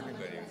learned about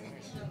everybody.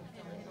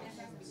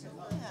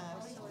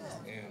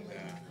 And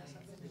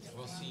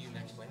we'll see you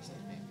next Wednesday,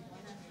 maybe.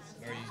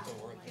 Or are you still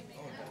working?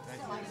 Oh,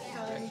 that's My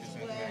son's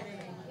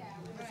wedding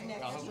is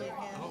next I weekend.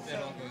 hope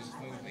that all goes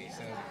smoothly. He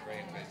sounds a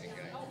very amazing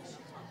guy.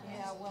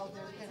 Yeah, well,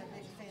 there's been a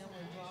big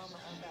family drama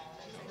about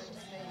it. It's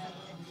been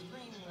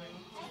extremely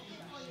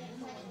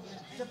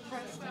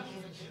depressing.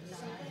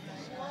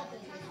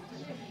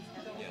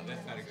 Yeah,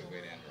 that's not a good way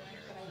to end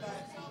our marriage.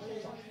 But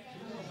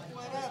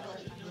whatever,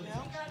 you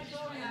know?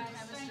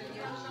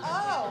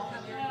 Oh.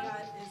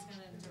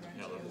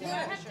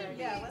 Yeah, sure,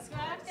 yeah, let's go. I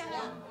have to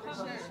have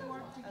published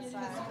work to get his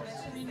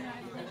screenwriting.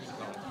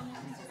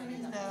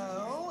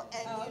 No,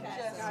 and you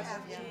just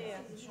have to,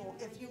 sure,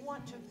 if you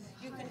want to,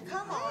 you can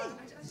come on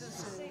to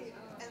Zoom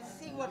and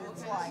see what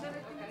it's like.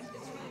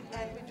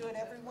 And we do it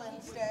every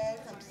Wednesday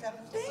from 7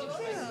 to 6. Thank you.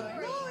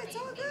 No, it's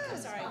all good.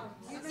 Sorry.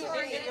 You can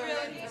get your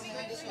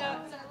information.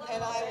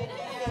 And I will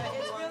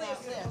It's really a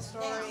beautiful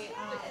story.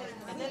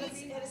 And then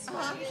it's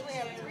usually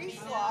have 3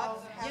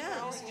 slots.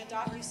 producing a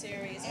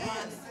docuseries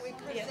on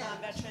Vietnam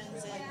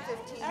veterans and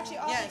actually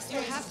all Yes, you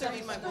have to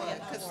read my book,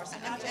 because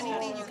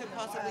anything you could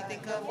possibly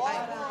think of,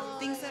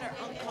 things that are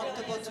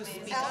uncomfortable to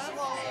speak of,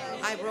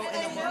 I wrote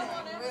in a book.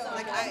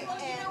 Like I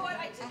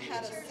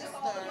had a sister, so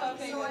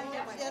I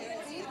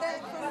get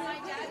feedback from my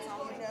dad, you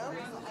know?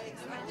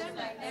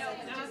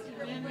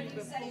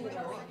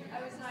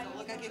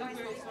 look, I get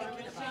people thinking about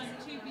it.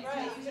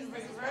 right, you can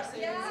reverse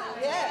it.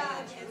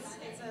 Yeah.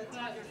 It's a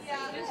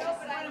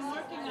But I'm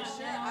working on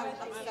that.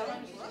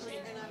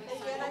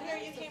 and I hear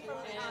you came from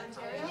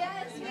Ontario.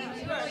 Yes, we do.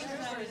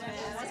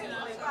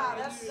 Wow,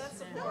 that's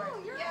support.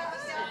 You're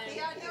awesome.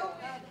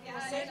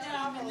 Safe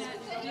I'm in travels.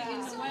 that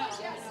digging the well,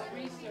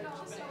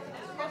 research.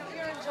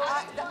 You're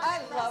enjoying I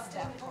love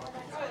that part.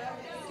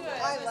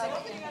 I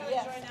love it.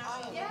 Yes, I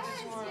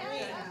am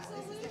Maureen.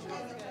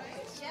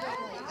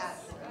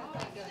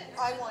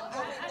 I want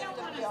everything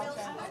to be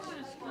authentic.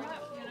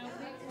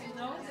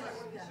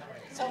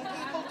 Some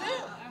people do.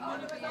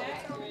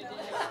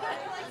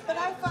 But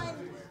I find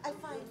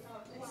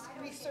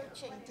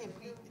researching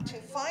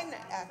to find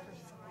that accuracy.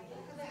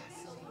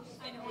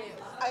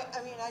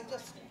 I mean, I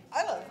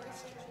love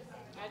research.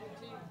 I do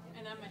too,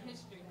 and I'm a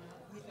history nut.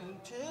 You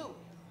too.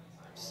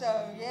 So,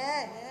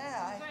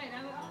 yeah. Great, I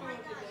look forward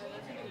to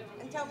that.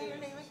 And tell me your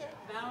name again.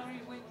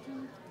 Valerie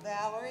Whitcomb.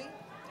 Valerie.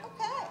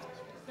 Okay.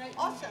 Great.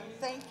 Awesome.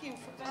 Thank you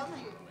for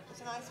coming.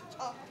 It's nice to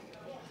talk to you.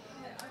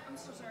 I'm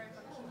so sorry if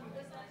I'm keeping you.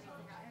 I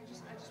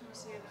just want to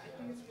say that I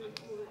think it's really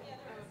cool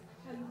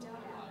how you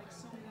delve into like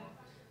so many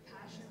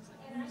passions,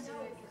 like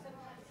music.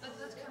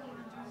 That's kind of what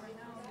I'm doing right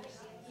now. There's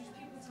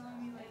people telling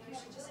me like you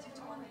should just stick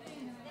to one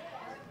thing, and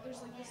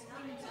there's like this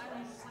thing inside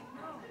me that's like,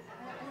 no,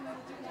 I don't know how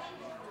to do that.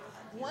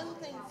 One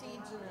thing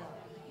feeds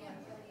another.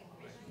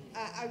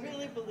 I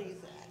really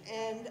believe that.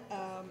 And,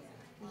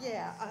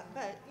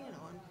 but, you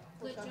know.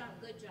 Good job,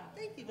 good job.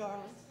 Thank you,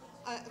 darling.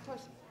 Of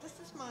course, this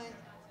is my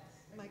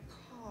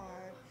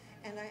card,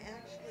 and I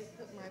actually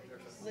put my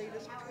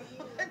latest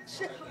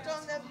project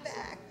on the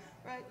back,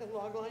 right, the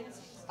log line.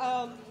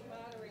 I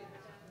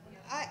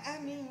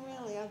mean,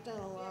 really, I've done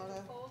a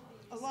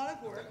lot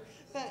of work,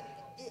 but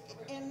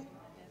and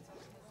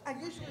I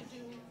usually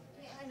do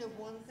kind of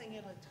one thing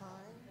at a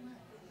time.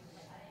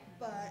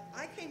 But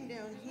I came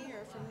down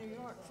here from New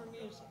York for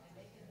music,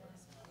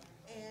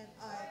 and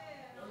I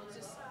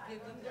Just give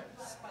them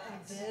I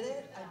did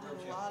it. I did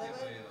a lot of it.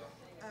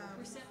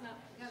 We're setting up,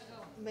 gotta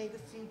go. Made a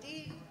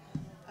CD.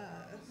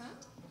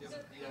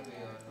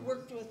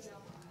 Worked with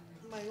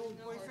my old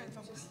boyfriend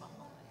from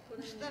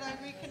that I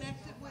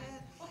reconnected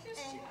with.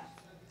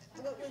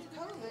 And with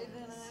COVID,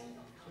 and I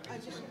I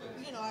just,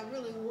 you know, I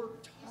really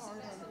worked hard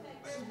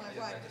on my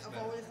writing. I've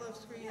always loved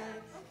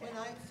screenwriting. When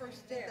I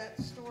first did that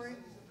story,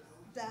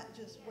 that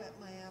just whet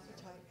my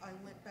appetite. I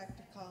went back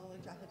to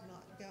college. I had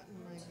not gotten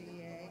my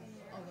BA,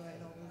 although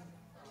I'd always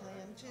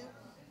planned to.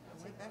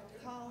 I went back to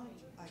college.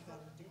 I got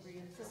a degree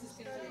in film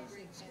studies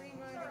and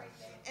screenwriting.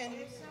 And,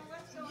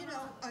 you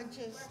know, I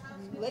just,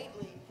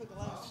 lately, for the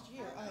last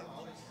year, I have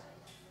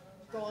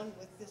gone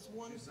with this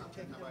one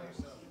particular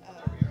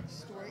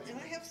story. And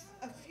I have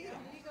a few.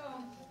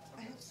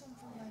 I have some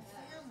from my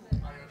family.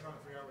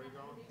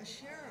 A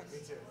sheriff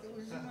that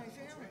was in my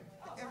family.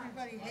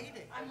 Everybody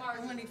hated.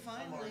 And when he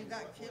finally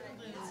got killed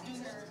in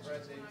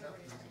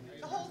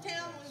the whole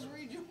town was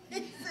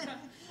rejoicing.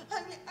 I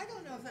mean, I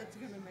don't know if that's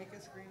going to make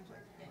a screenplay,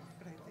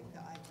 but I think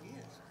the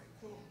idea is very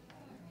cool.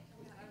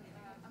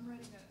 I'm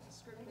writing a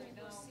script right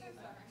now,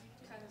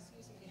 kind of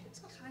using it.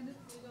 It's kind of,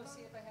 we'll go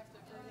see if I have to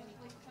earn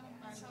anything on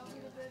it a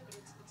little bit, but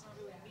it's not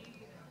really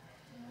me.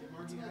 Yeah,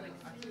 Margie,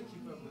 I can't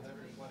keep up with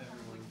what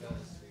everyone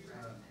does.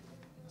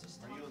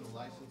 Are you on the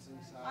licensing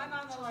side? I'm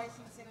on the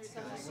licensing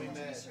side. Because we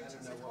met, I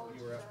don't know what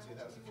you were up to,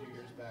 that was a few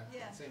years back.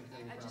 Yeah. Same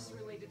thing I just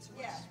probably. related to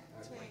Yeah.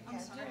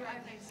 I'm sorry, I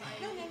have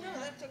anxiety. No,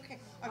 that's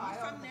okay. Are you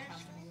from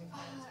Nashville?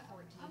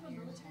 I'm a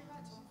military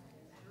vet, so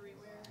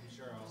everywhere.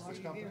 Sure, I'll Are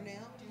you here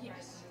now?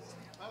 Yes.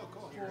 Oh,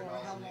 cool. For You're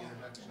involved how in the long?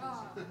 introductions.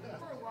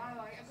 For a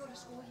while, I go to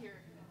school here.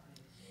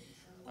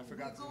 I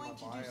forgot to do my We're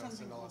going to do bio,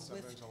 something send all that called stuff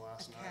Lift until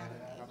last night.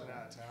 Academy. I've been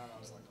out of town, I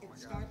was like, oh It my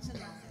god. starts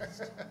in August.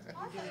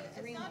 We're doing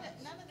 3 months.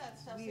 None of that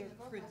stuff's We in are the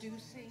book.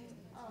 producing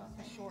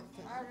a short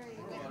film. I already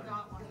went and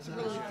got one. It's a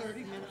really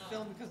 30-minute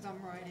film because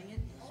I'm writing it.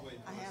 Just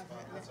waiting for I my have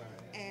spot, written that's it. all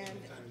right. And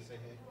Time to say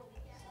hey.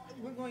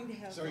 we're going to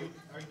have So are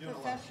you doing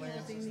a lot of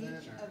professionals classes in then,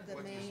 each or of the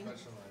what do you main.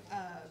 specialize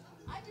in?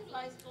 I do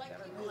like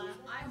people.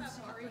 I'm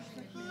sorry.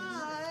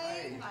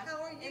 Hi,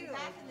 how are you? And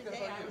back in the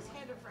day, I was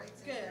head of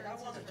rights. Good, I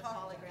want to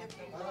talk to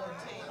you.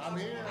 I'm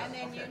here. And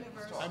then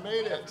university. I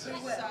made it. So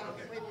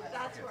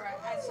that's where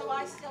so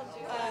I still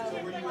do.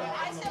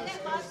 I still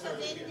get lots of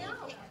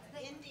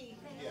indie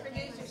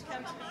producers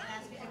come to me and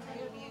ask me to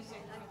do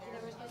music for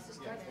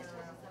their,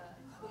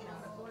 you know,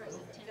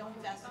 film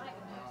festival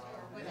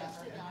or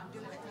whatever. And I'm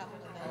doing a couple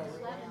of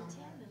those.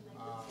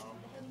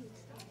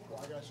 Well,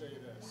 I gotta show you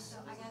this.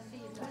 I gotta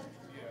see you.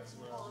 Yeah, that's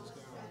what I was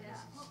just doing.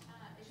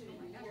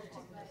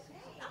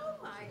 Oh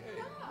my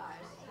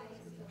gosh.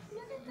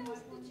 Look at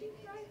those that you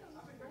write on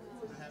the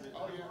I haven't,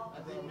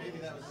 I think maybe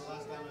that was the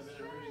last time I've been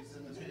at Rudy's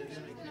in the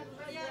pandemic. That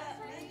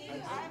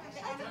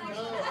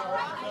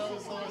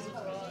was so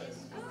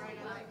surprised.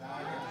 Wow,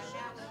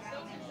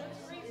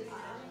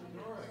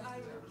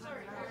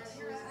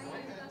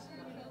 that's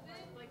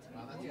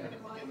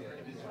getting pretty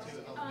busy too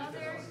with all the Oh, different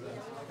there,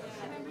 stuff.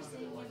 I remember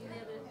seeing you when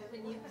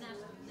you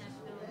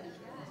Nashville.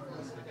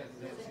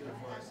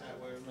 Before I sat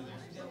way over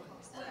there.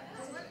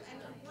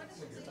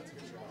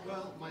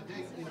 Well, my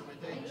day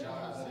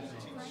job is to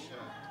teach.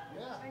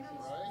 Yeah, right?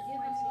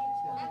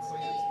 That's me.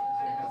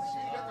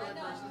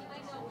 I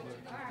know.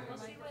 All right, we'll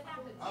see what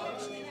happens. I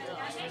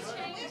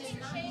may change.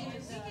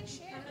 We can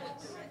share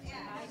this.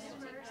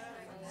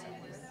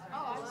 Oh,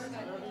 if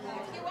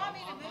you want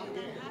me to move,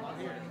 I'm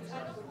here.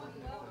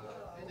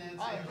 Hey, Nancy.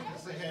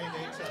 Say hey,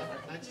 Nate.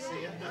 Nice to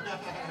see you.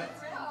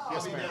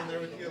 I'll be down there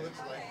with you, it looks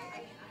like.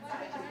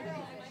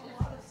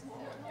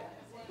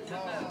 No,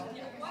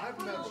 I've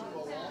met you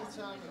a long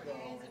time ago.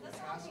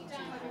 Asking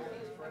people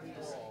with Freddie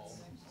Wall.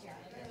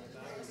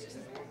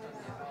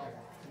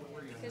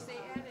 Because they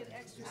added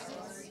extra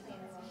scenes in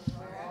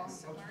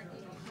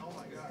Oh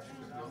my gosh, you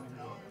don't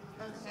know.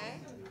 okay.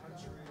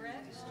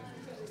 Brett?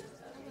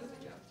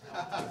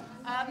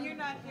 You're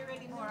not here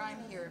anymore.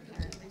 I'm here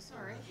apparently.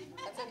 Sorry.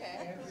 That's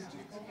okay.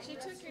 She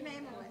took your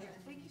name away.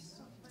 Thank you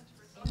so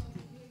much.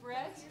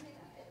 Brett?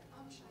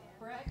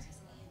 Brett? I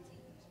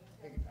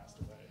think he passed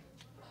away.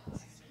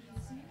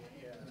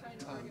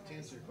 To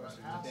answer your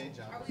question, my day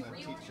job is I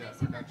teach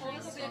production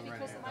and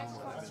songwriting at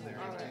Belmont. I've been there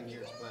 10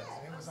 years, but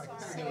It was like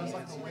still the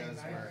Nancy late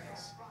does where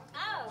 90s. Oh,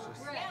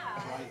 yeah.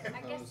 write, I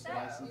guess compose, so.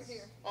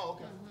 license. Oh,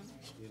 okay.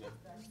 You know.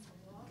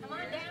 Come on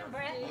down,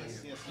 Brett.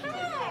 Yes,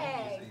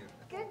 Hey,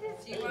 good to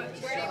see you. Where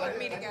do you want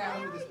me to go?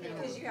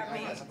 Because you have me.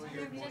 Just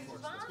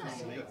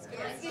fine.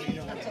 You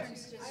don't have to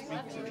speak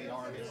to the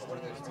artist.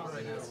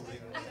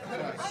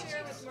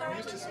 I'm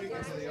used to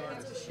speaking to the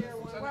artist.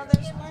 Well,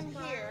 there's one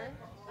here.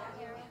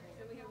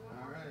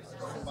 All right,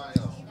 so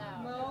bio.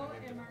 Mo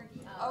and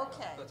Margie.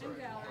 Okay. And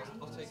Valerie.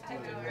 Oh,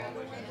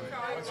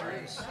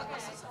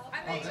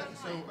 that,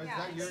 so is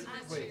that your,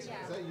 wait, is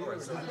that you or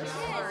is that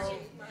yours?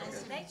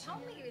 They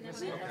told me in a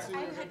minute. I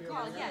had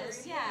called,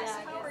 yes, yes.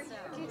 How are you?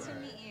 Good to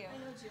meet you.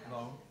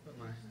 Hello.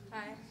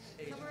 Hi.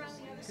 Come around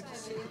the other side.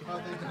 Oh,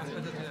 thank you.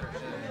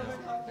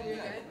 You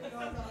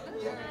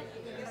good?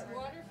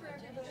 Water for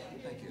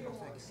everybody? Thank you. Oh,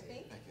 thanks.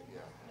 Thank you.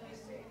 Yeah.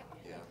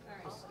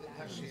 Yeah.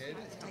 Has she ate it?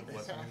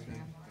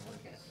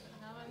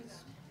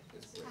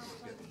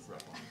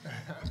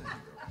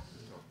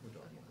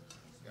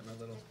 Got my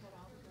little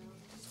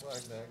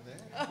swag bag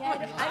there.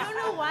 Yeah, I don't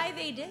know why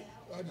they did.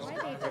 Why Why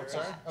they did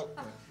Sorry? that. Oh.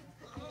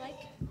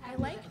 I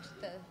liked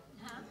the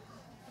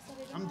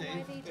I'm Dave.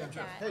 why they did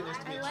that. Hey, nice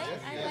to meet you.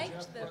 I Yeah.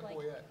 liked the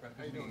like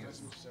How you doing? Nice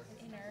to meet you, sir.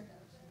 inner.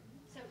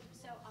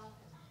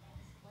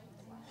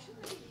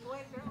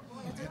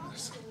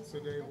 So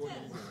Dave, what do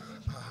you do?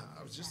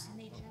 I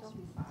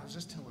was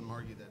just telling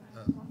Margie that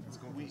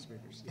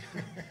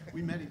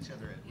we met each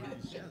other at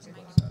Rudy's Jazz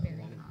Club a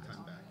long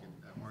time back, and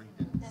Margie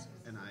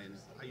and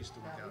I used to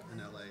work out in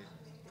LA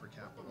for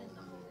Capitol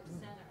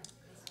and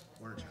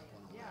Warner Chapel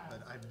and all that.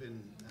 But I've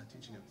been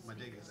teaching my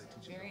day is I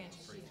teach for 18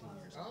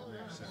 years.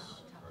 So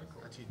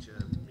I teach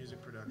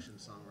music production,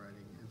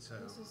 songwriting, and so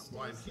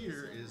why I'm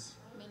here is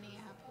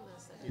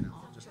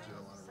just do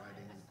a lot of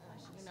writing and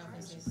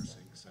producing for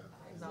sing. So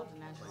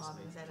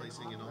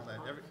placing and all that,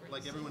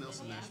 like everyone else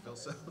in Nashville.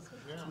 So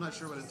I'm not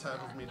sure what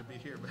entitled me to be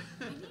here, but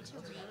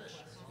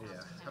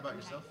yeah. How about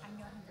yourself? I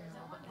mean,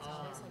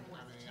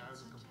 I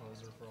was a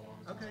composer for a long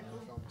time. Okay, cool.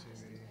 Film,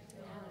 TV.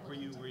 Were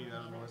you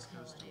out on the West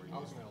Coast? Or I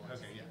was in LA.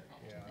 Okay, yeah.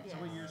 So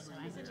what years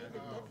were you there? 2001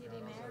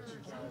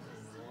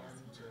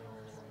 till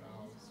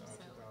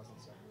about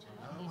 2017.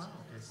 Oh wow.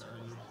 Okay, so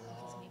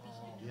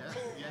yeah.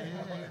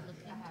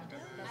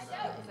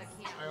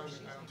 I own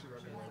 2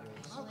 record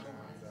labels and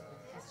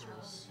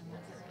produce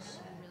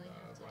records.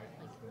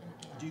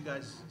 Do you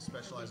guys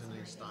specialize in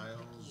any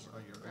styles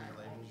or your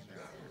labels?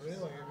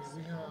 Really? I mean,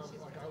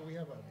 we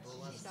have a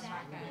burlesque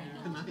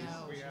band. Nice.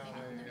 We have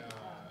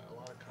a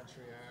lot of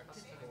country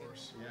acts, of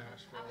course, in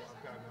Nashville.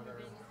 I've got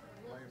another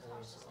label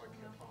that's like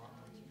hip hop.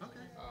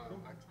 Okay.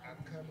 I'm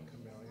kind of a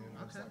chameleon.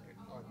 I just like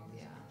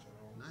music in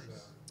general. Nice.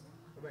 So.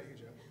 What about you,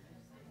 Jeff?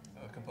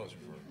 Composer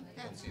for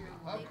film TV.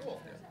 Oh,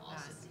 cool.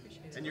 Awesome.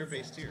 And you're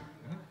based here,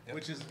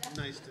 which is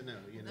nice to know.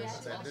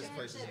 That this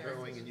place is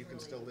growing and you can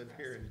still live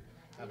here and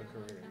have a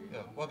career.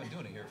 Yeah, well, I've been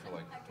doing it here for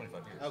like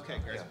 25 years. Okay,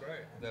 great. Yeah.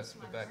 Great. That's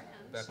back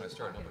when I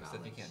started. Nobody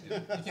said you can't do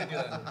it. You can't do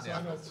that. So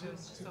I know two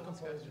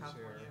composers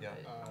here. Yeah.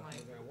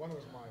 One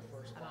was my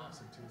first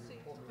boss in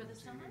TV. Pulled me into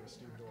TV with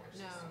Steve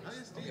Dorst. Oh,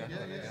 yes, Steve. Okay.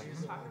 Yeah.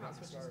 He's the one that got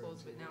me started.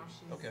 but now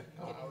she's Okay.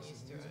 I was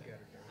his music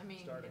editor. I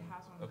mean, started it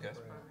has one of Okay.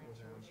 those with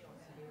programs. him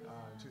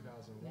in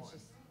 2001.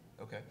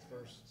 Okay.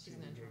 First TV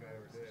gig I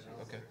ever did. And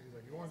I was Okay. like, he's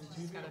like, you want to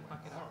do TV? Gotta I'm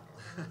fuck like,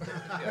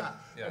 it up.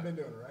 Yeah. I've been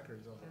doing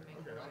records. I was like,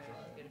 okay, I'll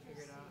try it. Get it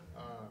figured out.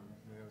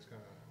 And it was kind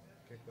of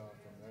kicked off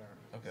from there.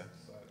 Okay.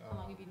 But,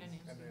 How long have you known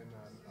Nancy? And then,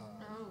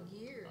 Oh,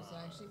 years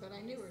actually, but I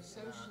knew her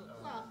social.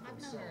 Well,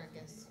 I've known her,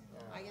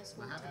 I guess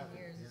 14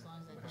 years as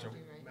long as I've known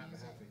you, right? Matt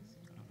Music.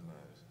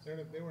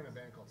 Mahaffey. They were in a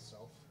band called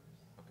Self.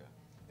 Okay.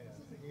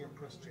 And he and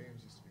Chris James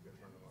used to be good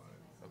friends of mine.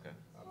 Okay.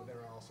 But they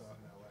were also out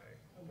in LA.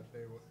 But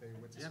they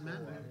went to school Matt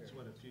out was here.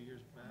 what, a few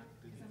years back?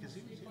 Because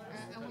he was here.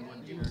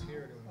 He was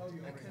here doing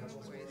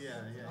puzzle scoring.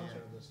 Yeah.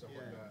 Stuff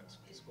like that.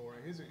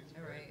 Scoring. He's a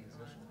great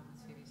musician.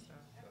 TV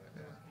stuff.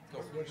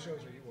 What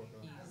shows are you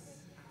working on?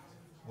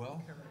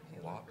 Well,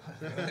 a lot.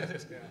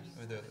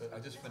 I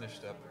just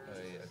finished up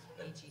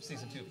a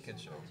season 2 of a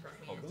kids show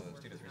called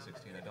Studio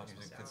 316. I don't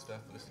usually do kids stuff,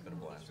 but this has been a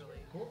blast.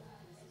 Cool.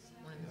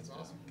 That's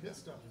awesome. Kid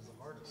stuff is the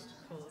hardest.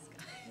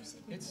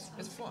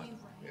 It's fun.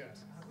 Yeah.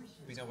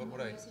 You know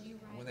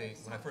when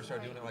I first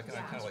started doing it, I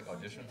kind of like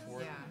auditioned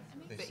for it.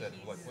 They said,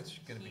 well, like, what's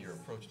going to be your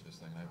approach to this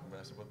thing? And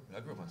I said, well, I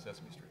grew up on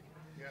Sesame Street.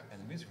 Yeah.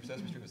 And the music for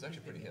Sesame Street was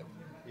actually pretty hip.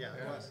 Yeah,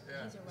 it was.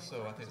 Yeah.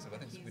 So I think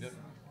we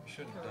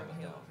shouldn't dumb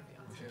it down.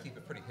 We should keep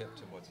it pretty hip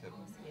to what's hip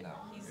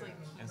now.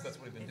 And so that's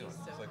what we've been doing.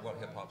 It's like a lot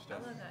of hip hop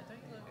stuff. And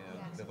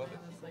they love it.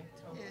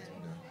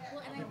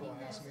 Well, and I People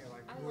think ask me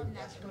like, I who are love the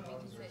best Nashville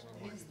because composers?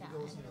 it is that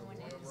Those are everyone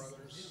the is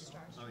brothers.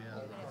 stars. Oh,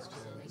 yeah.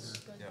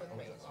 Yeah.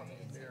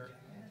 They're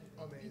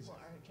amazing.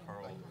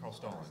 Carl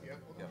Stalling. Yep.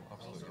 Yeah,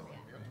 absolutely.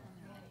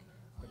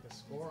 But the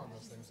score on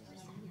those things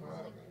is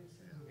incredible.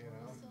 You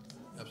know?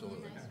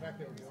 Absolutely. In fact,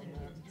 they were doing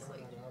that and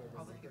trying that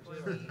out of the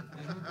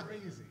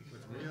crazy.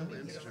 With real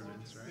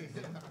instruments, right?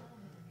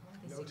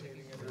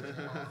 Notating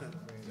everything off.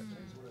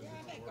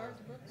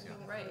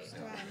 Right.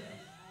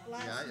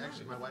 Yeah,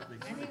 my wife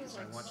makes fun of me, so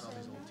I watch all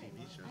these old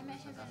TV shows. I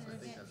think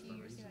that's the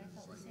reason.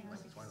 It's like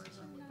Twilight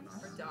Zone with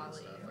Bernard. Or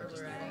Dolly, I or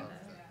just Loretta.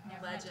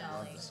 love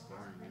Legend. the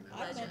scoring.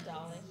 I met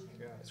Dolly.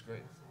 Yeah. It's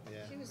great.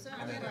 Yeah. She was so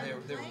And good. they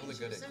on were the really plane. good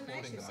She at was so nice.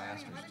 quoting She the was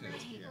signing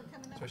masters too, people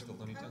coming up especially the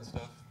Looney Tunes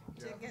stuff.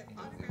 to get And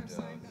autographs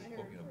signed by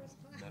her.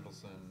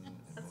 Mendelssohn and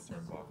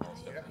Mozart, Bach, all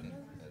stuff. And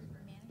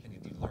you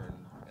learn,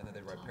 and then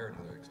they write parody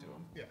lyrics to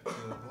them. Yeah.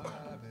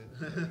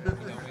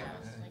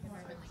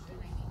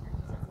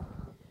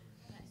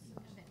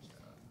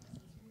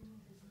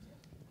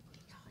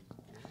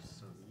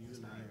 So you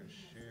and I are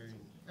sharing.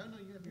 Oh no,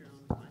 you have your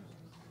own mic.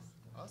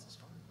 Oh, this is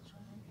fun.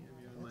 You have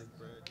your own mic,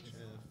 Brett,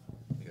 Jeff.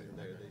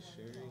 Are they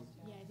sharing?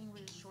 Yeah, I think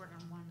we're short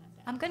on one.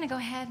 I'm going to go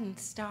ahead and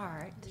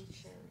start.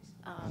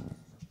 Let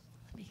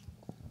me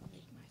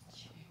make my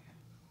chair.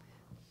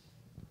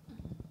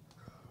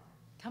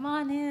 Come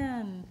on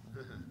in.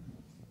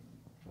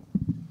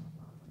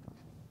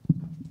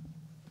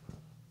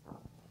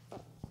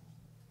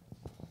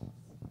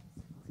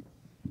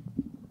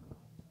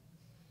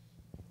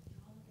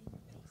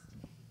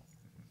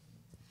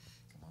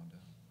 Come on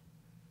down.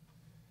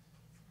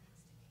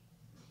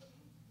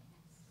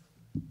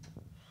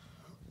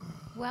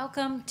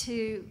 Welcome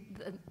to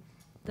the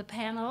the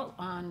panel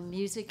on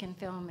music and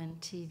film and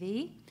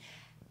TV.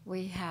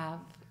 We have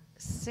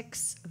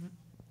 6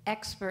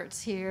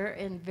 experts here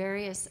in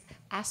various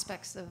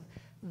aspects of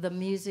the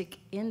music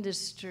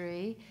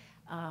industry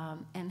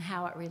and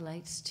how it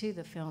relates to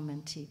the film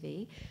and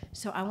TV.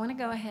 So I want to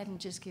go ahead and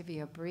just give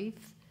you a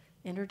brief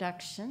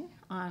introduction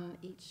on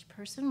each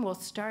person. We'll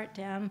start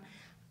down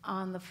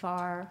on the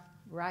far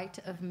right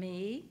of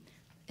me.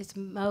 It's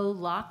Mo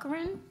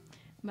Loughran.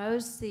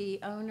 Mo's the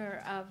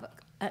owner of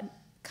a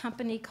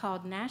company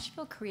called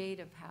Nashville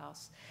Creative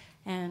House,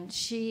 and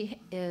she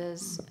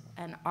is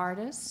an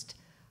artist.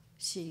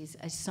 She's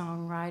a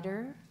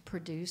songwriter,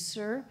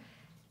 producer.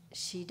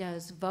 She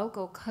does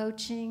vocal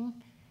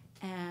coaching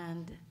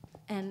and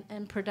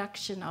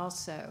production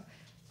also.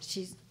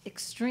 She's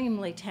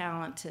extremely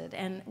talented,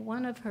 and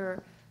one of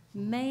her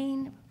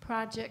main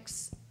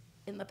projects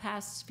in the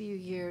past few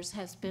years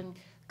has been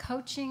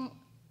coaching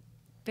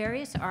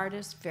various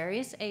artists,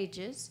 various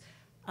ages,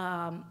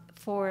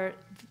 for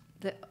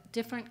the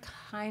different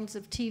kinds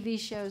of TV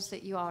shows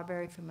that you all are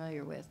very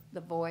familiar with.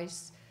 The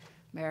Voice,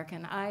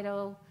 American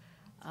Idol,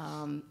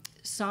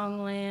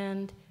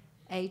 Songland,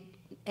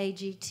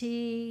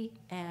 AGT,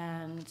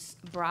 and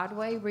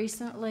Broadway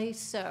recently.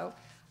 So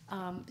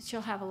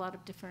she'll have a lot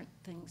of different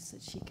things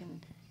that she can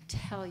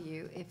tell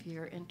you if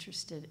you're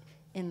interested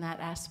in that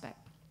aspect.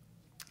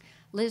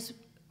 Liz,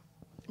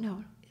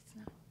 no, it's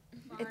not.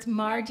 It's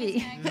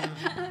Margie.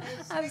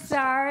 I'm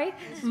sorry.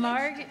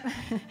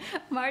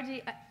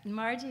 Margie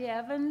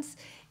Evans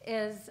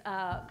is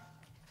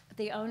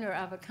the owner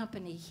of a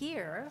company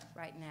here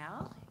right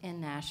now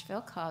in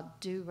Nashville called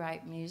Do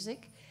Right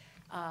Music.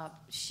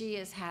 She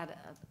has had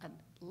a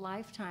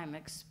lifetime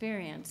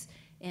experience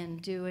in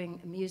doing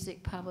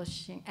music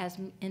publishing,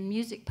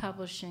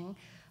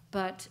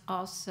 but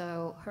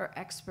also her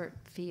expert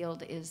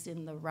field is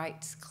in the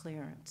rights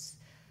clearance.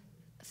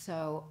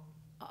 So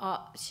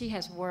she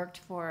has worked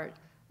for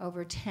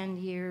over 10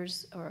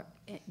 years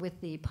with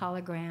the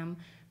Polygram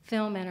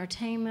Film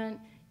Entertainment,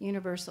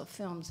 Universal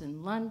Films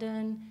in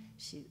London.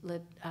 She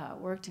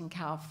worked in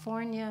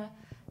California.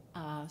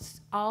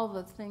 All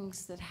the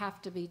things that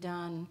have to be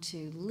done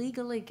to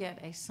legally get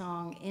a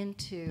song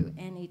into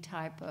any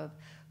type of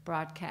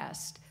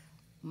broadcast.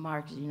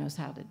 Margie knows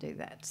how to do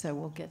that, so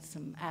we'll get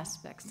some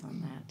aspects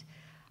on that.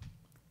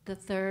 The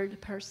third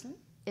person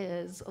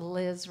is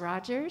Liz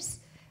Rogers.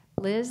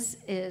 Liz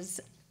is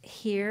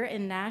here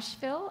in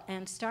Nashville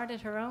and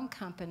started her own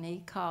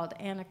company called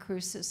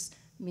Anacrusis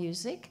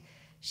Music,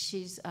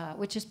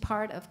 which is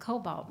part of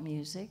Cobalt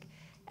Music,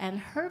 and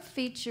her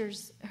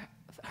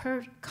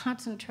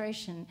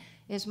concentration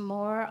is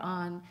more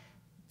on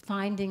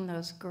finding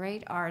those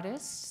great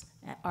artists,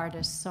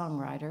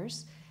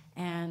 songwriters,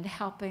 and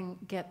helping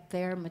get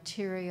their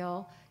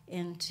material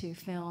into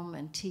film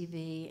and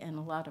TV and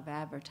a lot of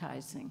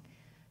advertising.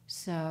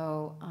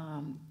 So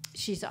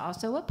she's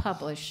also a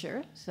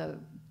publisher, so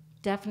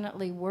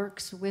definitely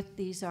works with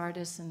these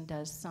artists and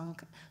does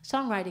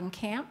songwriting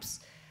camps,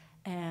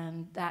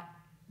 and that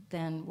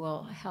then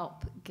will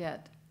help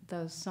get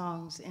those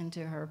songs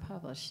into her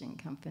publishing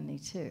company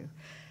too.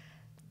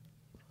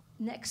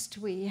 Next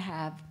we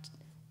have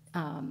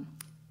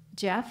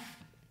Jeff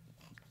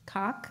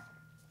Koch.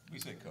 We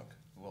say cook.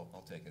 Well,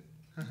 I'll take it.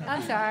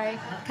 I'm sorry,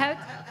 Koch?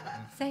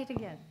 Say it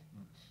again.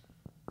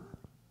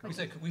 We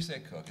say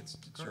cook. It's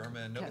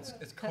German. No,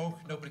 it's Koch.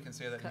 Nobody can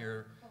say that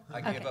here. I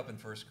gave up in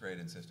first grade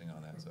insisting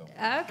on that. So.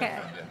 Okay.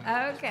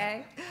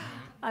 Okay.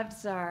 I'm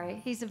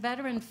sorry. He's a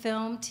veteran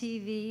film,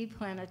 TV,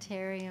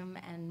 planetarium,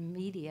 and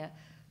media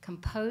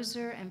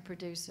composer and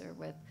producer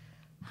with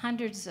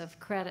hundreds of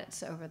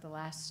credits over the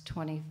last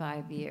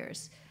 25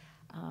 years.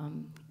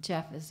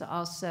 Jeff is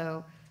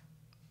also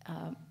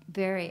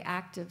very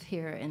active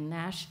here in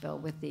Nashville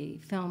with the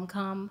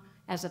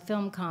as a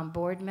FilmCom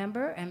board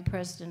member and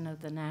president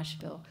of the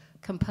Nashville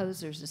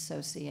Composers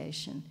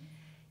Association.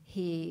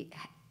 He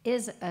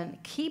is a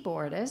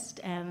keyboardist,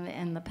 and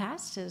in the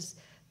past has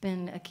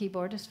been a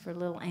keyboardist for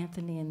Little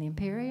Anthony and the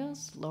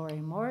Imperials,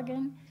 Lori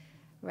Morgan,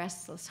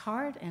 Restless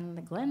Heart, and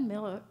the Glenn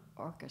Miller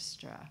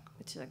Orchestra,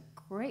 which is a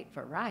great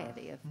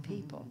variety of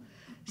people.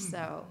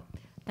 So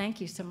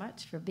thank you so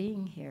much for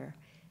being here.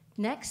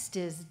 Next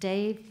is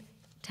Dave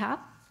Tupp,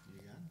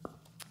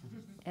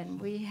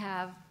 and we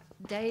have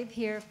Dave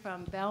here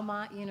from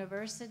Belmont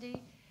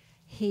University.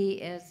 He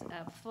is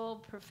a full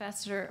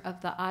professor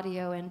of the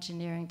audio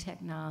engineering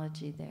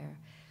technology there.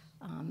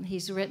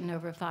 He's written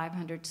over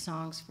 500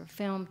 songs for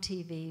film,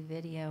 TV,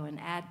 video, and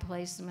ad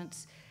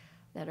placements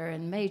that are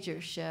in major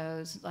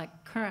shows, like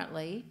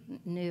currently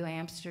New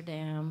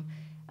Amsterdam,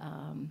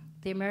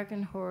 The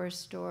American Horror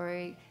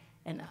Story,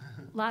 and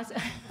lots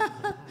of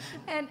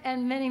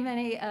and many,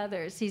 many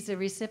others. He's a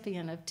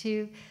recipient of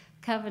 2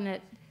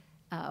 Covenant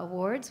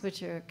Awards,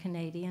 which are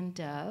Canadian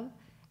Dove,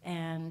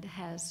 and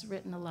has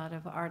written a lot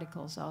of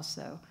articles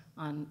also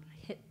on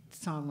hit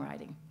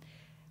songwriting.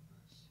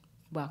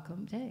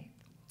 Welcome, Dave.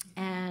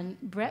 And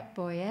Brett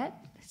Boyette,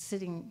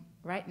 sitting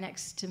right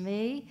next to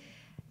me,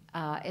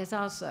 is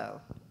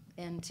also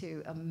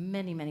into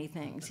many, many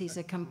things. He's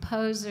a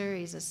composer,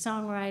 he's a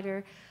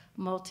songwriter,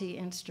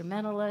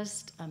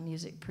 multi-instrumentalist, a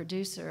music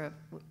producer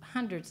of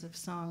hundreds of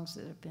songs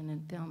that have been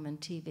in film and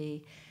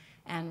TV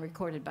and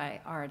recorded by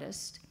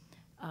artists.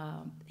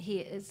 He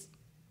is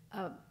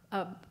a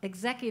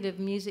executive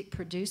music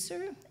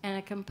producer and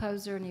a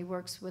composer, and he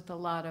works with a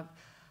lot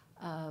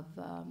of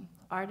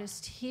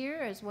artists here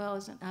as well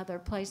as in other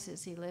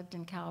places. He lived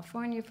in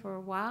California for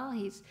a while.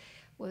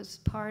 Was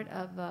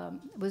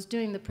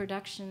doing the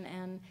production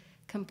and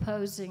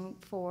composing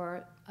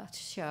for a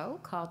show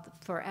called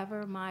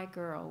Forever My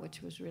Girl,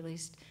 which was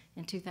released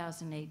in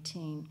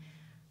 2018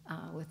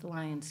 with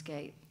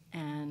Lionsgate.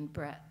 And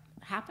Brett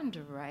happened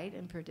to write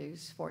and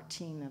produce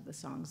 14 of the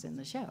songs in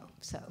the show.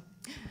 So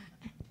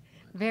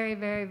very,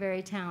 very,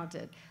 very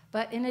talented.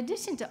 But in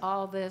addition to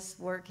all this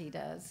work he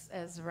does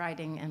as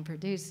writing and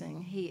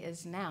producing, he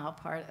is now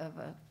part of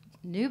a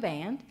new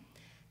band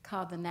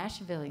called the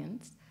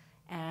Nashvillians.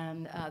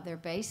 And they're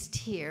based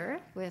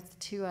here with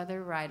two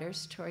other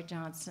writers, Troy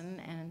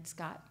Johnson and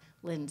Scott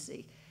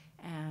Lindsay.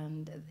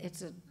 And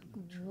it's a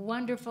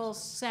wonderful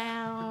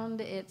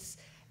sound. It's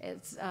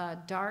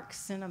dark,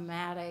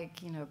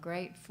 cinematic,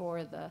 great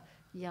for the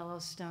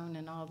Yellowstone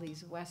and all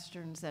these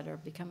westerns that are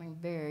becoming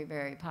very,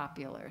 very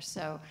popular.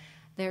 So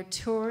they're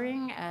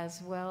touring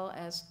as well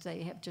as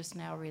they have just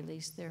now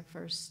released their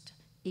first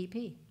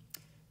EP.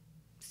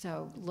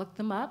 So look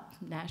them up,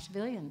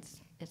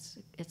 Nashvillians.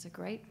 It's a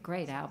great,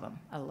 great album.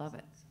 I love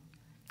it.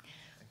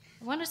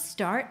 I want to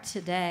start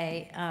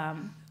today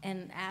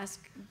and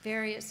ask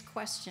various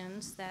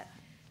questions that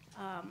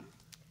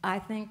I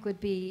think would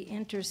be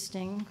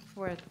interesting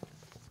for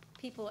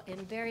people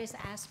in various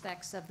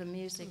aspects of the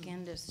music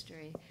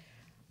industry.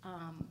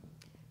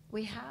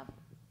 We have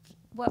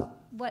what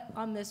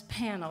on this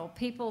panel,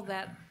 people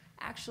that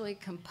actually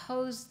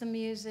compose the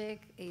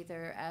music,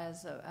 either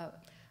as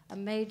a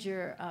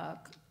major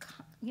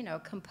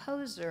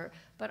composer,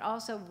 but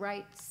also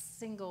writes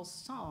single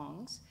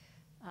songs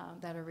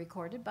that are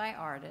recorded by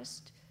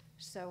artists.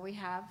 So we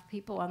have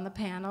people on the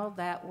panel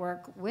that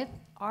work with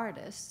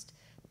artists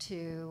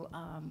to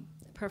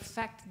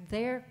perfect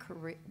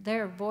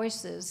their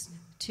voices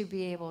to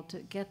be able to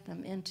get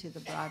them into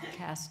the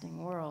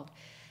broadcasting world.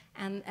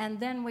 And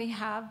then we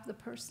have the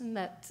person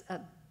that's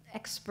an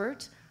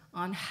expert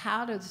on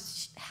how do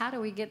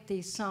we get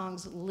these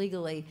songs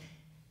legally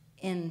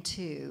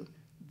into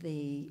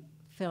the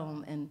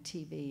film and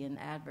TV and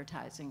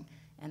advertising.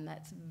 And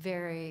that's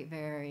very,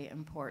 very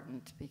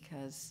important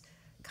because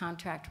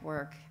contract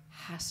work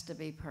has to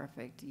be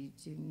perfect. You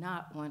do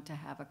not want to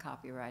have a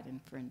copyright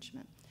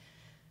infringement.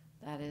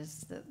 That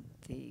is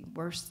the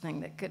worst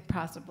thing that could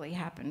possibly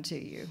happen to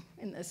you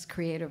in this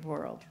creative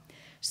world.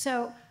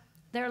 So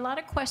there are a lot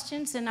of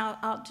questions, and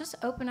I'll just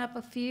open up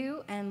a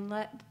few and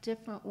let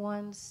different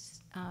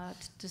ones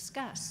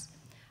discuss.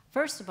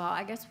 First of all,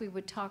 I guess we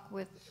would talk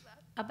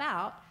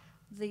about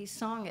the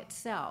song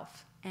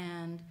itself.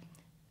 And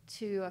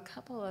to a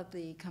couple of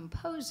the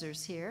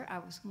composers here, I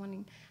was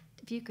wondering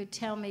if you could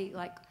tell me,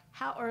 like,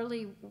 how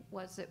early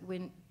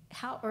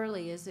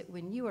is it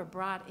when you were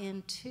brought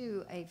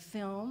into a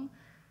film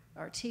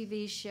or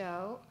TV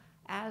show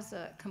as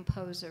a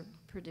composer,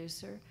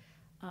 producer?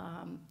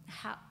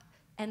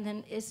 And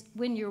then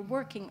when you're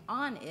working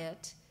on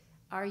it,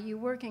 are you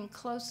working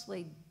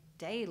closely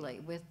daily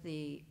with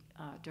the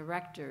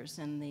directors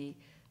and the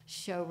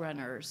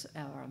showrunners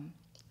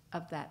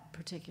of that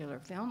particular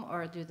film,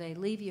 or do they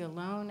leave you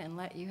alone and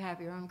let you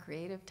have your own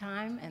creative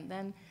time and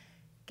then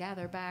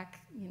gather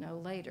back,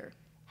 later?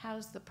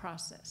 How's the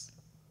process?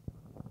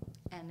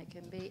 And it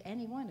can be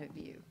any one of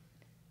you.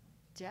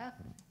 Jeff,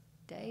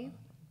 Dave,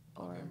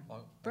 or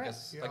Brett?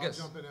 I guess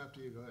I'll jump in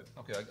after you. Go ahead.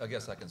 Okay, I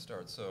guess I can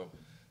start. So,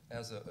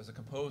 as a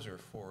composer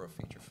for a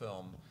feature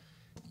film,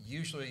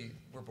 usually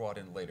we're brought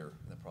in later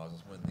in the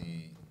process when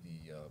the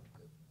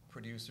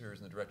producers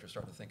and the directors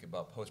start to think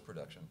about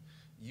post-production.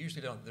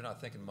 Usually they're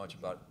not thinking much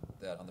about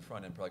that on the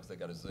front end, probably because they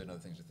got a zillion other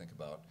things to think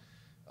about.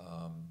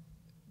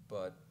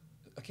 But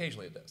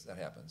occasionally that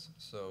happens.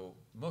 So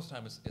most of the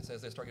time it's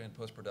as they start getting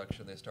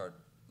post-production, they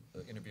start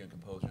interviewing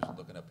composers and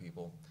looking up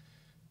people.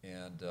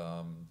 And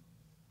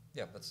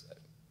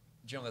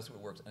generally that's what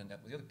it works. And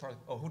the other part,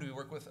 who do we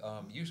work with?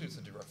 Usually it's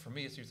for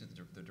me, it's usually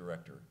the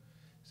director.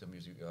 So I'm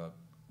usually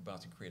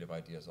bouncing creative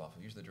ideas off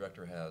of. Usually the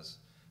director has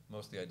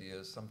most of the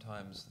ideas.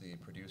 Sometimes the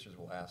producers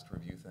will ask to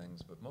review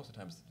things, but most of the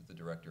time it's the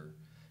director,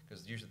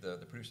 because usually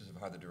the producers have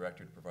hired the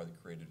director to provide the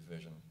creative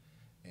vision,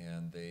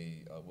 and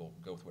they will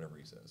go with whatever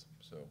he says.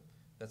 So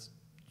that's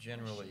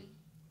generally,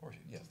 or she,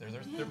 yes, there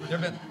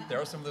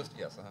are some of those,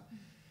 yes.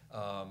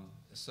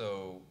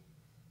 So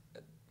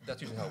that's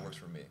usually how it works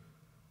for me.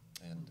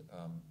 And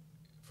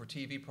for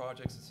TV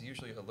projects, it's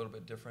usually a little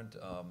bit different.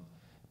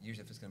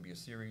 Usually if it's going to be a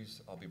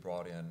series, I'll be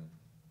brought in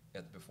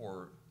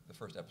before the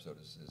first episode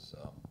is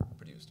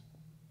produced.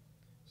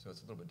 So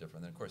it's a little bit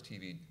different. Then of course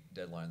TV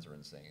deadlines are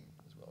insane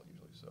as well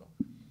usually, so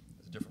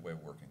it's a different way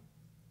of working.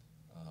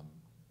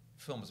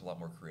 Film is a lot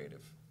more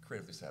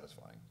creatively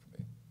satisfying for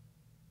me.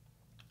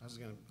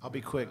 I'll be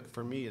quick.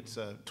 For me, it's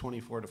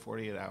 24 to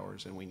 48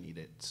 hours, and we need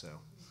it, so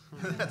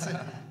that's it.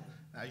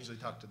 I usually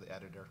talk to the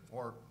editor,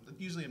 or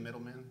usually a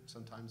middleman,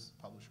 sometimes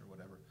publisher,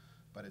 whatever,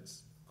 but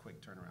it's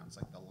quick turnaround. It's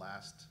like the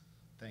last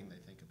thing they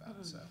think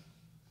about, so.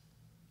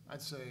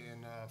 I'd say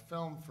in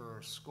film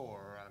for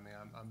score, I mean,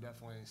 I'm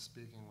definitely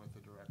speaking with the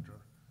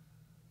director.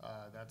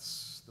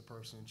 That's the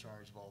person in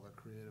charge of all the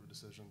creative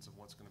decisions of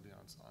what's going to be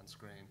on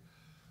screen.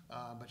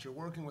 But you're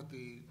working with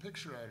the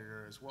picture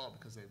editor as well,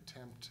 because they've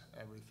temped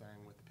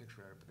everything with the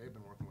picture editor, but they've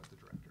been working with the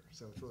director,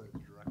 so it's really the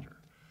director.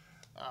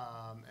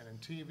 And in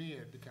TV,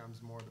 it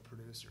becomes more the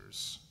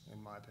producers,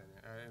 in my opinion,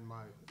 in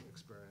my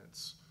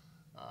experience,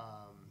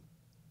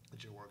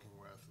 that you're working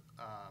with.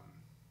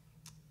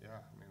 Yeah,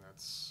 I mean,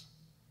 that's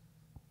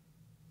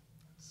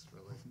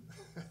really,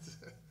 that's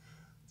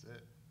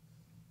it.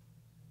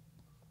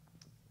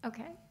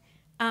 Okay.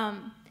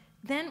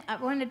 Then I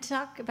want to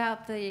talk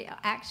about the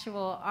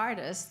actual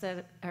artists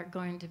that are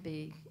going to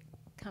be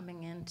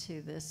coming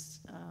into this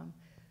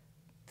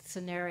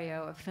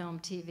scenario of film,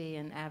 TV,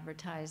 and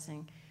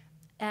advertising.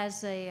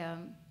 As a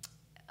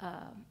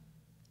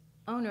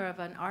owner of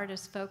an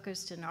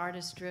artist-focused and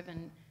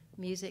artist-driven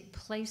music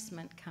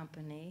placement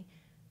company,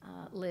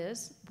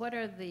 Liz, what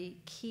are the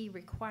key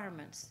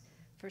requirements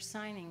for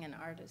signing an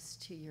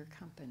artist to your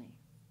company?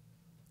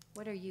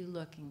 What are you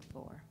looking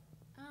for?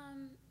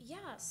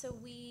 Yeah, so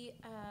we,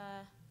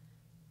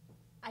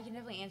 I can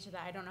definitely answer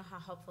that. I don't know how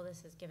helpful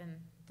this is given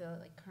the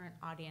current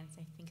audience.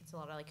 I think it's a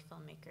lot of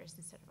filmmakers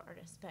instead of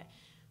artists, but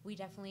we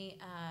definitely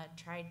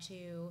try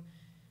to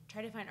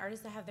find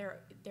artists that have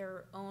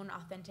their own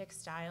authentic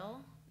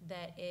style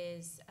that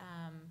is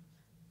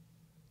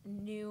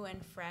new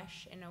and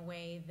fresh in a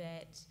way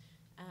that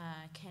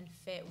can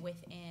fit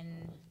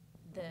within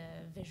the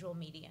visual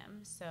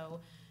medium.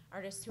 So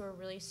artists who are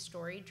really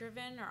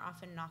story-driven are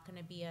often not going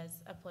to be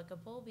as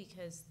applicable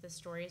because the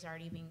story is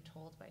already being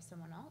told by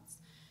someone else.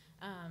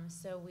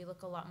 So we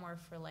look a lot more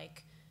for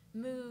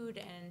mood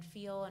and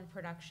feel and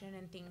production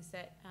and things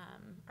that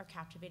are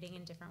captivating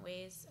in different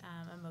ways,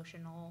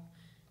 emotional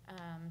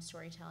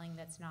storytelling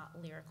that's not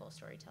lyrical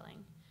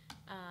storytelling.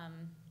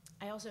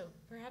 I also,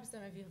 perhaps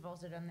some of you have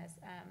also done this,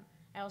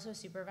 I also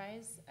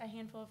supervise a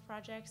handful of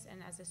projects,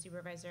 and as a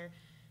supervisor,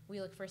 we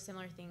look for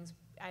similar things,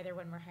 either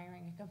when we're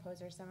hiring a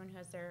composer, someone who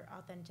has their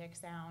authentic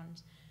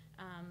sound,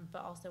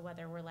 but also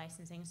whether we're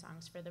licensing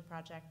songs for the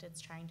project, it's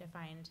trying to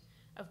find,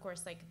 of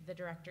course, the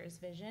director's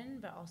vision,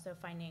 but also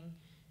finding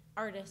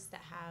artists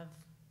that have,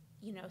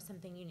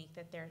 something unique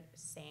that they're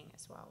saying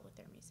as well with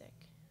their music.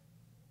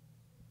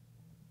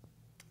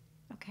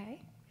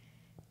 Okay.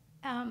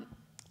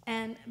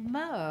 And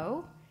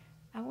Mo,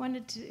 I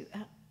wanted to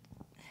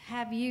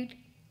have you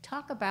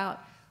talk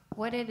about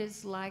what it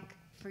is like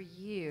for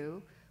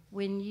you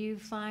when you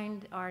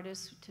find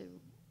artists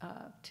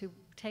to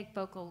take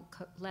vocal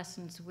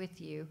lessons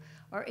with you,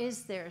 or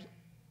is there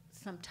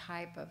some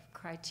type of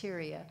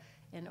criteria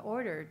in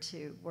order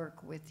to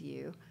work with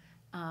you?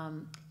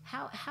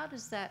 How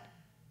does that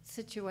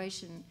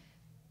situation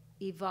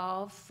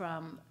evolve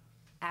from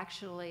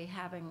actually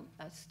having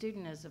a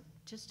student as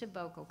just a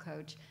vocal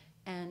coach,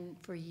 and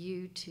for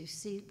you to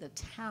see the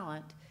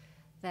talent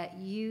that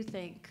you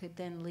think could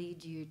then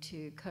lead you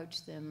to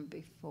coach them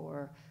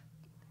before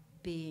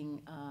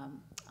being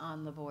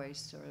on The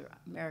Voice or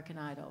American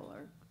Idol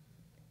or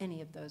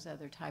any of those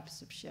other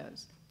types of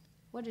shows?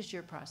 What is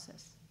your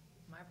process?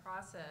 My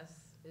process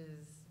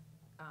is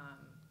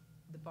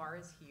the bar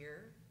is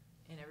here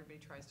and everybody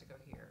tries to go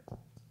here.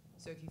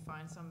 So if you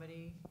find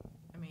somebody,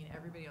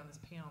 everybody on this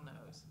panel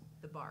knows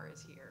the bar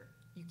is here.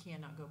 You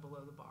cannot go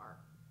below the bar.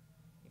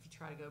 If you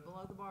try to go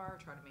below the bar,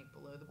 try to make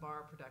below the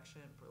bar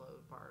production, below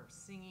the bar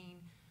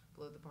singing,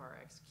 below the bar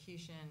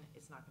execution,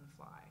 it's not going to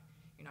fly.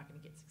 You're not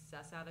going to get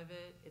success out of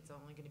it. It's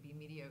only going to be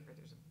mediocre.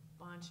 There's a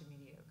bunch of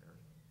mediocre.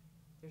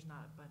 There's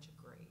not a bunch of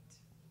great.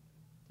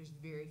 There's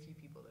very few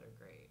people that are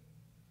great.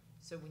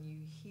 So when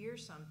you hear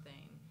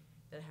something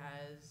that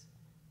has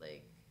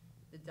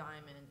the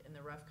diamond in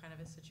the rough kind of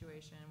a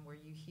situation where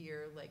you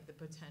hear the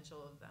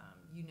potential of them,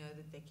 you know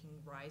that they can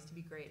rise to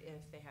be great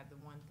if they have the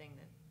one thing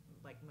that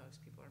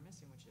most people are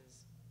missing, which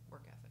is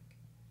work ethic.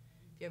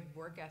 If you have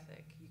work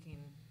ethic,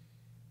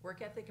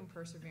 work ethic and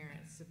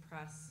perseverance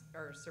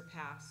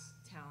surpass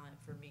talent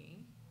for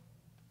me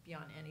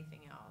beyond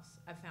anything else.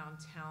 I've found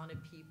talented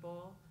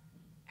people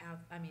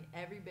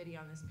everybody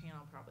on this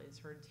panel probably has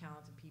heard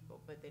talented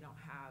people, but they don't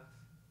have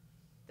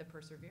the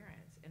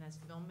perseverance. And as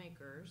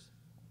filmmakers,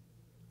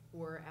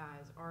 or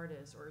as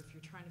artists, or if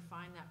you're trying to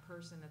find that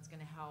person that's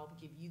going to help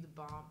give you the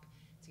bump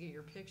to get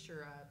your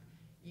picture up,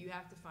 you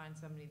have to find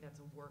somebody that's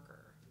a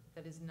worker,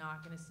 that is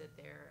not going to sit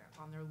there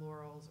on their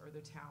laurels or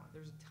their talent.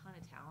 There's a ton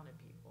of talented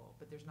people,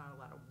 but there's not a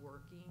lot of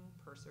working,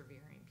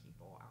 persevering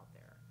people out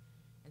there.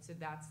 And so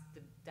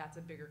that's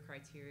a bigger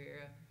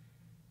criteria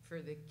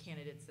for the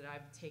candidates that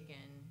I've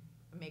taken,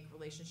 make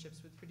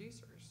relationships with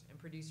producers. And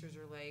producers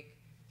are like,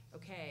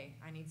 okay,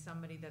 I need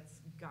somebody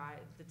that's got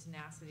the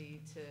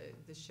tenacity to,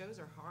 the shows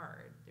are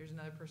hard. There's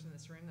another person in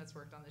this room that's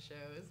worked on the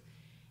shows,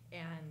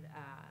 and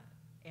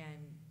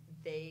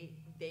they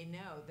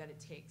know that it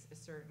takes a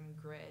certain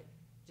grit,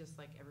 just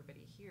like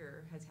everybody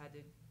here has had to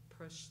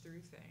push through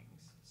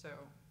things. So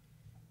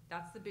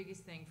that's the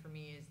biggest thing for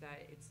me, is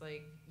that it's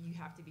like you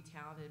have to be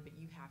talented, but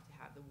you have to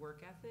have the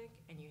work ethic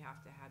and you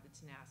have to have the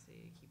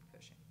tenacity to keep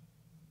pushing.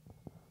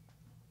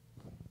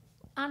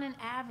 On an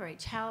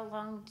average, how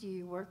long do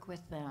you work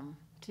with them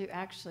to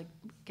actually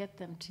get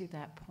them to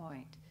that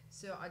point?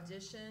 So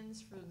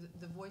auditions for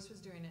the Voice was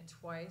doing it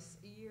twice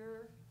a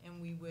year,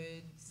 and we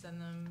would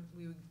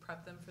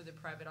prep them for the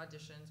private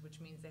auditions, which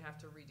means they have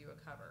to redo a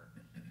cover.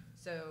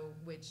 So,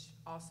 which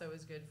also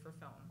is good for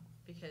film,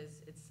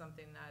 because it's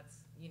something that's,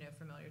 you know,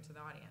 familiar to the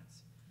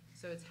audience.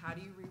 So it's how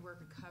do you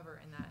rework a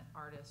cover in that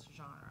artist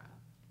genre?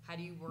 How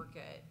do you work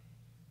it?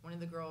 One of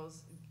the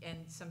girls, and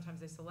sometimes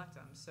they select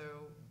them. So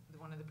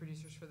one of the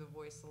producers for The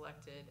Voice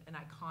selected an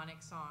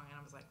iconic song, and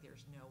I was like,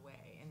 there's no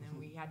way. And then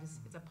we had to,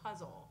 it's a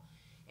puzzle.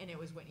 And it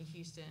was Whitney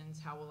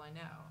Houston's How Will I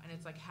Know? And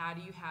it's like, how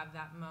do you have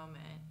that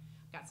moment?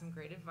 Got some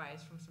great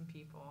advice from some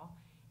people.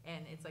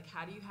 And it's like,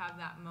 how do you have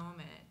that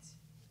moment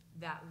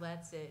that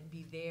lets it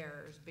be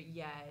theirs, but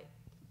yet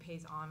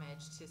pays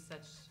homage to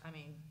such, I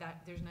mean,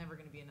 that there's never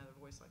going to be another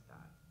voice like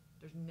that.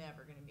 There's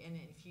never going to be. And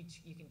if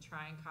you can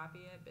try and copy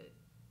it, but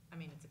I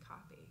mean, it's a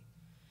copy.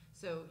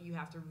 So you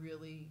have to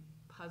really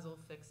puzzle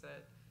fix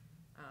it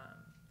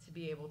to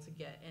be able to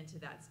get into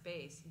that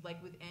space.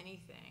 Like with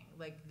anything,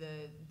 like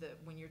the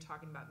when you're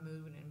talking about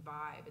mood and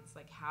vibe, it's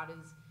like how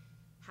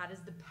does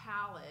the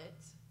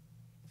palette,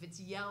 if it's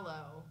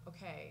yellow,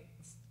 okay,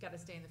 it's got to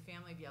stay in the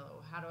family of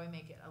yellow. How do I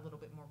make it a little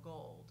bit more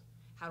gold?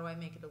 How do I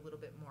make it a little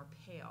bit more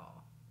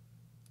pale?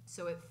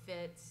 So it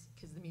fits,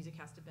 because the music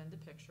has to bend to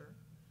picture.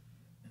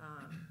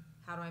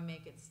 How do I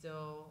make it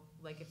still,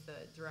 like if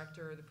the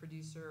director or the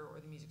producer or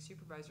the music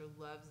supervisor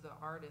loves the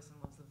artist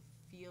and loves the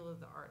feel of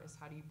the artist,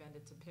 how do you bend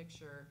it to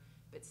picture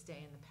but stay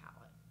in the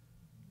palette?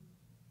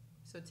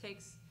 So it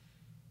takes,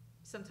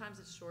 sometimes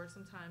it's short,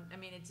 sometimes, I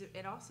mean,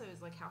 it also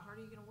is like, how hard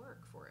are you going to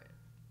work for it?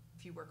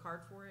 If you work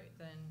hard for it,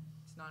 then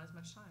it's not as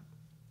much time.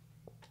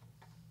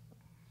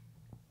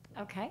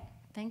 Okay,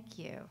 thank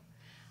you.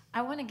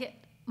 I want to get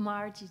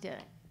Margie to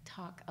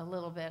talk a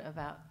little bit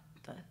about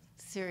the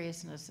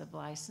seriousness of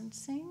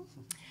licensing.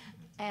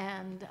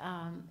 And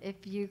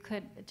if you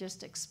could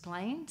just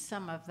explain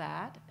some of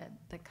that,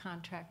 the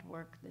contract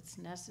work that's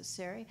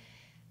necessary,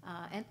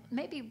 and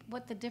maybe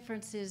what the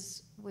difference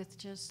is with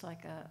just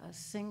like a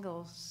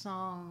single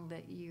song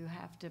that you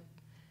have to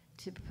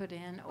put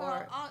in,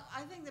 or... Well,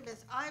 I think the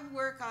best, I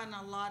work on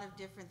a lot of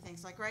different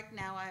things. Like right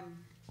now I'm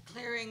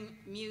clearing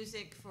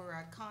music for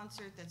a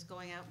concert that's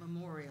going out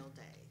Memorial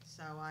Day.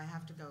 So I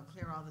have to go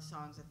clear all the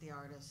songs that the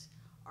artists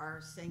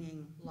are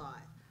singing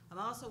live. I'm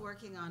also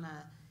working on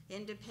a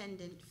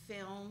independent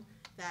film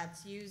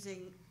that's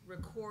using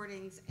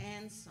recordings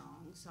and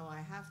songs, so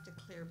I have to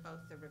clear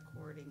both the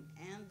recording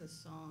and the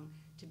song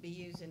to be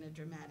used in a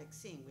dramatic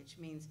scene, which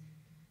means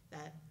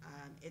that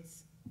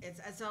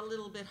it's a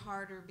little bit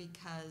harder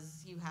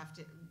because you have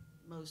to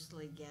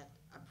mostly get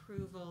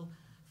approval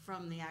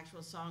from the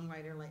actual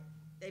songwriter. Like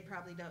they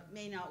probably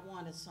may not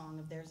want a song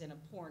if there's in a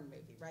porn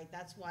movie, right?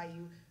 That's why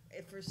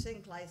if for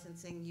sync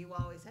licensing, you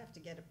always have to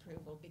get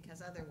approval,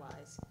 because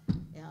otherwise,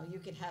 you know, you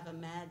could have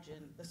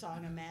the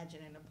song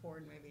Imagine in a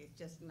porn movie. It's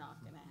just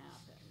not going to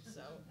happen.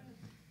 So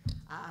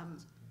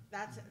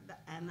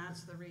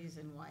that's the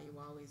reason why you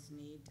always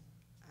need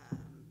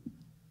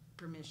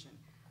permission.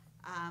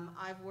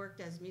 I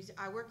worked as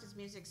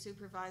music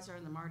supervisor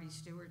on the Marty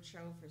Stewart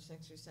show for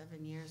 6 or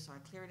 7 years, so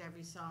I cleared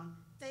every song.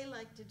 They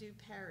like to do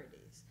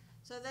parodies.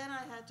 So then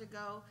I had to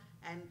go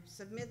and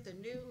submit the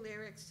new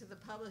lyrics to the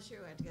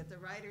publisher. I had to get the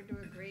writer to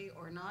agree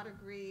or not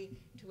agree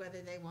to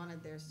whether they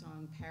wanted their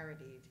song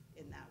parodied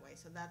in that way.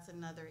 So that's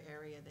another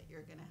area that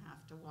you're going to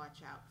have to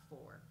watch out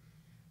for.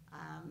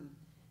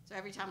 So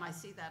every time I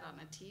see that on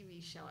a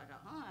TV show, I go,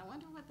 oh, I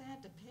wonder what they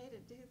had to pay to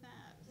do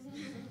that.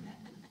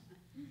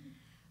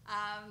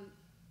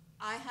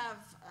 I have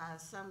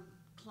some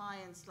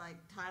clients like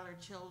Tyler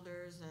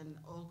Childers and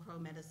Old Crow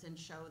Medicine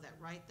Show that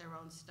write their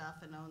own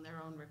stuff and own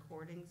their own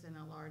recordings in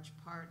a large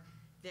part.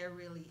 They're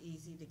really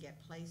easy to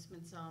get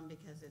placements on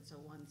because it's a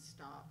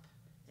one-stop.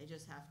 They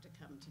just have to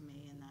come to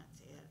me and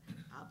that's it.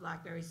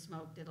 Blackberry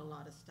Smoke did a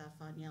lot of stuff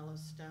on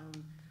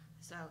Yellowstone.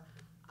 So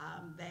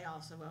they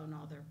also own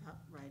all their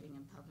writing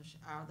and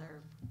all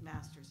their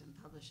masters in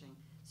publishing.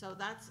 So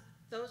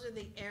those are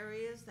the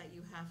areas that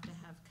you have to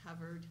have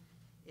covered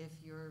if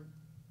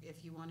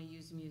you want to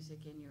use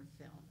music in your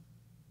film.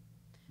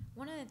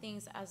 One of the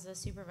things as a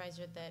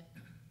supervisor that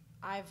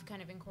I've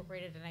kind of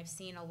incorporated and I've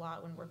seen a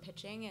lot when we're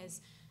pitching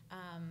is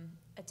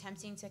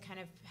attempting to kind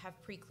of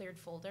have pre-cleared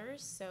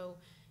folders. So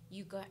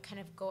you kind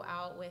of go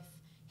out with,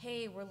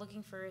 hey, we're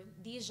looking for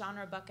these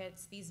genre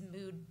buckets, these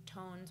mood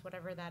tones,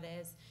 whatever that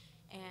is,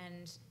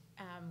 and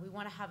we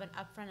want to have an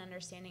upfront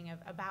understanding of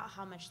about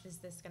how much is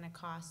this going to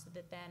cost, so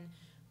that then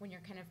when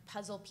you're kind of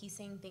puzzle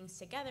piecing things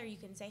together, you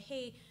can say,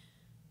 hey,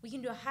 we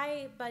can do a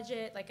high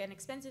budget, like an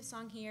expensive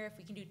song here, if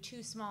we can do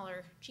 2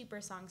 smaller, cheaper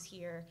songs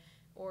here,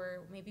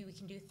 or maybe we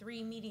can do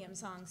 3 medium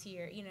songs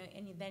here, you know,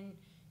 and then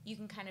you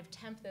can kind of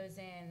temp those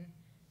in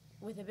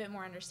with a bit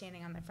more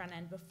understanding on the front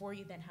end before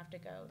you then have to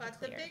go to But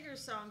the clear. bigger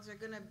songs are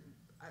gonna,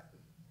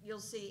 you'll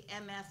see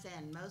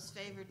MFN, Most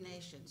Favored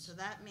Nation. So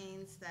that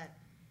means that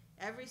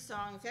every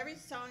song, if every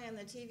song in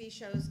the TV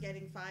show is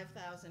getting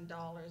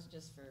 $5,000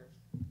 just for,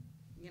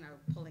 you know,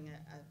 pulling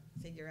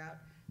a figure out,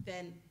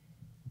 then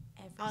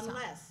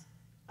unless,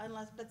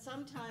 but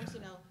sometimes, you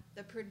know,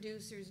 the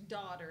producer's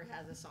daughter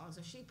has a song,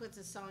 so she puts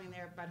a song in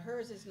there, but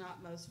hers is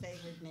not Most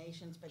Favored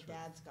Nations, but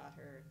Dad's got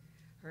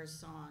her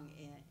song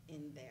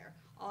in there.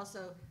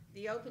 Also,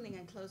 the opening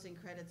and closing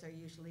credits are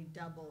usually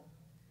double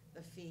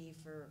the fee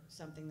for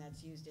something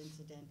that's used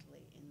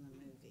incidentally in the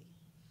movie.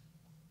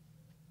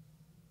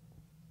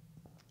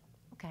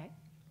 Okay.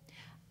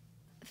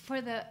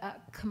 For the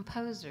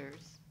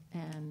composers,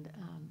 and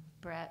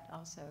Brett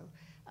also,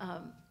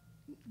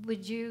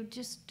 would you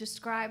just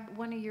describe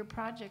one of your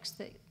projects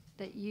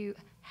that you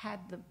had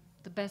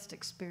the best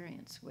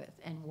experience with,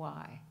 and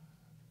why?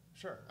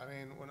 Sure. I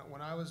mean,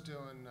 when I was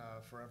doing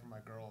Forever My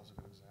Girl as a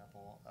good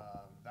example,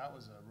 that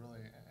was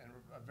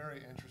a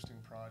very interesting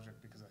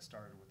project because I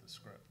started with the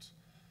script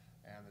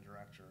and the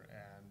director.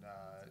 And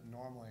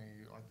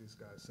normally, like these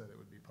guys said, it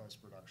would be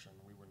post-production.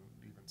 We wouldn't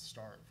even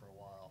start for a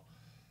while.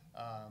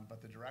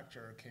 But the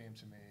director came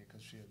to me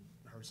because she had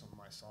heard some of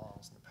my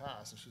songs in the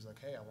past, and she was like,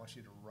 "Hey, I want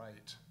you to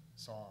write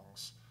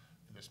songs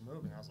for this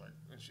movie." And I was like,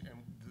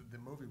 and the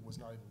movie was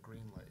not even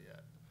greenlit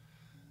yet.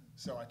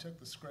 So I took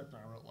the script and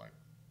I wrote like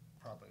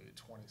probably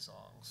 20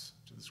 songs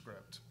to the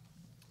script,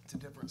 to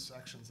different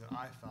sections that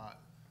I thought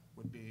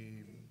would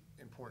be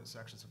important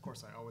sections. Of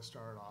course, I always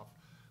started off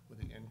with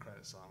the end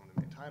credit song and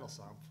then the title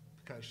song,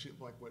 because she,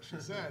 like what she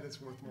said,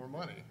 it's worth more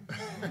money.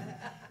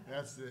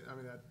 That's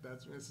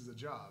this is a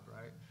job,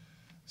 right?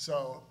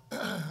 So,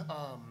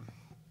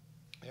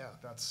 yeah,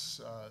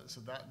 so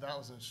that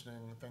was an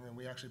interesting thing. And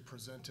we actually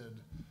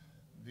presented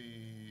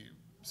the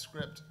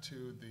script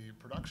to the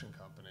production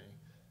company,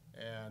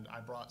 and I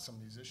brought some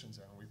musicians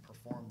in, and we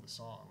performed the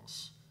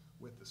songs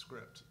with the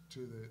script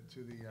to the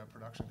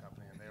production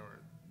company, and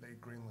they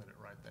greenlit it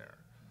right there.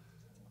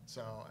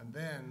 So, and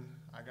then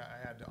I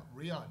had to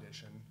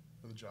re-audition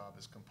for the job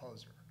as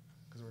composer,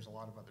 because there was a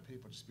lot of other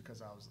people. Just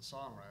because I was the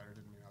songwriter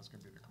didn't mean I was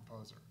going to be the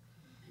composer.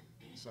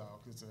 So,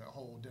 because it's a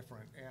whole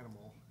different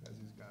animal, as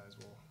these guys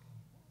will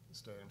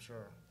state, I'm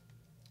sure.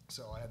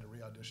 So I had to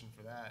re-audition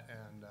for that,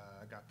 and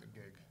I got the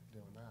gig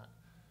doing that,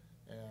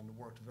 and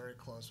worked very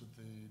close with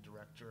the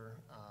director.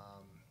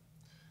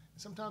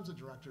 Sometimes the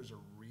directors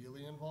are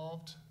really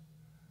involved,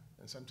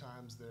 and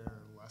sometimes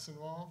they're less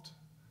involved,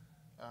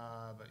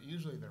 but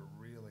usually they're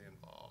really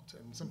involved.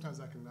 And sometimes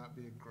that can not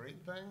be a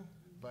great thing,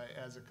 but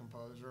as a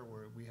composer,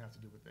 we have to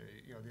do what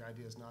the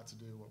idea is not to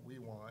do what we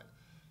want.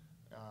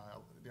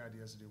 The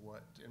idea is to do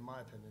what, in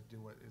my opinion,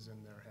 do what is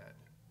in their head.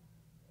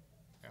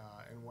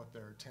 And what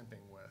they're temping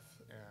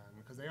with, and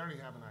because they already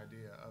have an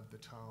idea of the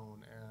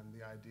tone and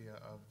the idea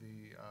of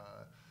the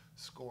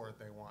score that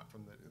they want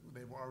from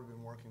they've already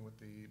been working with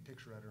the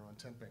picture editor on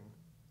temping.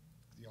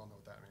 You all know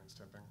what that means,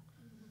 temping,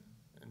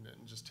 and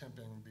just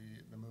temping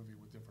the movie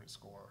with different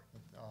score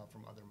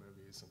from other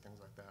movies and things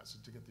like that. So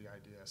to get the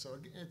idea, so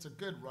it's a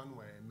good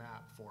runway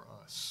map for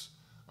us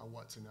on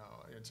what to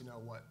know, and to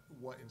know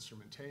what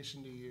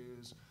instrumentation to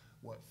use,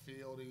 what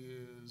feel to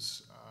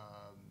use.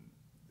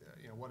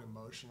 What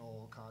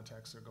emotional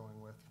context they're going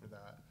with for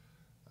that.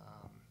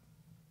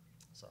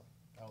 So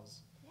that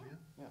was,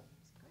 yeah.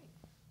 Great.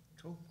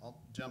 Cool, I'll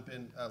jump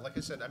in. Like I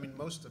said, I mean,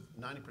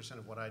 90%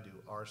 of what I do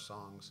are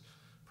songs,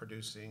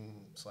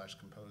 producing /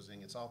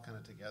 composing. It's all kind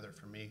of together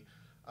for me.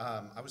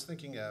 I was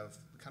thinking of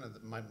kind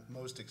of my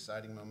most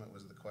exciting moment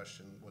was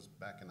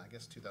back in, I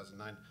guess,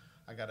 2009.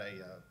 I got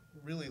a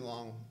really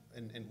long,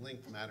 and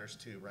length matters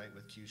too, right,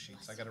 with cue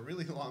sheets. I got a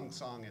really long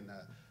song in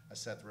a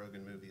Seth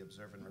Rogen movie,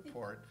 Observe and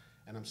Report.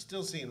 And I'm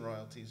still seeing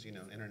royalties,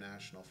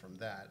 international from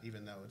that,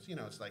 even though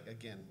it's like,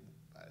 again,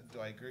 do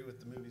I agree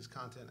with the movie's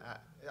content?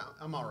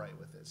 I'm all right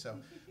with it. So,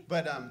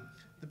 but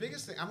the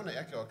biggest thing, I'm going to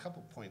echo a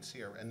couple points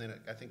here, and then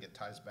I think it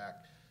ties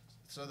back.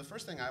 So the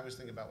first thing I always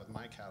think about with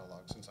my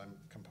catalog, since I'm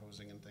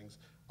composing and things,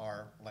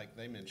 are, like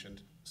they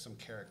mentioned, some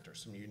character,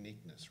 some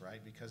uniqueness,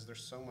 right? Because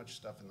there's so much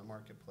stuff in the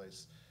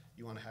marketplace,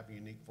 you want to have a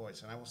unique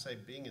voice. And I will say,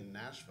 being in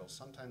Nashville,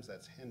 sometimes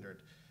that's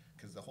hindered,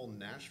 because the whole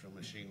Nashville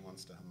machine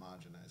wants to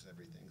homogenize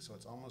everything. So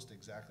it's almost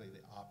exactly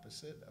the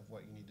opposite of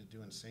what you need to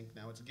do in sync.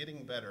 Now, it's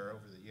getting better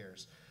over the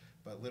years,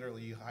 but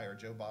literally you hire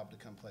Joe Bob to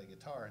come play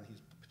guitar, and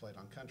he's played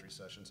on country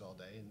sessions all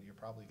day, and you're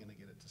probably going to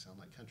get it to sound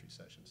like country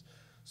sessions.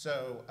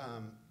 So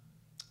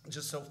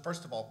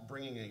first of all,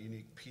 bringing a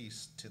unique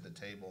piece to the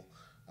table.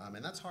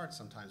 And that's hard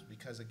sometimes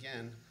because,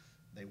 again,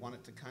 they want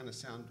it to kind of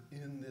sound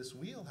in this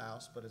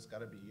wheelhouse, but it's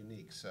got to be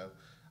unique. So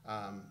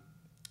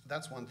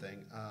that's one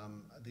thing.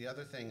 The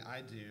other thing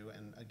I do,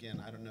 and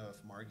again, I don't know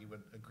if Margie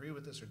would agree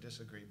with this or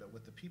disagree, but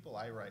with the people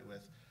I write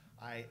with,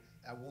 I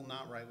will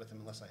not write with them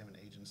unless I have an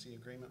agency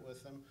agreement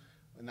with them.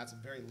 And that's a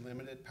very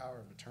limited power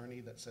of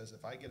attorney that says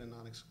if I get a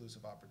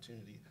non-exclusive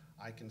opportunity,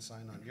 I can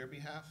sign on your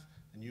behalf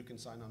and you can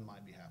sign on my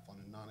behalf on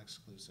a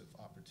non-exclusive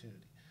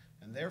opportunity.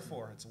 And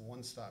therefore, it's a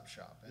one-stop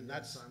shop. And You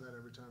that's sign that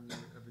every time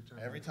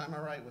every time I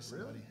write with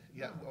somebody. Really?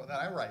 Yeah, well,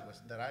 that I write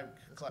with, that I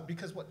collab,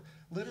 because what,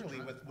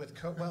 literally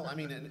well, I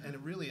mean,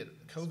 and really,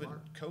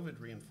 COVID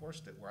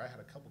reinforced it, where I had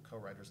a couple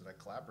co-writers that I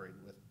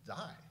collaborated with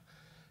die.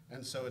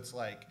 And so it's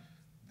like,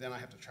 then I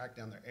have to track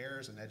down their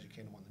heirs and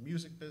educate them on the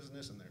music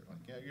business, and they're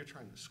like, yeah, you're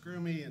trying to screw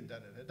me, and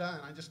da-da-da-da,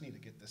 and I just need to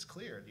get this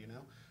cleared, you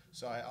know?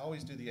 So I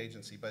always do the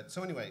agency. But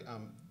so anyway,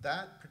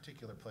 that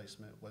particular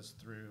placement was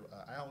through,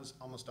 I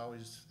almost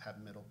always have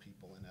middle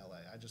people in LA.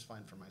 I just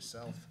find for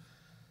myself,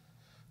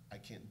 I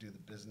can't do the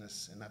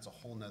business, and that's a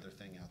whole nother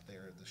thing out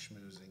there, the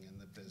schmoozing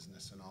and the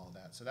business and all of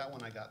that. So that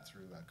one I got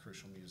through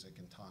Crucial Music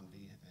and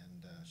Tanvi,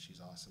 and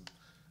she's awesome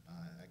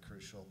at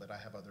Crucial. But I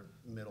have other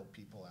middle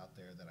people out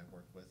there that I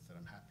work with that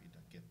I'm happy to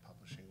get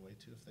publishing away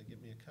to if they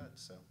give me a cut.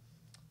 So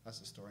that's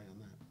the story on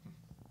that.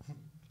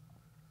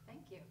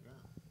 Thank you. Yeah,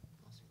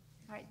 awesome.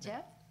 All right,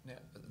 Jeff? Yeah,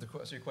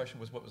 so your question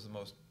was, what was the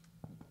most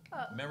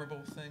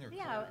memorable thing? Or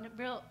Yeah,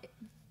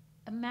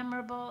 a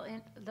memorable,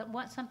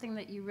 something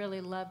that you really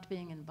loved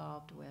being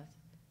involved with,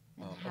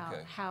 and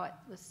how it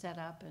was set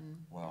up and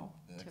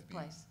took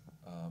place.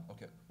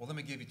 Okay, well, let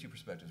me give you two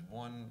perspectives.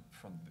 One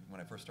from when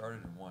I first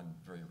started and one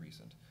very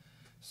recent.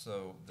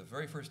 So the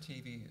very first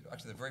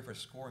the very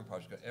first scoring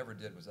project I ever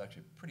did was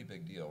actually a pretty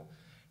big deal.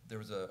 There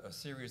was a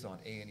series on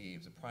A&E. It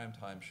was a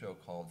primetime show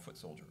called Foot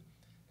Soldier,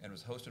 and it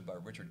was hosted by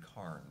Richard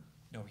Karn.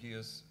 You know who he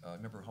is?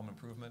 Remember Home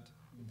Improvement?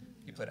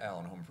 He played Al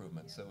in Home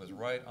Improvement. So it was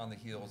right on the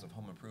heels of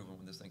Home Improvement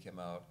when this thing came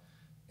out.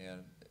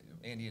 And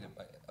A&E,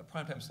 a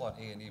primetime slot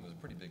in A&E was a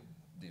pretty big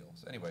deal.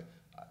 So anyway,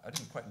 I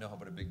didn't quite know how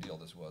big a deal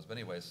this was. But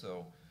anyway,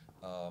 so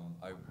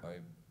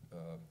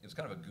it was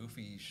kind of a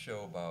goofy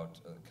show about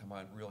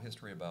real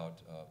history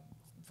about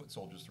foot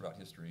soldiers throughout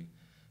history,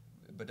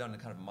 but done in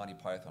kind of a Monty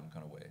Python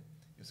kind of way.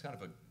 It was kind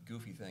of a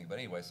goofy thing. But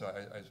anyway, so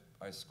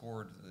I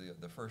scored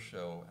the first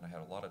show, and I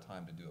had a lot of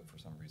time to do it for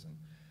some reason.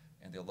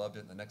 And they loved it,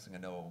 and the next thing I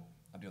know,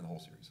 I'm doing the whole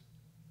series.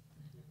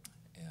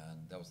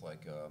 And that was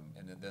like,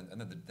 and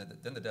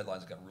then the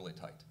deadlines got really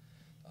tight.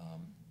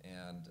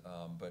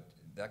 But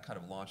that kind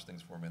of launched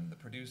things for me. And the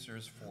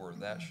producers for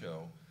that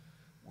show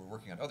were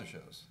working on other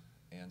shows.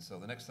 And so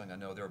the next thing I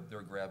know,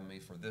 they're grabbing me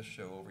for this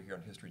show over here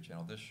on History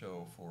Channel, this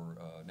show for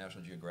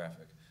National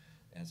Geographic.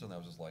 And so I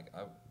was just like,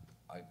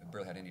 I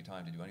barely had any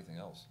time to do anything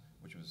else,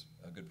 which was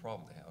a good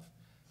problem to have.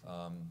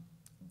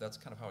 That's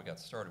kind of how I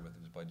got started with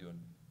it, was by doing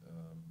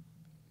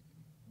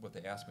what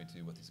they asked me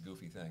to with this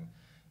goofy thing.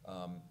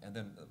 And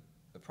then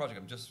the project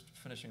I'm just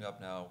finishing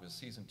up now is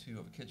season 2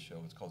 of a kids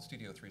show. It's called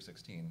Studio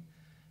 316.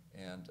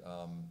 And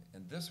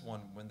this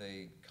one, when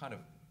they kind of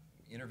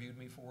interviewed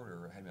me for it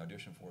or had me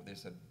audition for it, they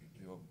said,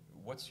 you know,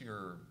 what's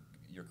your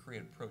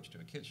creative approach to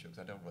a kids show? Because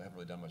I haven't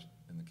really done much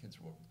in the kids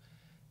world.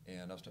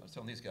 And I was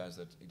telling these guys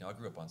that, you know, I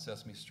grew up on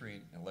Sesame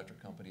Street, an electric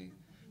company,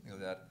 you know,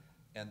 that.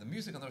 And the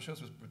music on those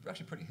shows was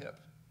actually pretty hip.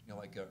 You know,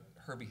 like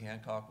Herbie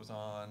Hancock was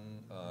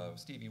on,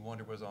 Stevie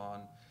Wonder was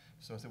on.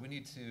 So I said, we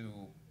need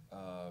to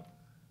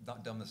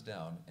not dumb this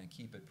down and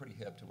keep it pretty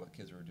hip to what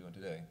kids are doing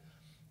today.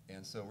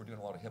 And so we're doing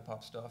a lot of hip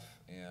hop stuff,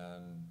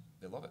 and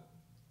they love it.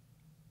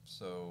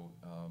 So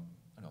I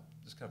don't know,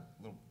 just kind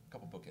of a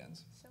couple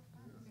bookends. So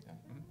fun. Yeah.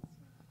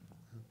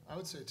 Mm-hmm. I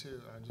would say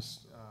too,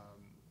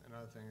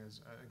 another thing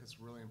is, I think it's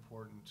really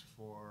important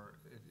for,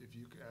 if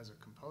you, as a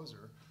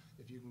composer,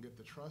 if you can get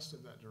the trust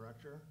of that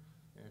director,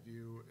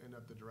 and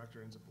if the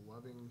director ends up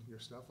loving your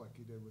stuff like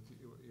he did with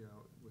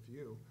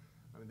you,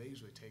 I mean, they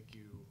usually take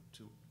you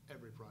to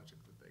every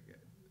project that they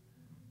get.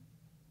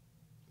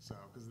 So,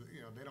 because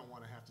they don't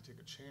want to have to take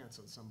a chance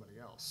on somebody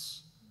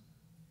else,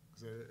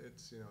 because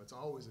it's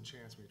always a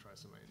chance when you try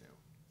somebody new.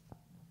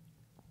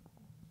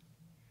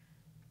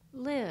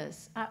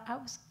 Liz, I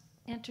was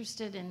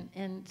interested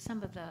in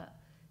some of the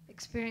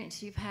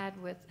experience you've had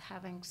with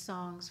having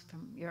songs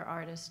from your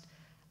artist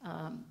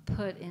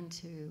put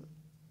into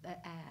the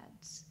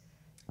ads.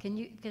 Can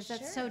you, because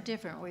that's so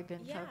different. We've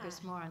been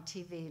focused more on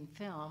TV and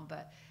film,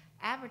 but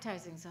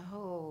advertising's a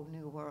whole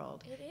new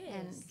world. It is.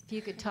 And if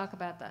you could talk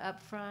about the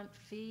upfront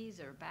fees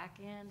or back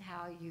end,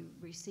 how you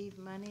receive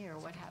money, or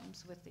what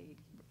happens with the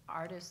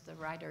artist, the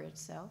writer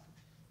itself.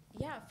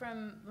 Yeah,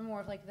 from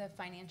more of like the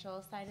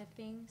financial side of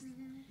things.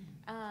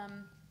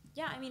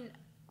 Yeah, I mean,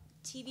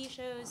 TV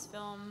shows,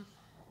 film,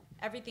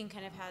 everything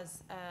kind of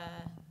has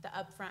the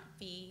upfront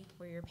fee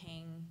where you're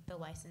paying the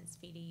license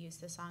fee to use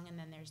the song, and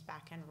then there's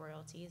back-end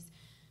royalties.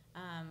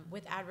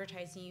 With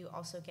advertising, you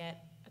also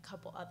get a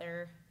couple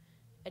other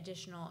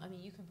additional, I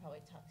mean, you can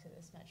probably talk to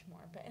this much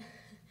more, but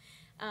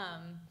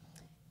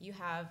you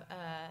have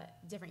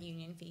different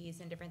union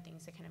fees and different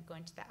things that kind of go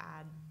into the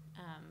ad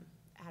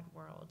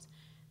world.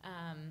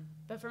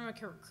 But from a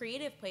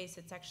creative place,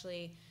 it's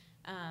actually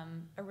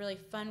a really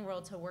fun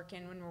world to work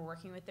in when we're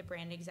working with the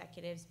brand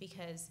executives,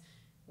 because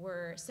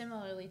we're,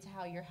 similarly to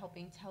how you're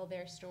helping tell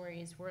their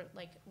stories, we're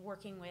like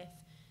working with,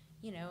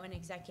 an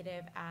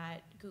executive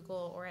at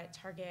Google or at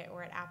Target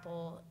or at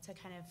Apple to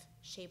kind of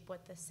shape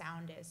what the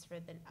sound is for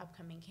the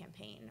upcoming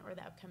campaign or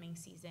the upcoming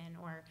season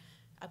or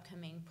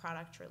upcoming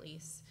product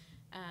release.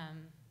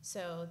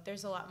 So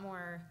there's a lot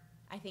more,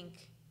 I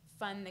think,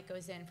 fun that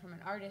goes in from an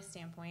artist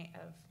standpoint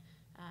of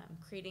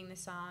creating the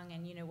song,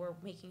 and we're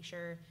making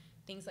sure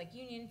things like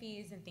union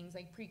fees and things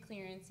like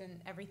pre-clearance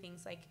and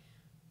everything's like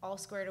all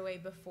squared away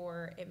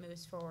before it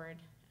moves forward.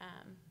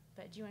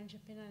 But do you want to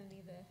jump in on any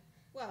of the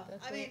Well,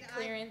 the I mean,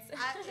 clearance?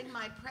 in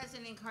my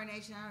present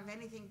incarnation, I don't have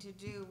anything to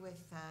do with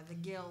the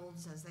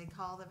guilds, as they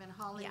call them in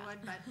Hollywood,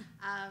 but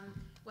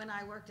when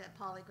I worked at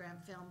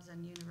Polygram Films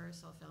and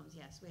Universal Films,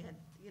 yes, we had,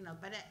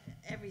 but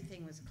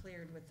everything was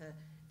cleared with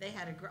they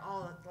had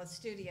the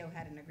studio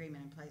had an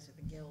agreement in place with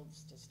the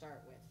guilds to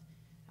start with.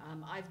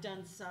 I've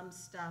done some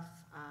stuff,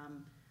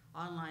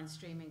 online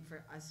streaming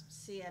for us.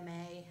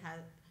 CMA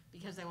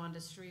because they wanted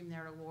to stream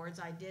their awards,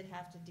 I did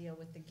have to deal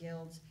with the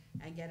guilds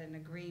and get an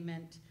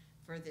agreement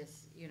for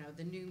this,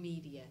 the new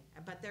media.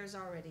 But there's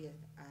already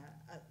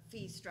a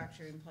fee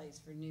structure in place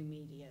for new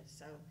media,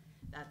 so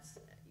that's,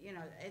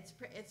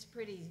 it's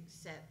pretty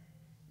set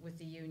with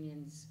the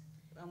unions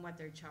on what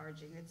they're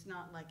charging. It's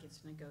not like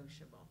it's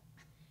negotiable.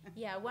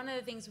 Yeah, one of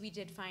the things we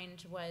did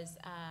find was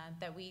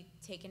that we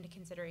take into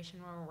consideration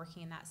when we're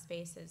working in that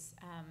space is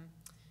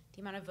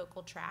the amount of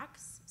vocal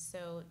tracks.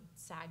 So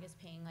SAG is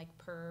paying like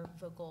per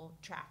vocal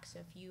track. So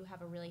if you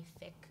have a really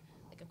thick,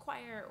 like a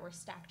choir or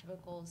stacked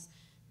vocals,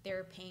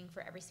 they're paying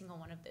for every single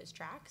one of those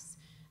tracks.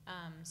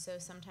 So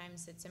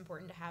sometimes it's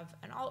important to have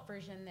an alt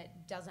version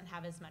that doesn't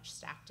have as much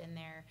stacked in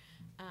there,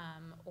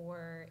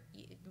 or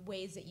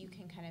ways that you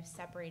can kind of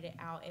separate it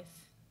out if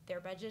their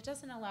budget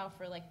doesn't allow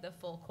for like the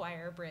full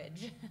choir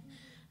bridge,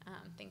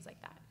 things like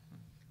that.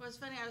 Well, it's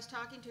funny, I was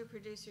talking to a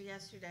producer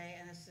yesterday,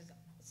 and this is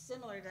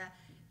similar to that.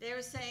 They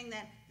were saying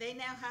that they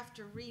now have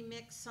to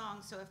remix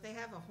songs, so if they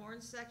have a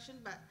horn section,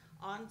 but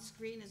on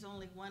screen is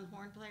only one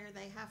horn player,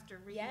 they have to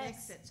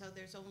remix it, so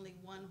there's only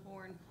one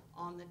horn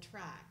on the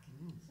track.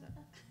 So.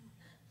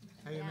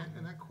 Hey,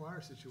 in that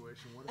choir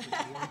situation, what if it's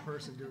one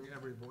person doing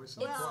every voice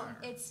in the choir?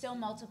 It's still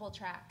multiple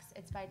tracks.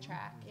 It's by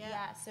track.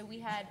 Yeah. So we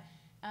had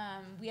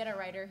a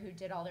writer who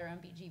did all their own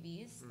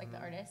BGVs, like the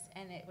artists,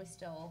 and it was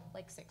still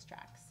like 6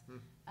 tracks.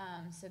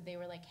 So they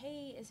were like,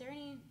 "Hey, is there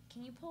any?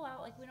 Can you pull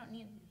out? Like, we don't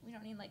need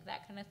like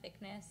that kind of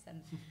thickness."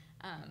 And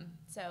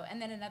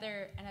and then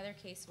another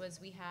case was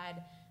we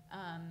had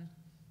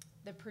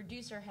the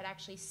producer had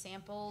actually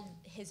sampled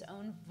his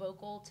own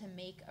vocal to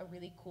make a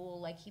really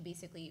cool, like he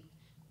basically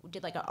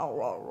did like a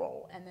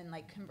roll and then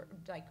like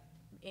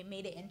it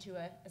made it into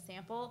a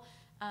sample,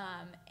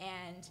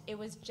 and it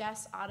was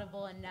just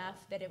audible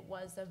enough that it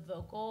was a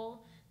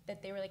vocal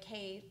that they were like,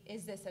 "Hey,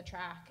 is this a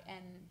track?"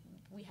 And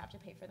we have to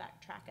pay for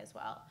that track as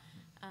well.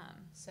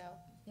 So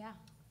yeah.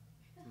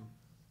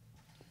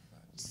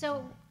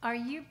 So are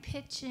you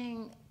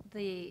pitching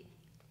the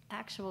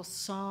actual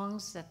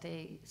songs that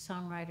the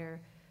songwriter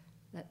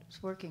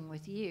that's working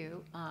with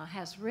you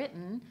has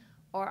written,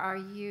 or are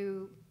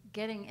you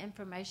getting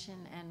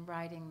information and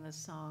writing the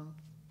song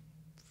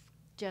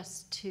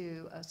just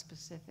to a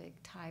specific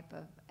type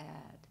of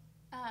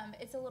ad?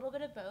 It's a little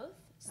bit of both.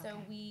 So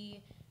Okay.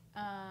 we,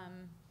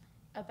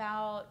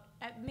 about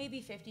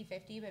maybe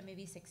 50-50, but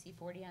maybe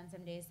 60-40 on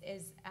some days,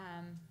 is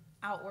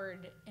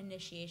outward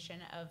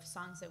initiation of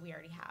songs that we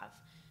already have,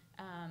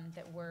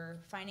 that we're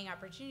finding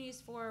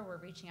opportunities for. We're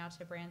reaching out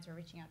to brands, we're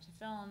reaching out to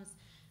films.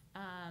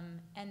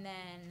 And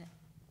then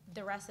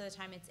the rest of the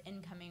time it's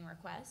incoming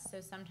requests.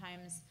 So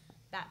sometimes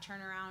that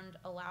turnaround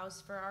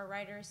allows for our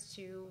writers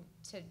to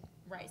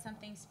write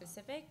something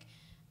specific.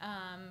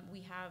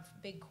 We have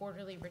big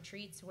quarterly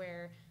retreats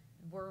where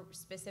we're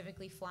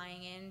specifically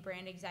flying in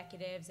brand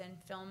executives and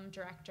film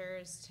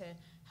directors to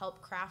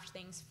help craft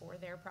things for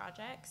their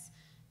projects.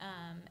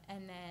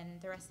 And then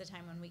the rest of the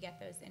time when we get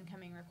those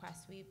incoming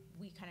requests, we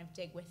kind of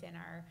dig within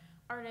our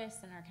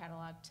artists and our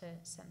catalog to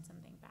send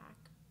something back.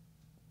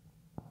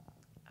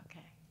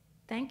 Okay.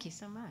 Thank you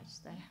so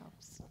much. That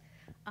helps.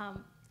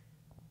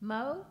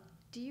 Mo,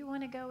 do you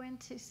want to go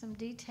into some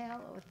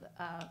detail with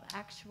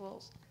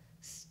actual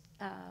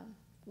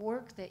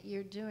work that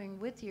you're doing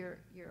with your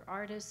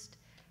artist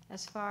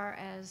as far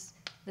as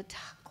the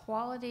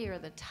quality or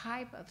the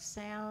type of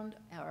sound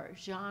or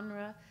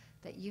genre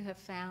that you have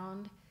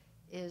found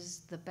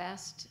is the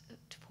best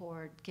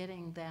toward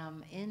getting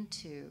them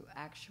into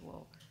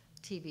actual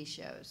TV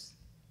shows?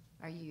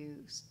 Are you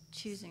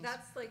choosing?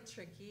 That's like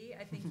tricky.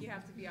 I think you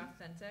have to be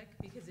authentic,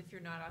 because if you're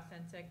not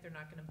authentic, they're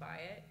not going to buy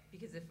it.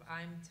 Because if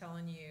I'm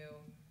telling you,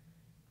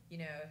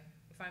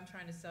 if I'm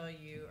trying to sell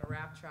you a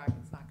rap track,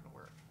 it's not going to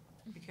work,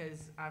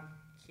 because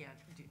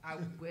I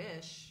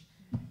wish,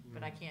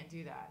 but I can't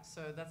do that.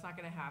 So that's not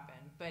going to happen.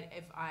 But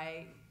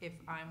if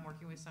I'm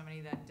working with somebody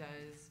that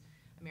does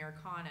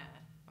Americana,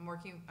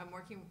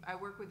 I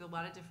work with a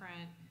lot of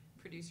different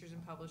producers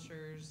and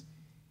publishers,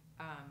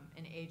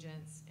 and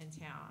agents in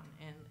town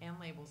and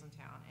labels in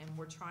town, and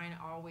we're trying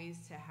always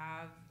to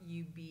have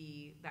you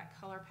be, that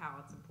color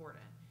palette's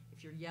important.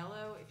 If you're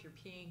yellow, if you're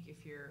pink,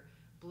 if you're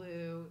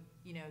blue,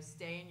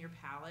 stay in your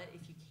palette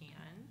if you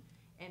can,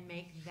 and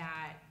make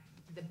that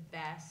the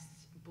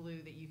best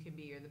blue that you can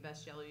be, or the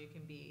best yellow you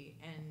can be.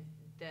 And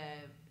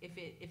if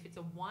it's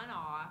a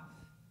one-off,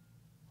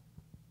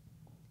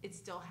 it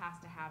still has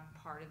to have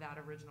part of that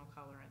original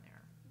color in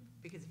there.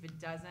 Because if it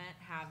doesn't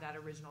have that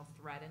original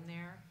thread in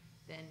there,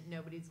 then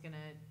nobody's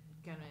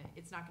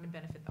it's not gonna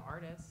benefit the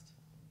artist.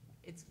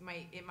 It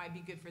might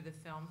be good for the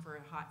film for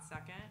a hot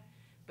second,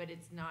 but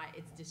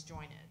it's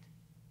disjointed.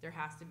 There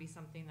has to be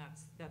something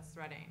that's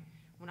threading.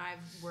 When I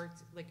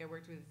worked with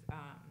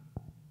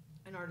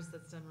an artist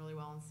that's done really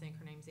well in sync.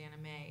 Her name's Anna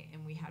Mae,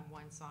 and we had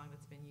one song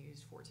that's been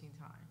used 14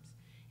 times.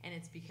 And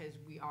it's because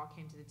we all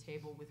came to the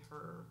table with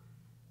her,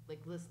 like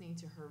listening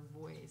to her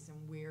voice, and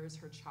where's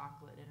her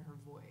chocolate in her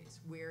voice?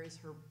 Where is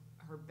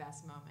her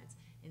best moments?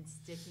 And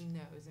sticking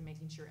those and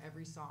making sure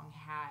every song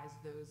has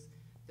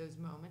those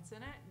moments in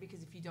it.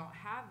 Because if you don't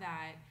have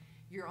that,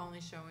 you're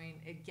only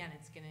showing, again,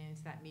 it's getting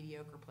into that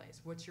mediocre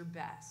place. What's your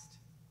best?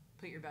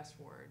 Put your best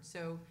forward.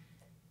 So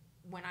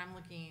when I'm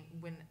looking,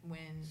 when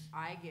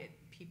I get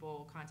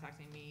people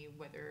contacting me,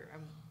 whether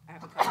I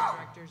have a couple of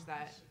directors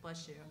that,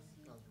 bless you.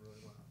 That was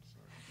really loud,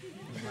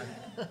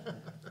 sorry.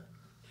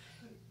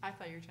 I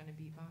thought you were trying to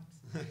beatbox.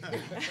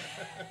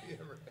 Yeah,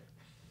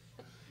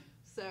 right.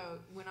 So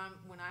when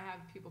I have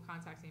people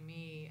contacting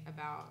me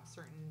about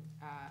certain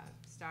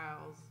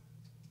styles,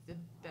 the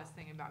best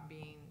thing about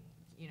being,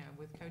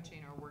 with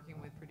coaching or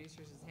working with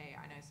producers is, hey,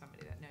 I know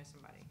somebody that knows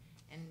somebody,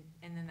 and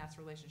then that's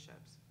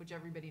relationships, which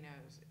everybody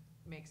knows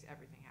makes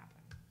everything happen,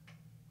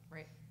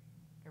 right?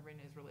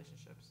 Everybody knows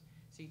relationships.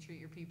 So you treat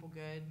your people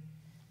good,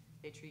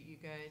 they treat you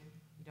good.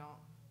 You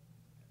don't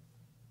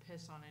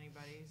piss on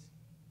anybody's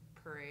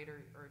parade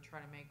or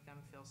try to make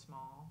them feel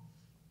small.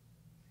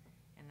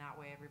 And that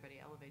way everybody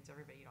elevates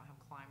everybody. You don't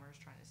have climbers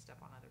trying to step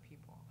on other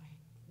people.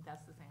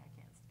 That's the thing I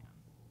can't stand.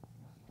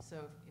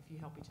 So if you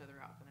help each other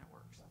out, then it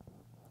works.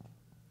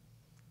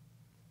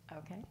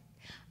 Okay.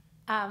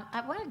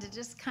 I wanted to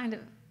just kind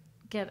of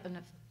get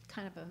an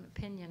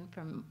opinion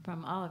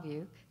from all of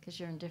you, because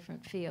you're in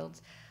different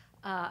fields,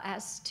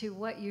 as to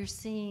what you're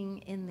seeing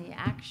in the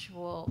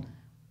actual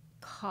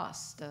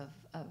cost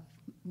of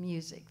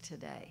music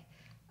today.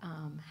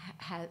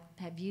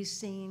 Have you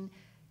seen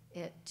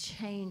it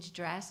change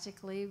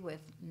drastically with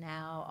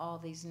now all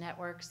these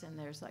networks, and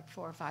there's like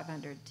 400 or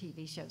 500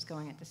 TV shows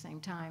going at the same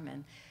time,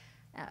 and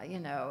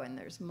and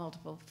there's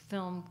multiple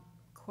film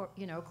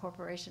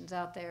corporations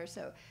out there.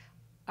 So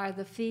are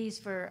the fees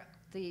for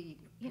the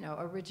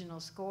original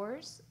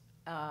scores,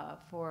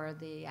 for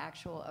the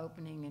actual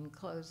opening and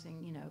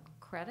closing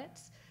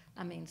credits,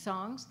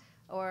 songs,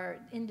 or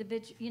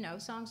individual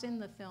songs in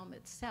the film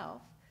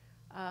itself,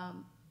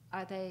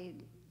 are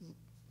they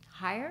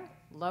higher,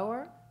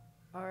 lower,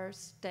 or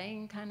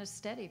staying kind of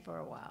steady for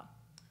a while?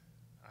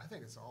 I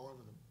think it's all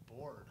over the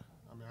board.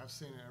 I've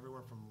seen it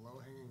everywhere from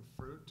low-hanging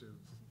fruit to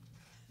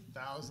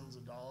thousands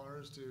of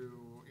dollars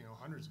to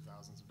hundreds of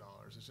thousands of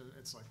dollars.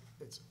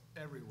 It's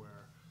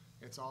everywhere.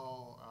 It's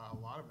all a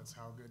lot of it's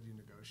how good you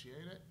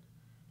negotiate it,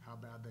 how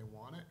bad they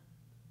want it.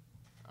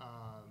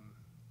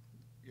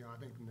 I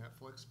think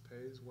Netflix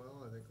pays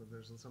well. I think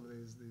there's some of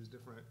these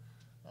different.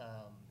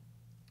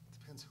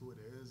 Depends who it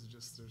is.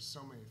 Just there's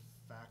so many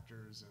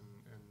factors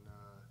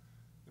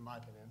in my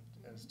opinion,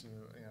 as to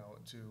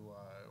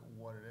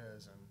what it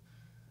is and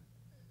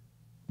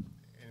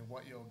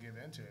what you'll give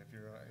into. If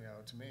you're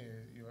to me,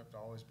 you have to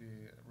always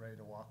be ready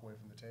to walk away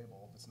from the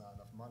table if it's not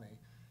enough money,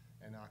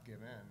 and not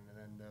give in. And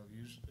then they'll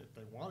usually, if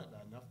they want it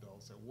bad enough, they'll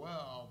say,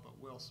 well, but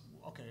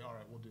okay, all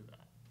right, we'll do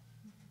that.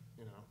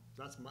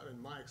 That's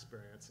in my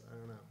experience.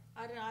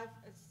 I don't know.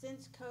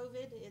 Since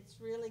COVID, it's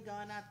really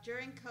gone up.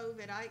 During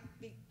COVID,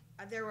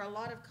 there were a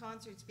lot of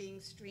concerts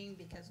being streamed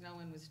because no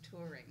one was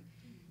touring.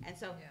 And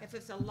so if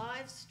it's a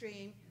live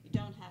stream, you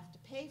don't have to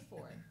pay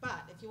for it.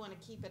 But if you want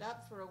to keep it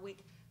up for a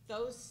week,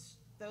 those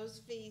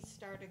fees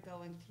started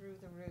going through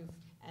the roof,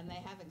 and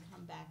they haven't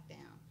come back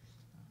down.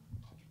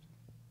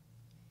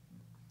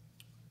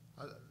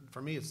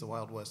 For me, it's the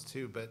Wild West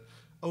too, but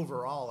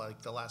overall,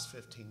 like the last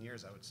 15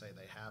 years, I would say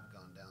they have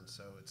gone down,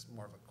 so it's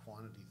more of a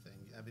quantity thing.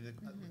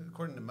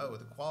 According to Mo,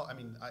 the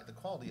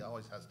quality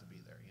always has to be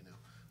there,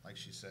 like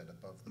she said,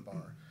 above the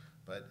bar.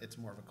 But it's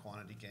more of a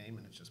quantity game,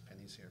 and it's just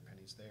pennies here,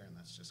 pennies there, and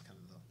that's just kind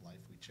of the life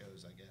we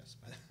chose, I guess.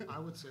 I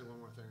would say one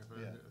more thing, if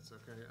it's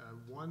okay.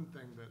 One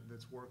thing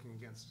that's working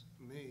against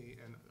me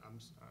and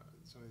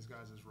some of these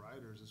guys as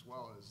writers, as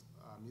well as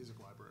music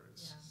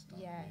libraries.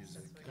 Yeah.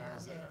 Music.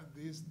 Guys,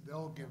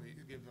 they'll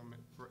give them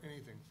for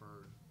anything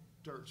for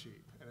dirt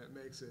cheap, and it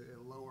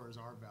lowers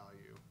our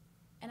value.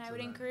 And I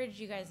would encourage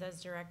you guys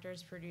as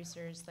directors,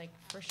 producers,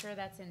 for sure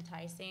that's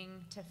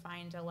enticing to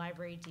find a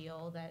library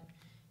deal that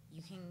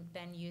you can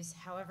then use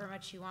however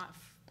much you want,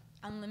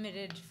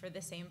 unlimited for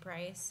the same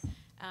price.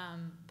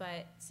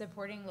 But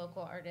supporting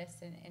local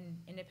artists and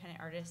independent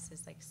artists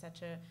is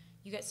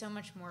you get so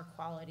much more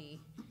quality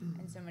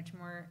and so much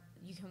more,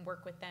 you can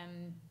work with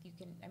them.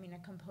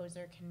 A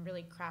composer can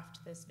really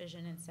craft this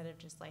vision instead of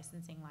just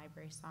licensing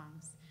library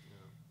songs.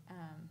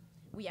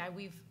 Yeah.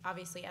 We've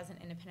obviously, as an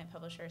independent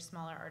publisher,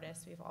 smaller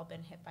artists, we've all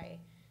been hit by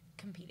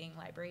competing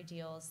library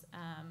deals.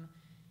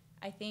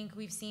 I think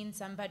we've seen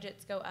some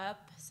budgets go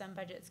up, some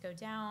budgets go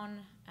down.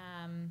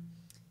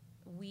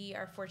 We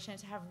are fortunate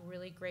to have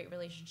really great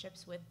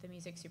relationships with the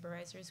music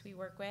supervisors we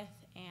work with,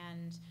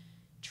 and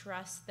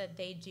trust that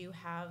they do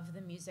have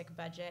the music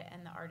budget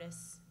and the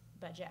artist's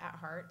budget at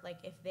heart. Like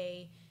if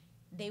they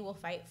will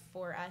fight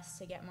for us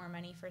to get more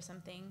money for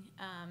something,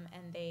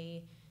 and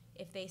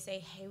if they say,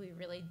 hey, we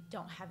really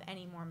don't have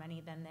any more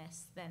money than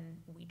this, then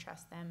we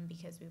trust them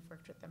because we've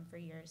worked with them for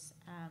years.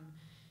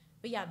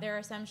 But yeah, there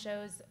are some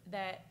shows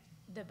that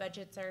the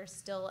budgets are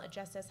still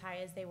just as high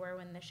as they were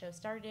when the show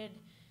started,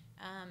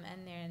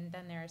 and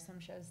then there are some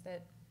shows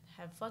that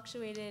have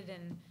fluctuated,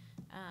 and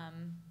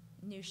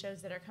new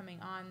shows that are coming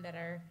on that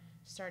are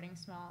starting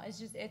small.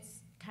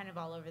 It's kind of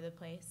all over the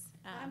place.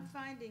 I'm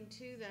finding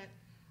too that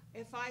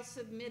if I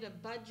submit a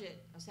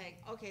budget, I say,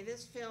 okay,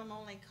 this film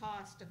only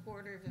cost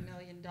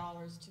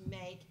 $250,000 to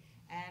make,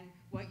 and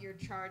what you're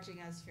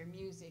charging us for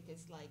music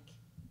is like,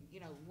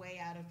 way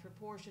out of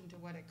proportion to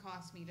what it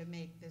cost me to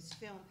make this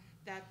film,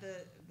 that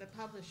the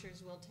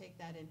publishers will take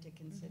that into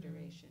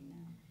consideration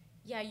now.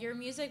 Yeah, your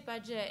music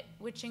budget,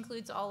 which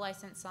includes all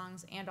licensed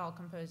songs and all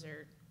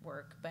composer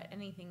work, but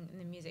anything in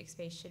the music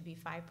space should be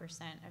 5%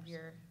 of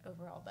your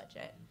overall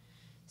budget.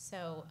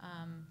 So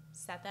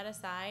set that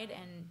aside,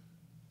 and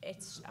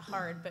it's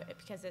hard, but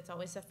because it's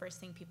always the first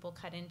thing people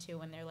cut into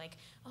when they're like,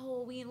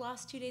 oh, we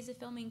lost 2 days of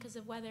filming because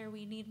of weather,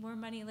 we need more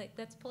money, like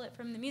let's pull it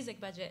from the music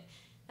budget.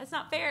 That's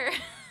not fair.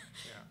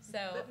 So,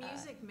 but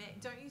music,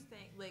 don't you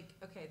think, like,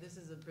 okay, this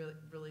is a really,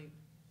 really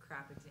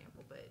crap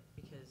example, but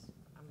because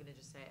I'm going to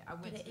just say it. I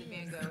went to the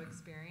Van Gogh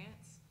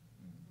experience.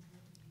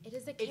 It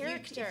is a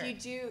character.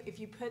 If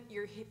you put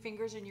your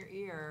fingers in your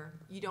ear,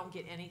 you don't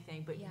get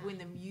anything, but when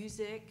the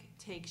music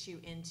takes you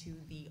into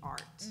the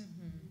art,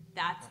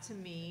 that's to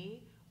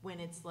me when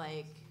it's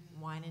like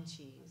wine and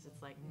cheese.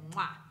 It's like,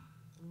 mwah,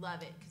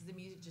 love it, because the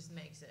music just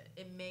makes it.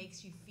 It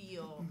makes you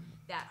feel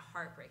that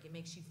heartbreak. It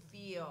makes you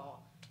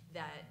feel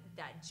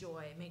that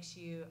joy. It makes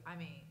you,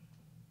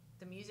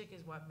 the music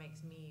is what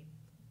makes me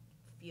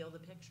feel the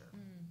picture.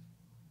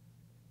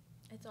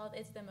 It's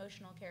the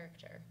emotional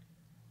character.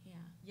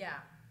 Yeah,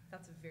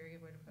 that's a very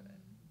good way to put it.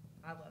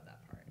 I love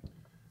that part.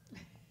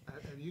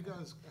 Have you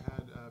guys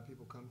had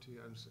people come to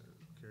you, I'm just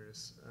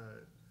curious,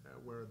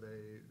 where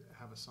they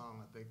have a song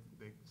that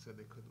they said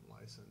they couldn't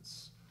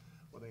license?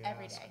 Well, they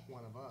Every ask day.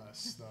 one of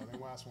us, though. They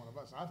will ask one of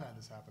us. I've had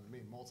this happen to me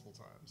multiple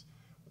times.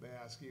 They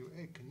ask you,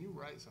 hey, can you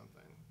write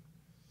something?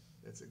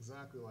 It's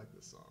exactly like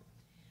this song.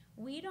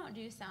 We don't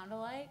do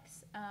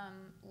sound-alikes.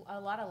 A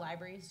lot of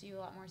libraries do a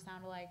lot more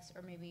sound-alikes,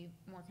 or maybe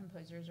more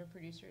composers or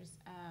producers.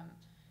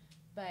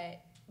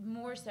 But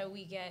more so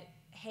we get,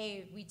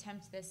 hey, we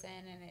temped this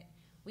in and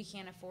we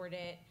can't afford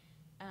it.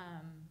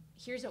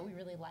 Here's what we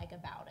really like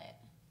about it.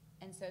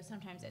 And so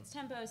sometimes it's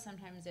tempo,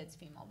 sometimes it's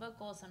female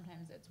vocals,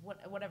 sometimes it's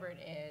whatever it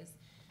is.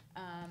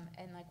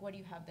 And like, what do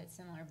you have that's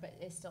similar but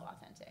is still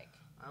authentic?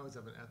 I always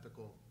have an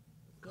ethical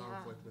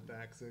conflict with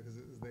that because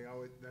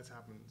that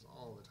happens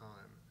all the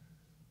time.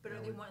 But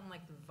are they wanting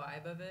like the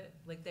vibe of it?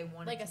 Like they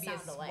want like it to be a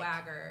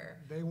swagger.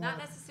 Not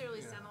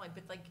necessarily sound alike,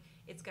 but like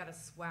it's got a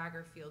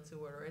swagger feel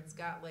to it, or it's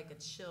got like a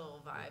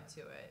chill vibe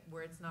to it,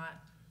 where it's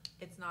not,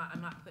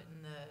 I'm not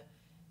putting the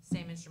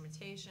same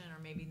instrumentation,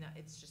 or maybe not,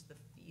 it's just the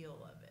feel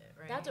of it,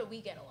 right? That's what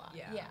we get a lot.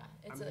 Yeah.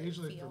 It's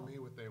usually feel. For me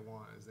what they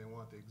want is they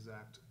want the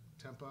exact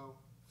tempo,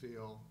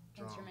 feel,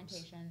 drums,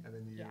 instrumentation, and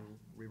then you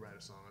rewrite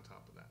a song on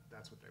top of that.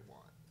 That's what they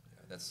want.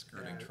 That's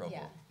skirting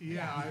trouble.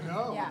 Yeah, I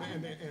know.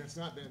 And it's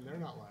not them, they're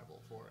not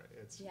liable for it.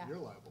 It's you're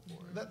liable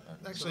for it. That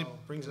actually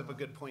brings up a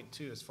good point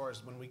too, as far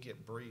as when we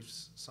get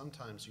briefs,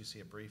 sometimes you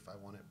see a brief, I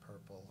want it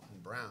purple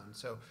and brown.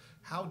 So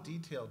how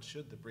detailed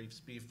should the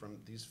briefs be from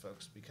these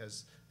folks?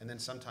 And then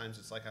sometimes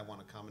it's like, I want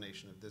a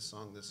combination of this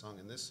song,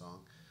 and this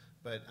song.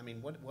 But I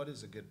mean, what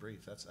is a good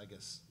brief? That's, I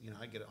guess,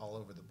 I get it all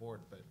over the board,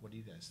 but what do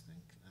you guys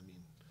think?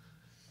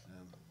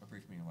 A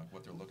brief meaning like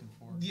what they're looking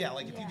for? Yeah,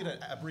 like if you get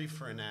a brief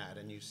for an ad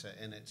and it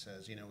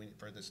says,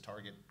 for this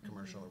Target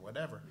commercial or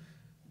whatever,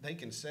 they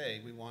can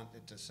say, we want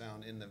it to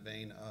sound in the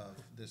vein of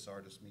this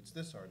artist meets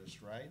this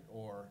artist, right?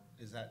 Or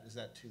is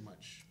that too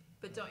much?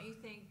 But don't you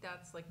think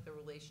that's like the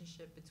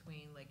relationship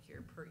between like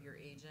your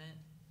agent?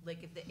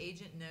 Like if the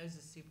agent knows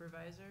the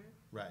supervisor,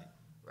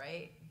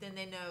 right? Then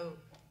they know,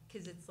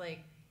 because it's like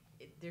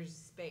there's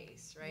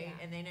space, right?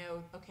 Yeah. And they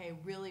know, okay,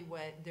 really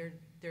what they're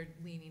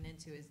leaning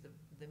into is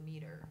the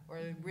meter, or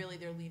really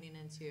they're leaning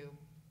into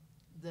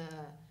the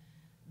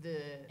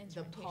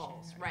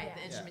pulse, right?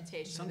 The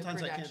instrumentation. Sometimes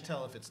the I production. can't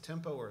tell if it's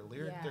tempo or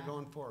lyric they're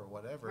going for or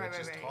whatever. Right, it's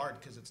just right.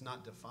 hard because it's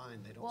not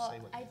defined. They don't say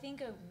what. I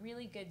think a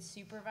really good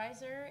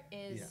supervisor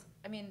is,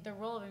 the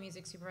role of a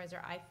music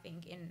supervisor, I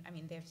think,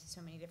 there's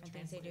so many different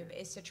things they do, but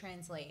is to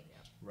translate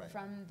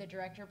from the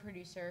director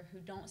producer who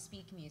don't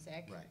speak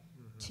music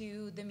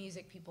to the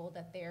music people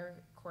that they're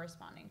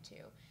corresponding to,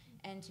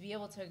 and to be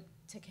able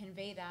to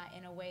convey that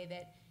in a way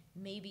that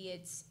maybe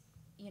it's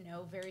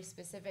very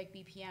specific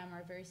BPM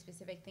or very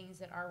specific things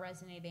that are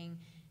resonating.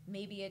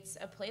 Maybe it's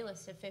a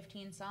playlist of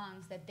 15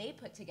 songs that they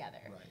put together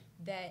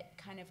that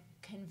kind of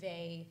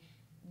convey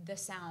the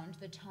sound,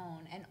 the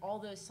tone, and all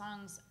those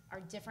songs are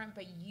different,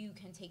 but you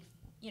can take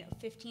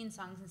 15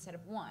 songs instead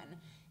of one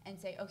and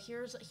say, oh,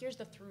 here's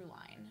the through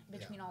line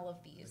between all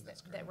of these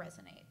that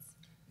resonates.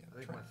 I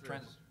think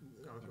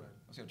No, go ahead.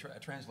 So a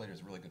translator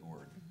is a really good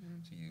word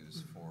to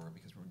use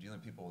because we're dealing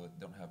with people that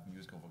don't have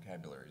musical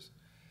vocabularies.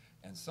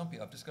 And some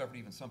people, I've discovered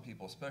even some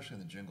people, especially in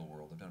the jingle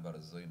world, I've done about a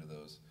zillion of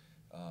those,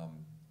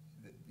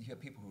 you have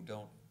people who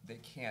they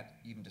can't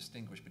even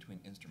distinguish between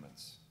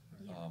instruments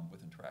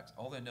within tracks.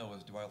 All they know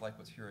is, do I like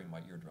what's hearing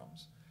my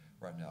eardrums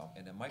right now?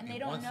 And it might be one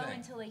thing. And they don't know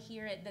until they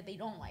hear it that they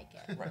don't like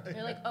it. Right.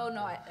 They're like, oh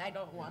no, I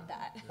don't want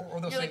that.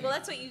 Or they'll You're say, like, well,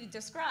 that's what you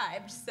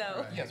described, so.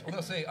 Right. Yes, or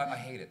they'll say, I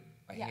hate it.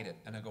 I hate it.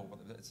 And I go, well,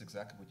 it's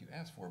exactly what you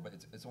asked for, but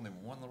it's only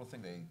one little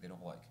thing they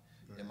don't like.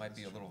 It might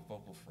be a little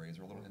vocal phrase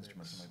or a little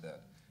instrument, something like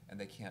that. And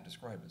they can't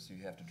describe it, so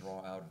you have to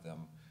draw out of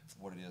them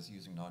what it is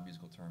using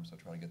non-musical terms. So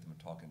try to get them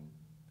to talk in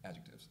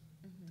adjectives.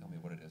 Tell me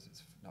what it is.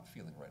 It's not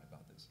feeling right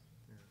about this.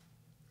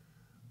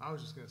 I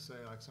was just going to say,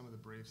 like, some of the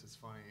briefs, it's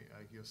funny,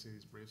 like, you'll see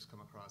these briefs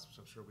come across, which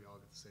I'm sure we all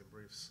get the same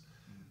briefs.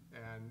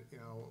 And, you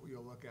know,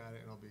 you'll look at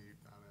it and it'll be,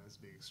 I mean, this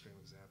would be an extreme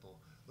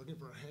example, looking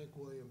for a Hank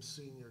Williams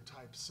Sr.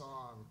 type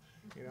song,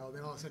 you know,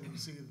 then all of a sudden you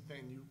see the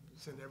thing, you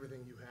send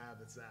everything you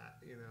have, it's that,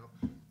 you know,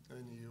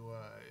 and you,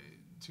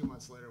 2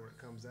 months later when it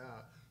comes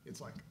out, it's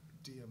like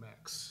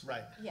DMX.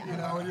 Right. Yeah. You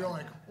know, and you're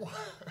like, what?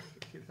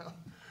 You know?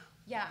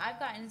 Yeah, I've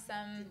gotten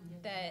some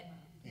that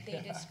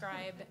they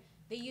describe,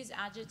 they use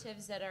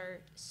adjectives that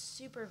are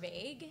super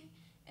vague,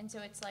 and so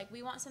it's like,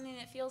 we want something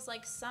that feels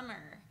like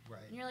summer.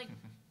 Right. And you're like,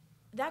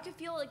 that could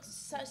feel like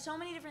so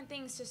many different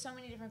things to so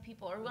many different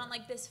people. Or we want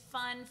like this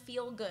fun,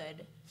 feel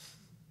good.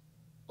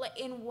 Like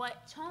in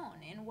what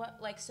tone? In what,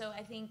 like, so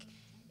I think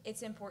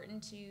it's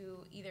important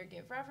to either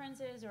give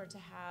references or to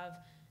have,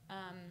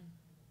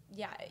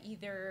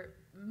 either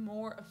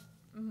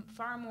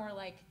far more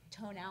like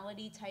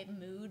tonality type,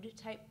 mood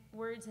type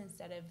words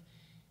instead of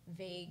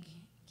vague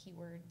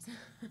keywords.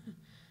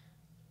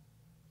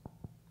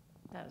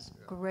 That was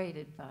great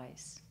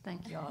advice.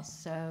 Thank you all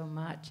so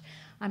much.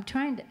 I'm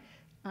trying to,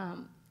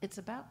 it's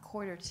about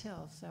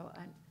 1:45, so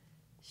I'm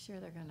sure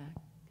they're going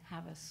to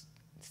have us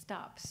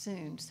stop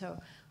soon. So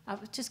I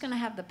was just going to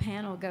have the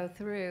panel go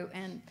through,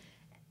 and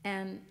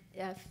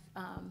if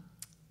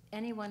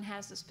anyone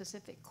has a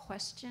specific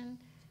question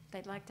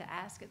they'd like to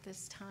ask at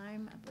this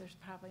time, there's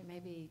probably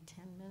maybe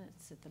 10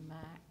 minutes at the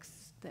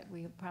max that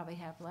we probably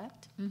have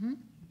left. Do you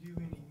do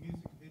any music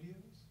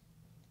videos?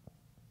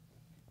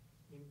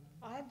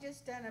 I've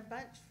just done a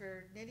bunch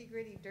for Nitty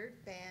Gritty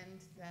Dirt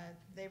Band that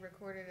they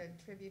recorded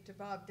a tribute to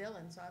Bob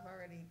Dylan, so I've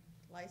already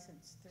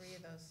licensed 3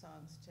 of those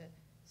songs to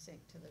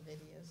sync to the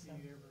videos. So.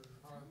 Do you ever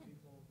hire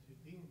people to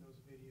be in those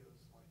videos?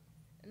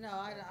 Like No,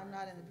 I'm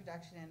not in the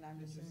production end, I'm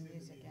just in the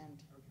music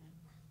end. Okay.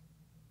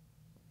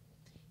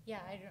 Yeah,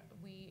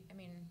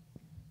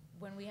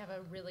 when we have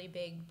a really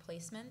big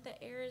placement that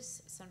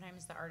airs,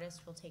 sometimes the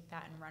artist will take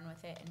that and run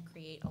with it and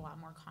create a lot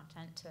more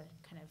content to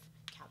kind of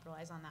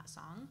capitalize on that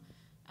song.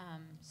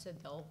 So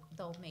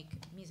they'll make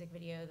music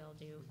video, they'll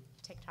do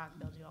TikTok,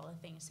 they'll do all the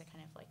things to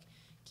kind of like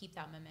keep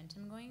that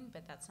momentum going,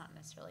 but that's not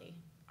necessarily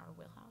our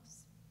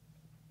wheelhouse.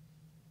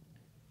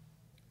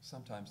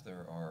 Sometimes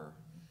there are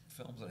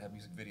films that have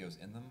music videos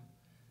in them,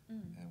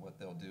 and what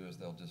they'll do is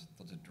they'll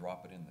just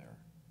drop it in there.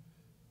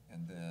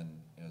 And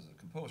then, as a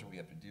composer, what you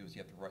have to do is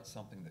you have to write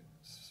something that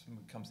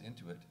comes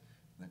into it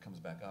and then comes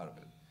back out of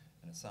it.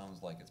 And it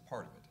sounds like it's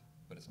part of it,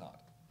 but it's not.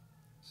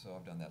 So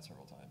I've done that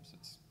several times.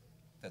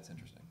 That's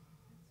interesting.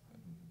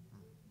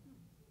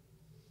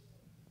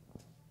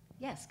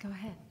 Yes, go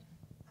ahead.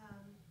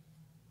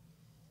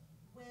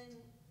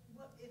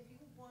 If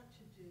you want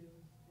to do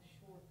a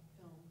short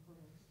film, for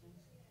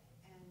instance,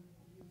 and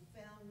you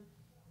found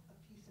a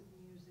piece of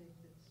music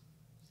that's,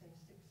 say,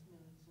 6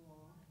 minutes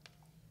long,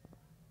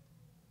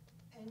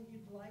 and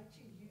you'd like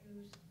to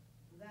use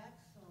that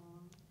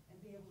song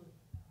and be able to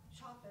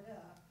chop it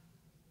up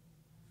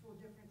for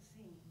different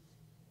scenes,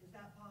 is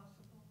that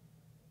possible?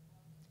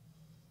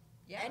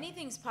 Yeah.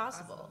 Anything's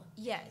possible.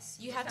 Yes,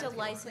 you have to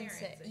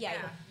license it. Yeah,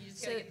 you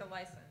just gotta get the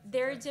license.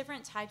 There are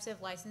different types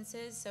of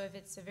licenses. So if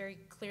it's a very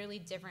clearly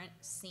different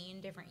scene,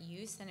 different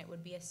use, then it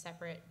would be a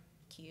separate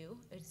queue,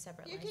 a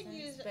separate license. You can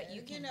use, but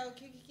you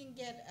can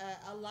get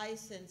a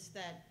license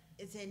that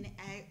is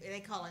they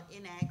call it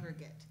in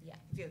aggregate.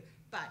 Yeah.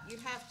 But you'd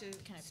have to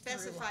kind of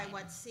specify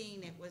what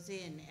scene it was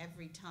in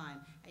every time,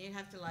 and you'd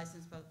have to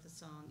license both the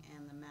song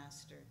and the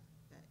master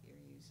that you're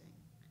using.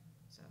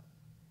 So,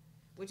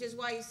 which is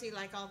why you see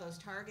like all those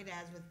Target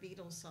ads with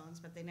Beatles songs,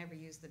 but they never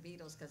use the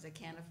Beatles because they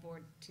can't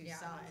afford 2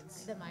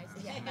 sides. The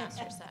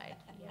master side.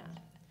 Yeah.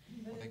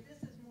 But if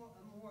this is a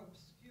more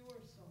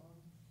obscure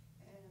song,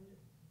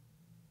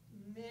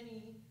 and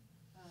many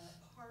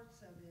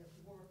parts of it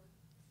work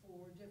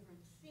for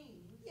different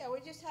scenes. Yeah, we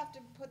just have to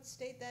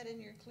state that in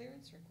your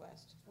clearance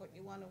request, what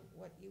you want to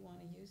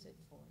use it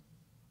for.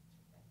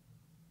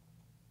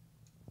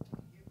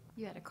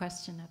 You had a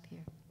question up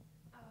here.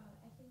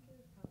 I think it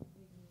would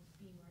probably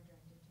be more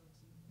directed towards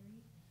you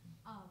 3.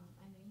 I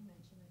know you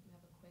mentioned that you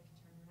have a quick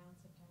turnaround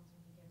sometimes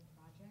when you get a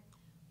project.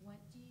 What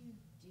do you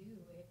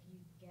do if you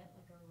get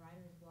like a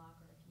writer's block,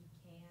 or if you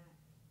can't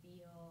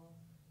feel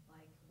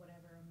like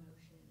whatever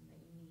emotion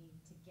that you need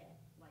to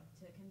get, like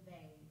to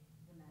convey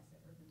the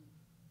message or the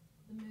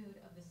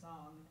mood of the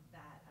song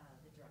that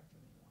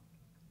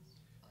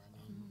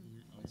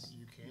Yes.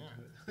 You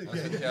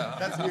can. Yeah.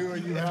 That's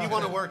if you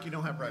want to work, you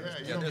don't have writer's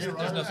Yeah, block.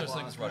 there's no such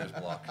thing as writer's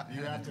block.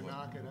 You have to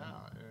knock it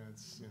out, and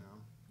it's, you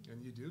know,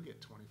 and you do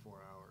get 24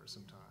 hours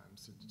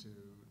sometimes to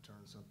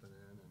turn something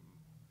in, and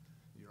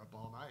you're up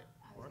all night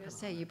I was working gonna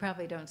say, on you it.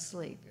 probably don't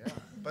sleep. Yeah.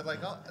 But like,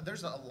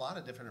 there's a lot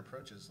of different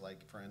approaches.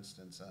 Like, for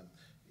instance,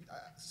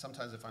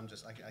 sometimes if I'm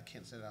just, I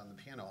can't sit on the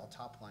piano, I'll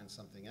top line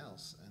something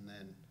else, and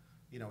then,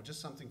 you know,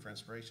 just something for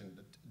inspiration.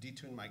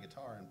 Detune my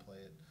guitar and play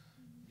it.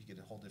 You get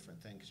a whole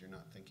different thing because you're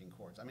not thinking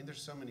chords. I mean,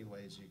 there's so many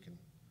ways you can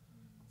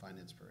find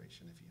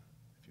inspiration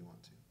if you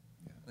want to.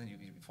 Yeah. Then you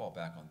fall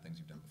back on things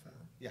you've done before.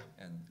 Yeah.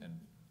 And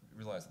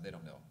realize that they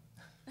don't know.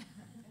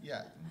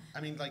 Yeah,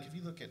 I mean, like if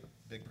you look at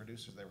big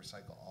producers, they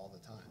recycle all the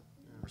time.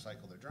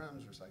 Recycle their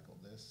drums, recycle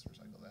this,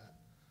 recycle that.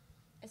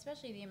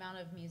 Especially the amount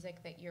of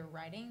music that you're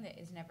writing that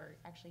is never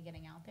actually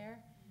getting out there.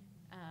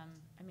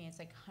 I mean, it's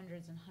like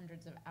hundreds and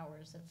hundreds of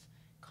hours of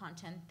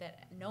content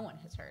that no one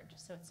has heard.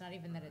 So it's not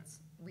even that it's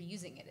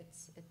reusing it.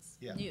 It's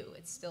new.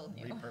 It's still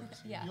new.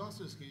 Repurposing. Yeah. You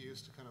also just get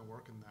used to kind of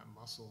working that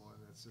muscle,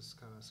 and it's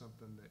just kind of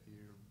something that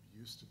you're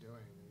used to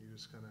doing, and you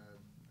just kind of,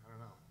 I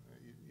don't know,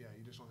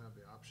 you just don't have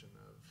the option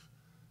of,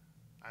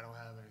 I don't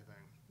have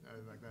anything.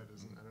 Like that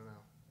isn't, I don't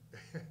know.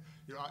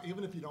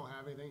 Even if you don't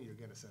have anything, you're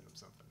gonna send them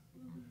something.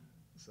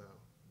 So.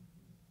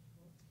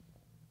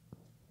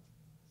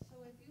 So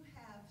if you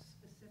have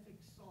specific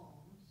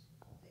songs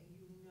that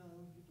you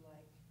know you'd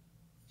like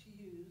to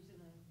use in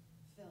a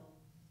film,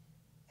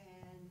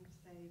 and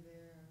say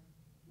they're,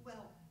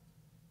 well,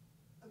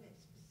 okay,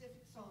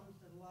 specific songs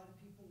that a lot of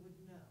people would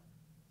know,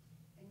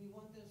 and you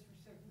want those for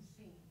certain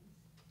scenes,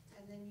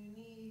 and then you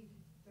need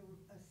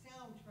a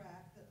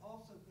soundtrack that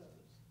also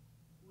goes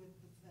with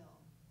the film.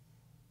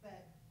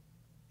 But,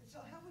 so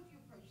how would you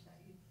approach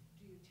that? Do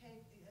you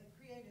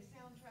create a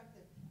soundtrack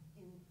that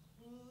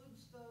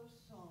includes those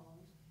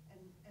songs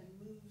and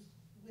moves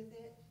with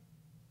it?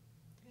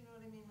 You know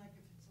what I mean? Like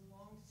if it's a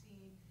long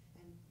scene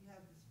and you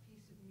have this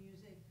piece of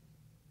music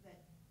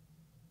that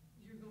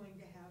you're going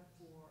to have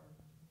for,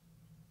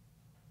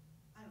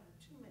 I don't know,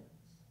 2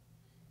 minutes.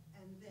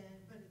 And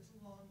then, but it's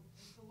a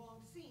long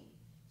scene.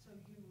 So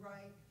you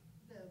write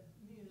the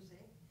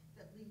music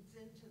that leads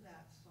into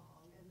that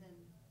song and then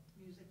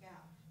music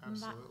out.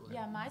 Absolutely.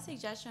 My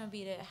suggestion would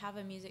be to have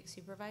a music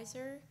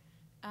supervisor,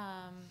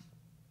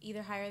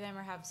 either hire them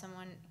or have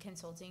someone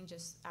consulting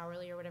just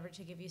hourly or whatever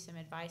to give you some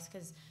advice,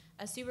 because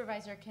a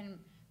supervisor can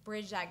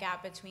bridge that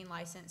gap between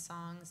licensed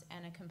songs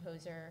and a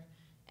composer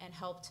and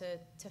help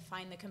to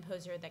find the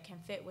composer that can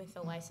fit with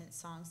the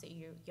licensed songs that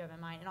you have in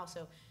mind, and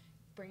also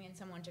bring in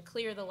someone to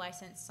clear the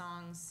licensed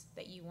songs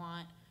that you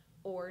want,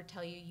 or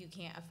tell you you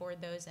can't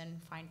afford those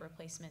and find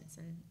replacements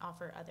and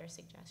offer other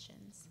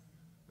suggestions.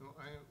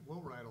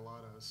 We'll write a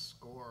lot of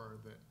score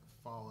that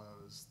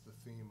follows the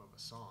theme of a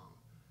song.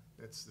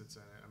 I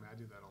mean, I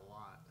do that a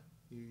lot.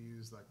 You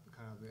use like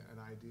an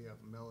idea of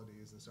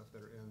melodies and stuff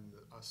that are in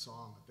a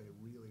song that they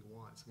really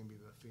want. It's gonna be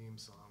the theme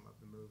song of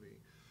the movie.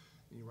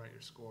 And you write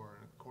your score,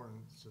 and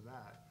according to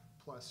that,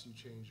 plus you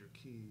change your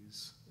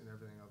keys and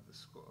everything of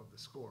the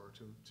score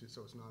to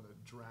so it's not a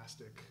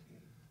drastic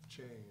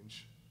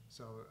change.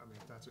 So I mean,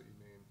 if that's what you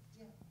mean.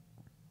 Yeah.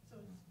 So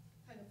it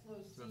kind of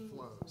flows So it seamlessly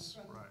flows,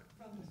 right.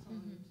 from the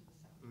song into the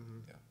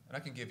sound. Yeah. And I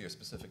can give you a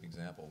specific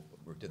example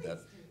where we did that.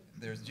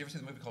 Did you ever see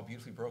the movie called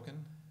Beautifully Broken? I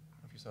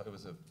don't know if you saw it. It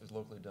was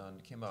locally done.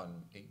 It came out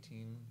in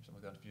 18,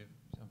 something like that. If you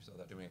saw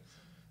that, doing it.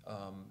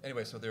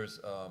 Anyway, so there's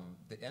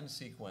the end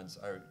sequence.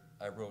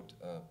 I wrote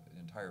an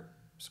entire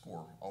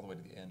score all the way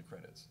to the end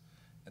credits,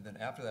 and then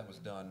after that was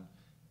done,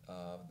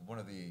 one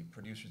of the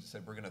producers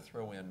said we're going to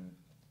throw in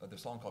the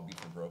song called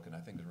Beautifully Broken. I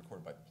think it was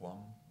recorded by Plum,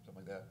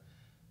 something like that.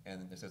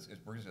 And it says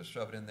we're just going to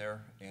shove it in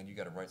there, and you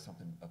got to write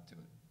something up to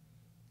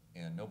it.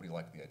 And nobody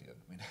liked the idea.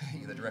 I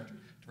mean, the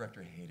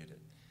director hated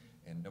it,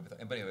 and nobody.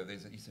 But anyway,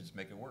 he said just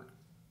make it work.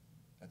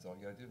 That's all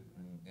you got to do.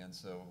 And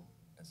so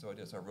I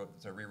did. So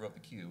I rewrote the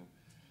cue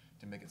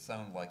to make it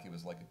sound like it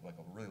was like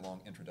a really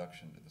long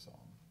introduction to the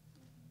song,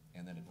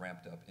 and then it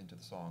ramped up into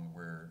the song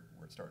where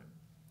it started.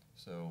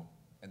 So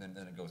and then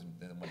it goes and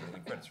then went to the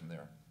credits from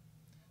there.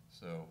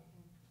 So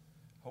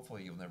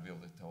hopefully you'll never be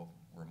able to tell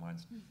where mine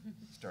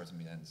starts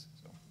and ends.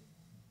 So.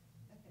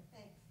 Okay,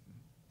 thanks.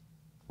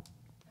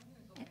 I'm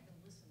gonna go back and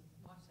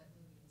watch that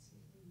movie and see.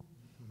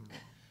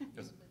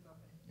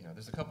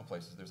 There's a couple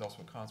places. There's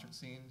also a concert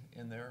scene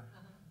in there.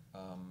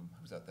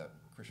 Who's that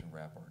Christian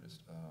rap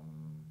artist?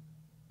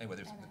 Anyway,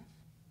 there's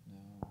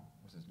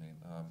what's his name?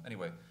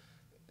 Anyway,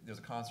 there's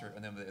a concert,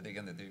 and then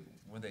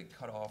when they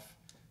cut off,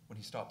 when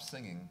he stopped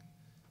singing,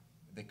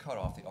 they cut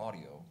off the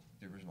audio,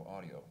 the original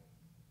audio,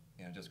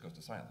 and it just goes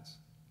to silence.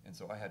 And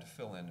so I had to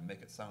fill in and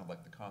make it sound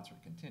like the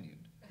concert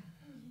continued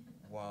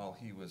while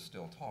he was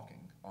still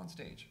talking on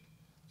stage.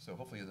 So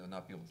hopefully they'll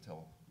not be able to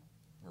tell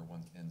where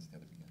one ends and the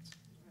other begins.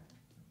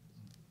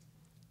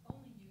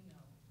 Only you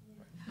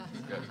know. Right.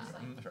 Good.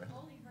 That's right.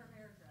 Only her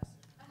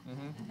hairdresser.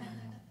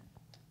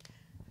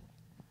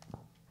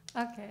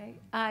 Okay,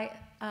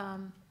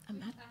 I'm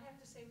not, I have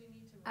to say we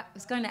need to I wrap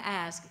was up. going to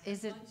ask,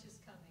 is it, Lunch is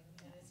coming,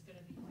 and it's gonna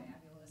be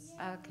fabulous.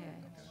 okay.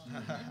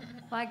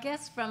 Well, I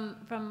guess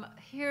from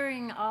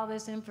hearing all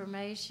this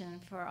information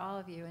for all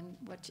of you in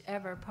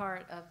whichever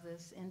part of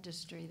this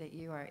industry that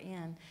you are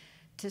in,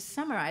 to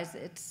summarize,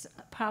 it's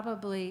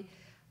probably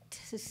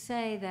to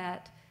say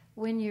that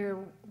when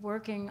you're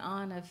working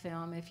on a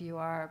film, if you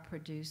are a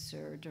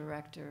producer,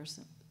 director,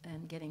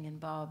 and getting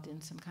involved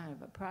in some kind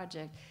of a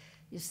project,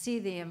 you see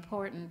the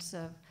importance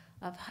of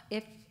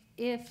if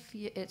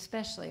you,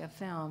 especially a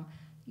film,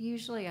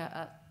 usually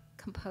a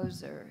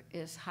composer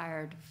is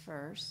hired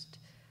first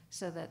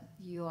so that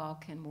you all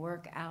can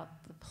work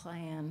out the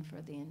plan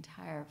for the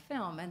entire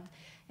film.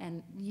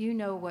 And you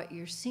know what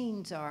your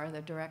scenes are,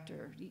 the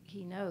director,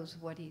 he knows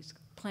what he's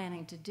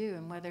planning to do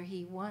and whether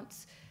he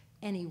wants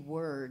any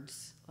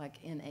words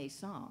like in a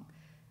song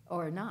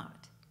or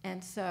not.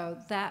 And so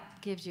that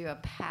gives you a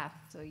path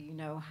so you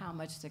know how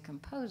much the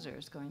composer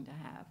is going to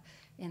have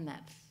in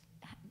that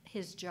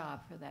his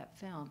job for that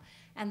film.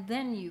 And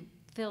then you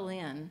fill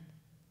in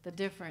the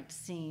different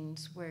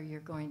scenes where you're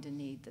going to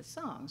need the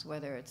songs,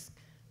 whether it's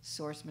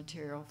source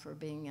material for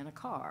being in a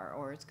car,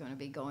 or it's going to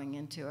be going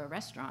into a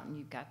restaurant and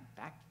you've got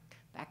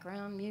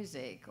background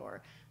music,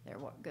 or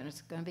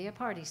it's going to be a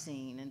party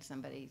scene and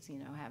somebody's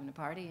having a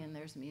party and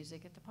there's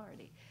music at the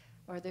party,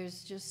 or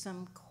there's just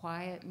some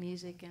quiet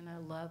music in a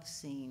love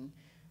scene,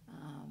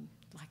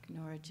 like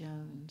Norah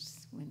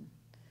Jones when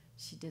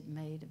she did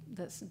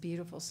this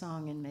beautiful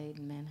song in Made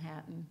in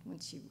Manhattan when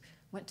she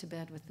went to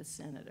bed with the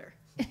senator.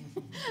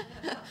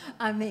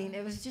 I mean,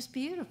 it was just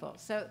beautiful.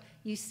 So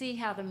you see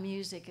how the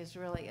music is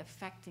really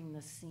affecting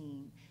the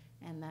scene,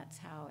 and that's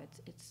how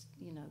it's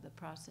the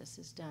process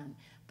is done.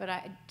 But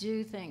I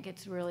do think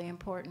it's really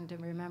important to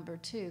remember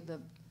too the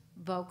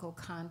vocal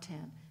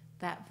content,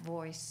 that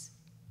voice,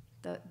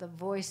 the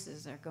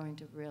voices are going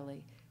to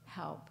really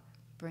help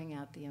bring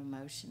out the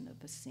emotion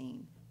of a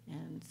scene.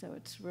 And so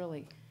it's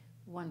really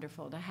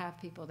wonderful to have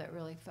people that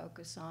really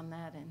focus on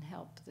that and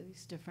help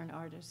these different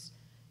artists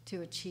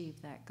to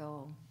achieve that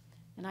goal.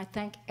 And I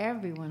thank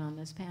everyone on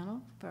this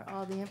panel for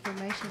all the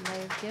information they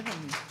have given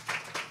me.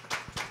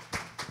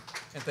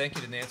 And thank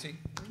you to Nancy.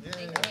 Yeah.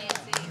 Thank you,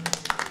 Nancy.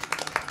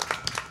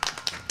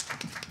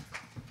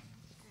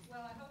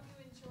 Well, I hope you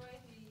enjoy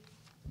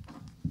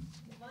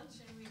the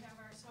luncheon. We have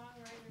our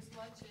songwriters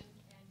luncheon,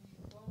 and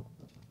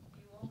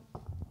you will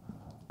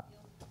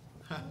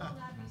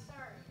not be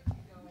sorry if you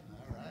go and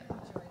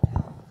enjoy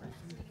that.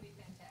 It's going to be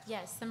fantastic.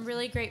 Yes, some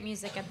really great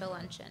music at the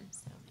luncheon,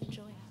 so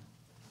enjoy.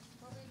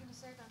 What were you going to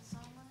say about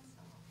Songline?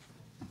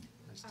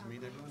 Nice to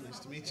meet everyone. Nice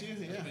to meet you.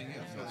 Yeah.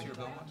 That's your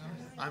Belmont now?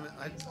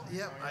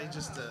 I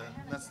just,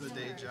 that's the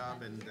day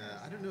job, and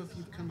I don't know if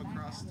you've come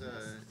across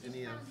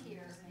any of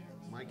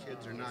my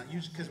kids or not,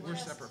 usually because we're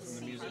separate from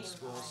the music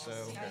school, so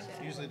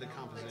usually the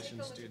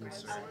composition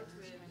students are,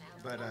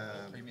 but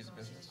Are you music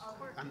business?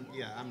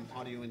 I'm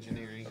audio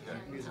engineering,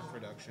 music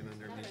production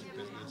under music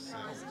business, so,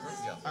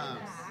 Yeah.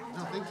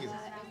 no, thank you.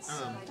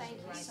 Thank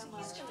you so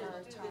much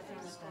for talking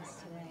with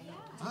us today.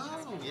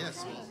 Oh,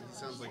 yes, well, he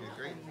sounds like a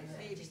great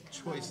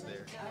choice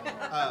there.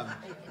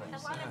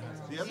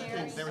 The other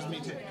thing, there was me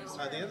too.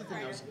 The other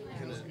thing I was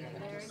going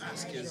to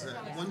ask is,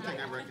 one thing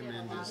I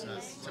recommend is,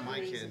 to my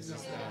kids,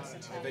 is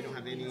if they don't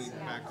have any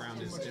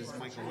background, is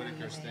Michael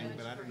Whitaker's thing,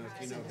 but I don't know if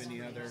you know of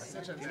any other,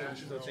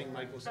 the thing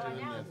Michael's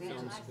doing, the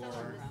film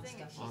score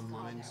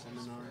online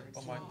seminar.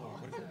 Oh, Michael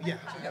Whitaker? Yeah,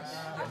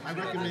 I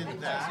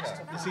recommend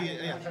that. See,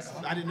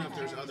 I didn't know if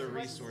there's other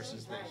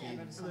resources that he,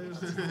 That's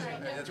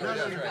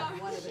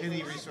right.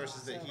 any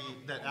resources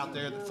that out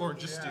there for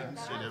just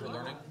students, For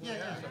learning?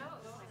 Yeah.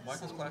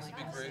 Michael's class would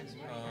be great.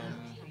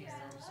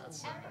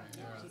 I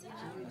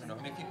don't know.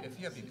 I mean, if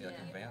you have any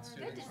advanced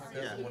students like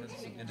that, who wanted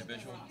some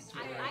individual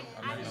tutoring,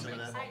 I'm into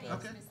that.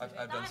 Okay.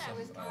 I've done some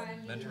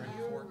mentoring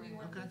before.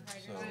 Okay.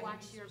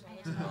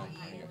 So,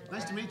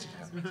 Nice to meet you.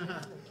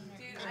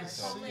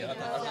 so yeah, I've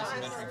done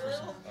some mentoring for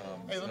some.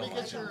 Hey, let me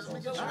get your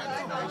We've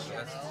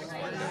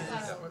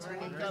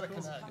got to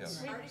connect. Yeah.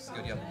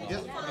 Good. Yeah.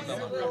 Yep. I'm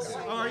Belmont Road.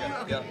 Oh, are you?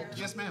 Okay. Yeah.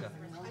 Yes, ma'am.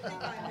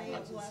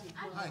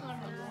 Hi.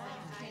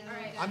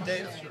 I'm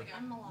Dave. Sure.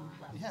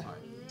 Yeah.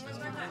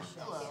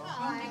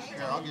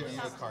 Here, I'll give you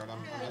the card.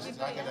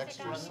 I get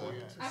extras, so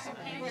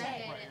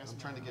I'm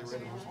trying to get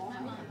rid of them.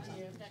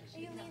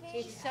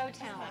 He's so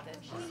talented.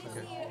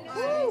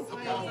 Oh,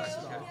 no,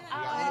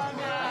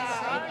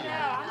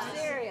 I'm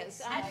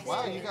serious.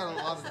 wow, you got a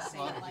lot of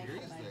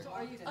degrees there.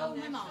 Oh,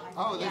 my mom.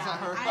 Oh, is that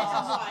her? I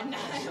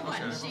have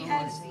one. She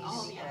has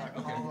all the other.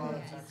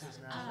 Colorado, Texas,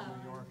 Nashville,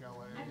 New York, LA.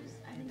 I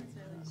think it's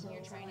really cool.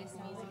 You're trying to see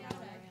music out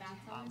there.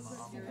 That's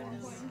super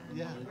important.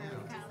 Yeah,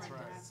 that's right.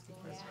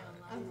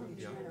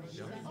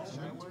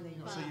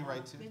 So you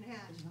write too?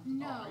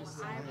 No,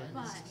 but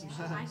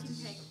I can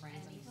take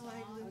any song.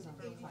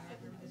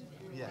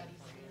 Yeah.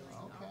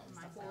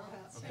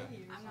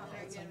 I'm not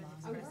very good at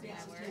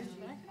expressing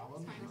my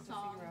words. Find a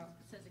song that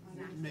says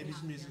exactly. Maybe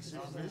some music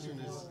supervision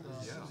is.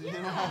 Yeah.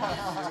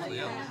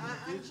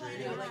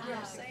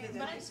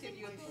 But I just give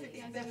you a quick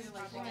and then I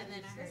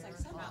was like,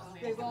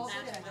 They've all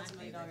said that's $1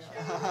 million.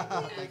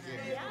 Thank you.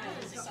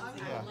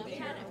 Yeah. We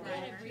had a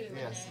pre-roll,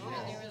 Yes, and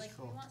they yes. were like, we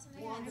Cool. want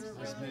something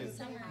that's Smooth.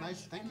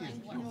 Nice, thank you.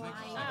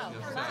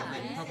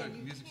 Public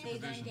music They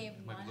then supervision, gave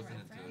might one be looking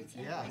reference, into,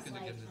 and Yeah. it was looking to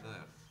like, get into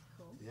that.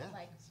 Yeah,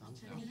 like,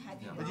 sounds we had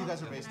to But you guys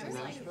are go. based in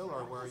Nashville,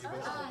 or where are you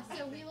based?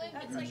 So we live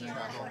in Like New York.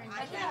 travel.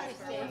 I had a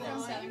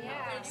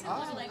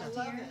Oh, like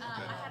okay. I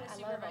had a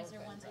supervisor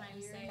one time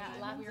say that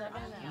we were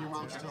on And your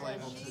mom's still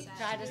able to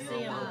Try to do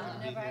see her them work and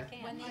be whenever I here?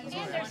 can. when they That's did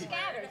what I They're keep-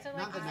 scattered, so Not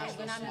like that I said, Nashville's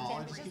when I'm in small, I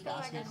San just keep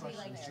Francisco, asking and we like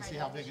questions to try see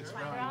to how big it's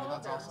growing, all but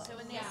that's over. awesome. So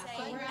when they Yeah. say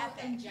So we're epic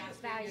out in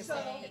Jasper, Value so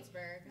City.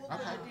 Pittsburgh,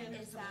 Okay.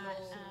 is that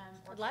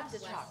I'd love to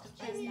talk. is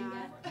that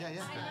Yeah,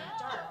 yeah.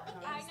 dark?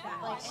 Is that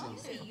like Awesome.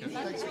 so you Okay.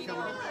 Thanks for read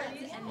coming.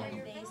 words and then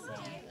they say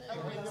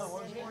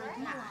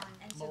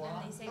and so then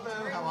they say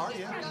Hello, how are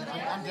you?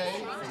 I'm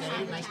Dave.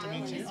 Dave, nice to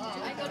meet you.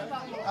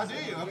 Oh, do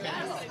you? Okay.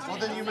 Well,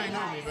 then you may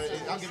know me, but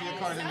I'll give you a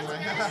card anyway.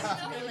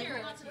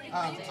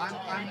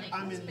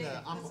 I'm in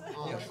the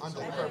on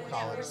the Curb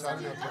College, so I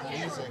don't know if you're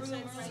music.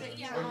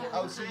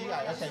 Oh, so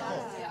yeah, okay,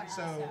 cool.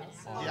 So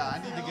yeah, I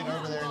need to get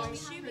over there.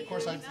 And of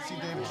course, I see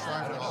David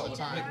Shriver all the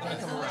time.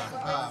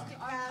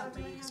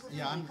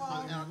 Yeah, I'm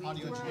on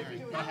audio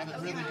engineering. I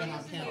haven't really been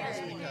on campus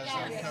because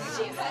of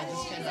COVID. I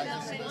just came back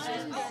this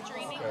semester,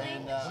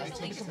 and I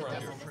took a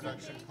demo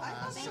production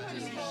class. And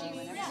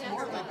it's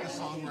more like the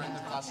songwriting,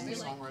 the class of the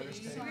songwriters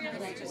take.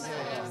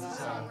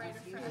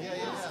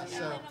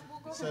 Yeah.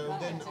 So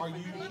then, are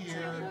you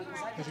here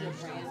because you're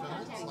interested in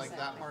films, like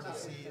that part of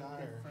CEI?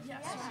 Yeah,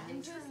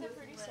 and who's the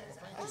producer?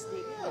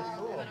 Oh,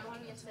 cool. I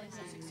want to get to the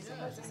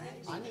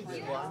I need to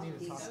talk to you.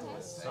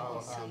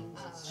 So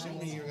shoot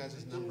me your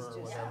guys' number or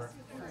whatever,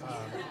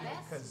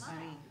 because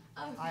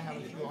I have a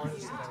few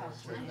artists that I work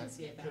with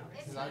that could,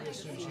 because I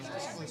assume she's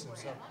exclusive,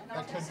 so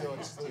that could go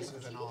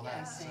exclusive and all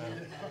that. So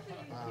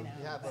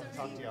yeah, I'd love to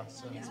talk to y'all.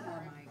 So.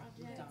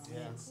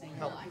 Yeah,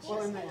 help.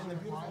 Well, and the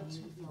beautiful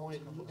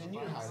point, and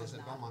you know how it is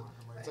at Belmont,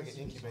 it's like an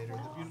incubator.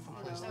 The beautiful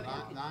place that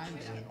I'm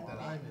in, that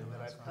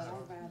I've kind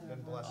of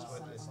been blessed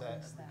with, is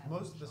that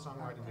most of the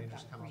songwriting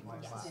majors come to my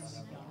class,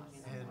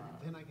 and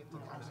then I get to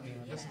kind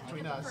of, just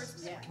between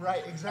us,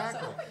 right?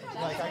 Exactly.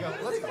 Like I go,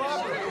 let's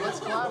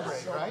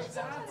collaborate, right?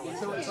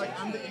 So it's like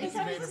I'm the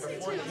incubator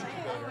before the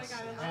incubator,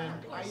 and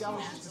I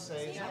always used to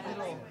say,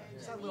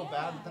 it's not a little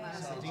bad, but then I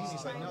asked the dean,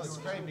 he's like, no, it's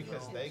great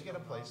because they get a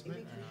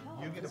placement,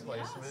 you get a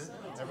placement,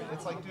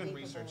 it's like doing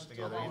research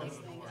together, you know,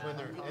 when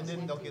and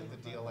then they'll get the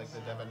deal like the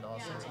Devin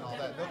Dawsons and all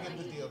that, they'll get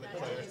the deal that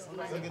Claire,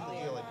 they'll get the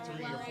deal like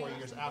 3 or 4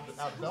 years out of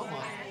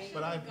Belmont,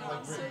 but I've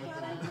like written with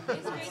them.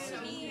 It's great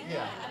to meet.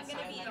 Yeah. I'm going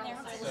to be in there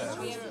for the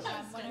history of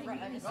one of our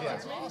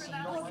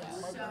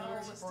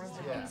artists.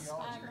 Yeah. Her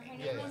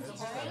name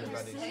is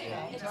Everybody,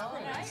 yeah.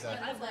 Exactly.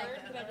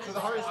 So the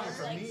hardest thing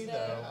for me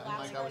though, and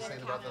like I was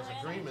saying about those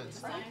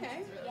agreements,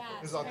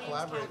 is I'll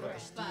collaborate with a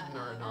student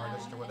or an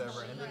artist or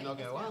whatever, and then they'll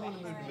go, well, I want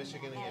to move to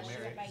Michigan and get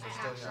married because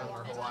they're still young,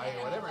 or Hawaii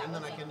or whatever, and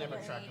then I can never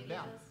track them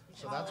down.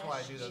 So that's why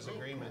I do those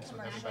agreements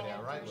with everybody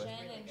I write with,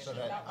 so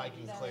that I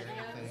can clear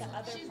anything.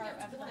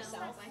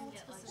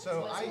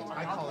 So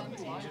I call it an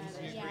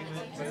agency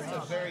agreement, but it's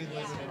a very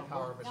limited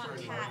power of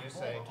attorney where you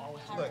say,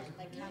 look,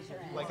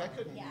 like I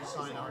couldn't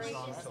sign our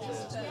song to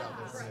Liz without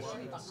their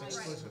permission. It's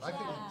exclusive. I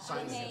couldn't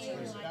sign it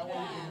exclusive.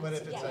 But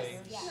if it's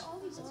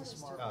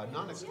a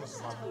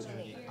non-exclusive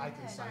opportunity, I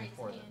can sign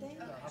for them.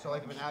 So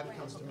like if an ad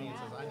comes to me and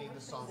says, I need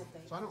this song,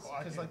 so I don't,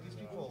 because like these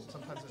people,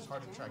 sometimes it's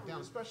hard to track down,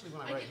 especially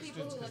when I write with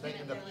students, because they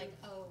end up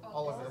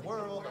all over the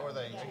world, or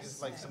they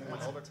just like some of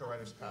my older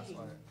co-writers passed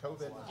by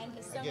COVID.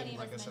 Again,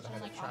 like I said, I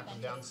had to track them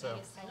down, so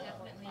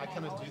I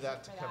kind of do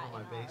that to cover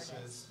my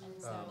bases.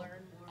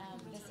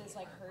 This is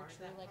like her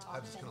true like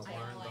I'm just gonna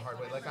learn the hard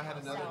way. Like I had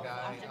another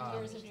guy.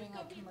 Years of doing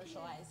like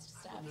commercialized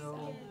stuff.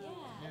 No.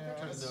 Yeah. I'm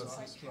trying to know if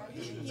these people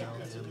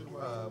do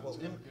well,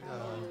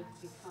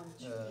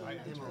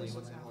 Emily,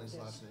 what's Emily's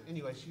last name?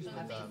 Anyway, she's with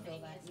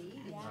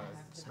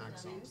Smack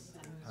Songs.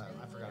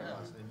 I forgot her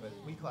last name, but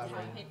we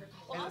collaborated.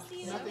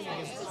 And nothing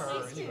against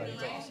her anyway,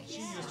 but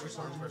she used her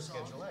songs for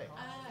Schedule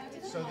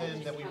A. So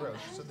then that we wrote.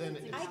 So then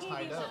if it's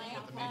tied up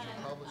with a major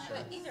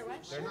publisher,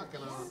 they're not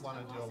going to want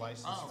to do a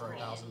license for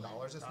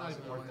 $1,000. It's not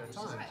even worth their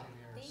time.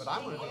 But I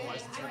want to do a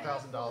license for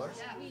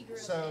 $1,000.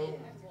 So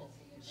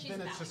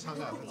then it's just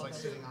hung up. It's like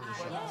sitting on the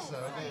shelf. So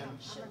again,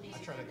 I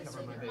try to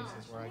cover my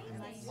bases where I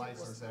can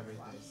license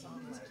everything. So,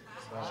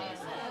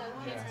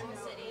 yeah.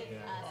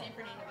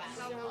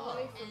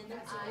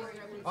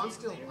 I'm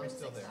still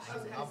there.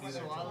 I'll be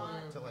there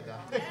till I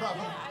die.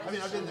 Probably. I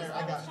mean, I've been there.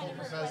 I got full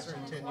professor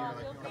and tenure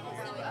like a couple of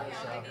years back.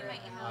 So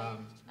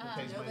it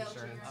pays my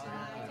insurance.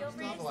 And,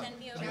 still have a lot.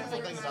 The beautiful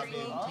thing about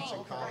being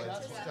teaching college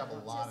is you have a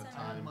lot of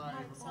time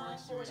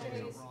to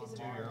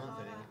do your own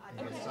thing.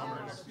 You get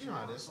summers, you know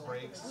how it is,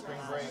 breaks, spring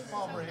break,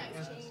 fall break,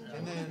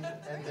 and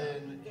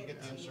then you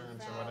get the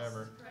insurance or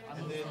whatever.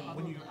 And then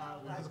when you,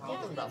 because the cool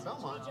thing about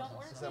Belmont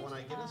is that when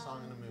I get a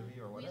song in a movie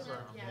or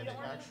whatever, and it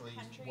actually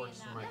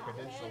works for my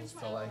credentials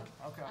to like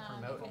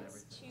promote and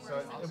everything.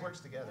 So it works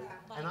together.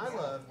 And I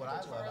love, what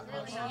I love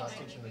most about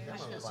teaching the demo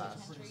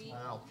class, and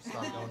I'll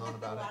stop going on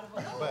about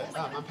it, but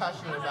I'm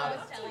passionate about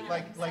it.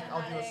 Like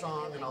I'll do a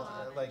song and I'll,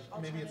 like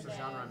maybe it's a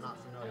genre I'm not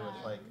familiar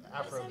with, like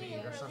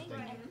Afrobeat or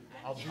something.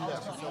 I'll do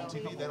that for film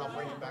TV, then I'll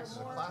bring it back to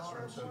the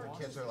classroom, so if the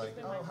kids are like,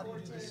 oh, how do you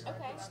do this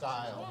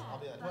style? I'll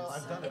be like, well,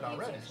 I've done it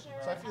already.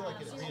 So I feel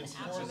like it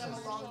reinforces,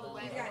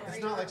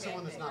 it's not like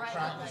someone that's not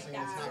practicing,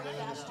 that's not been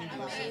in the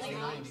studio since the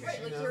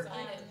 90s, you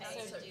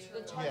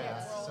know?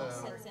 Yeah, so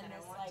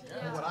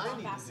what I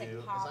need to do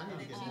is I need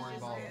to get more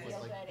involved with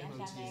like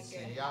MOTs,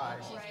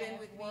 CDIs,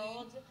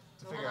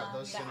 to figure out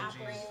those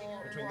synergies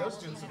between those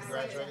students who are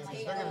graduating,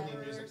 because they're going to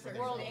need music for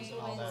their films and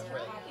all that,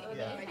 right?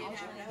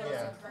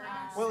 Yeah.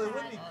 Well, it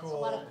would be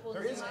cool.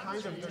 There is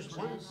kind of, there's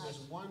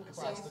one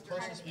class, the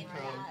closest we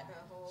come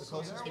is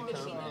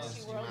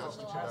the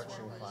master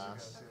production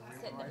class.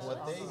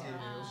 What they do,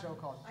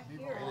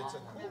 and it's a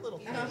cool little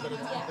thing, but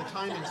the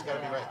timing's got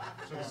to be right.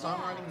 So the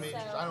songwriting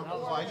majors, I don't know,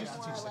 well, I used to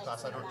teach the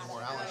class, I don't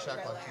anymore. Alan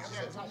Shacklock teaches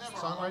it.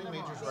 Songwriting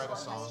majors write a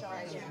song.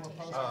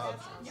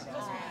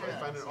 They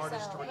find an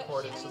artist to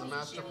record it, so the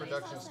master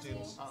production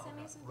students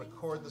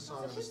record the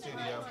song in the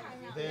studio.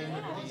 Then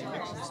the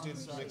mixing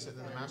students mix it,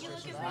 then the master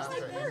students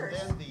master it, and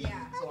then the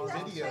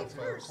video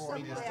folks,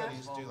 media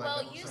studies, do like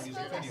some music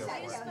video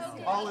for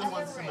it. All in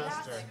one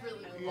semester.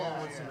 All in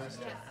one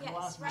semester.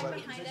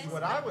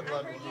 What I would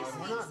love to do,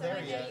 and we're not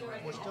there yet,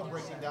 we're still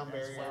breaking down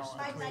barriers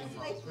between,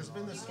 there's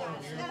been this whole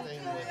weird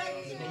thing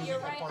with the music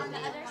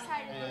department and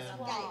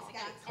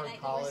for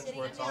college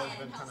where it's always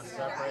been kind of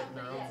separate in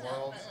their own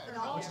worlds,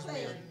 which is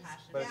weird,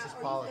 but it's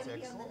just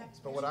politics.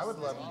 But what I would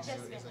love to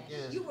do is,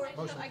 again,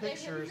 motion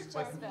pictures,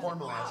 like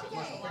formalize it.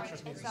 Motion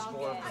pictures need to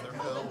score for their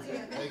film.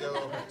 They go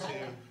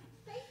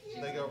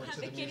over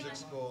to the music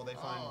school, they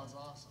find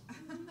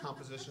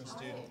composition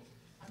student.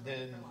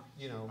 Then,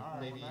 you know,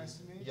 maybe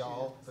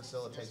y'all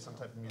facilitate some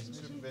type of music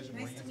supervision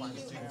where you find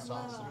student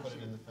songs and put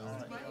it in the film.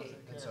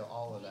 And so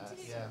all of that,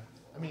 yeah.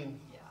 I mean,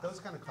 those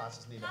kind of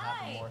classes need to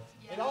happen more.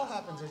 It all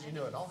happens, as you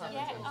know, it all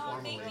happens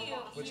informally,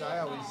 which I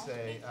always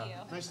say,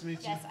 nice to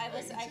meet you.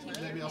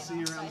 Maybe I'll see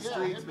you around the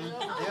streets, man.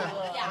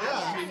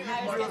 I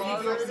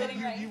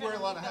mean, you wear a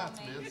lot of hats,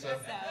 man, so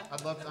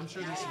I'd love to, I'm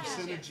sure there's some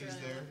synergies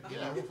there, you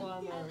know.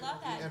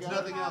 If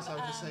nothing else, I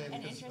was just saying,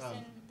 because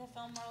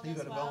you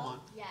go to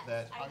Belmont,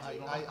 that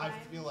I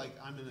feel like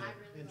I'm in an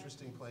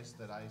interesting place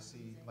that I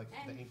see, like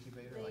the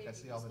incubator, like I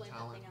see all the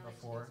talent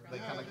before. They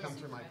kind of come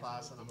through my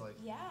class and I'm like,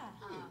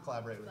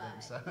 collaborate with them,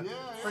 so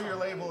for your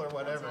label or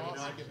whatever, you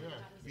know, I can,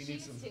 if you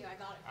need some.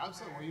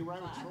 Absolutely, well, you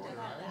write with Troy,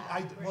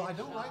 right? Well, I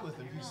don't write with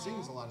him, he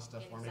sings a lot of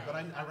stuff for me, but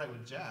I write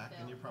with Jack,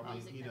 and you're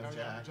probably, you know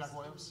Jack. Jack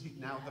Williams?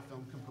 Now the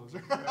film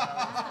composer.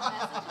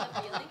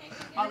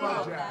 I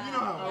love Jack. You know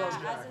how I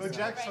love Jack. But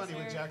Jack's funny,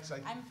 when Jack's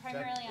like, I'm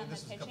primarily on the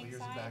this was a couple pitching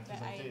years side, back, but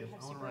he's like, I Dave,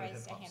 have I want to write a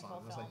supervised a hip-hop song.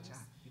 handful I was of like,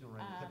 Jack, you don't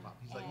write hip-hop.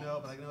 He's like, and no,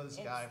 but I know this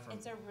guy from.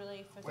 It's a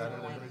really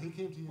fulfilling He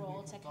came to you role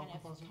and to kind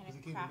of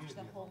craft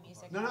the whole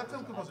music. No, not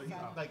film composer. He,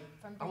 from- like,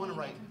 from I want to being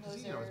a write,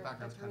 because you know his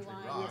background's composer,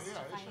 country the rock. through lines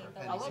to finding the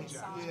And right he's,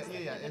 songs,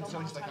 yeah. And so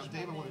he's like, oh,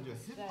 Dave, I want to do a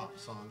the- hip-hop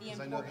song, the because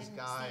I know this important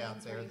guy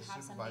out scenes there, where the you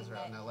have supervisor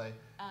out in something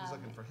LA, he's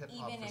looking for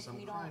hip-hop even for if some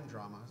we crime don't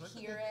drama. I was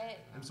like, hear okay.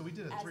 it And so we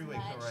did a as three-way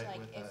much, co-write like,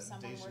 with if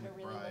someone Daisha were to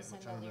really McBride, listen,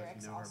 which the I don't know if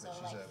lyrics you know her, also but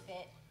she's like a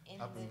fit in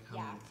the,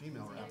 up-and-coming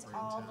female it's rapper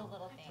in all town. the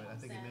little But I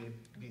things. think it may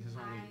be his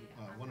only,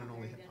 one and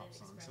only hip-hop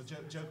song. So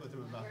joke with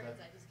him about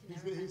that.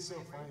 He's so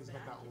funny, he's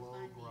got that low,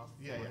 gruff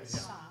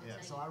voice.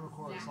 So I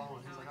record a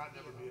song and he's like, I'd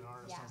never be an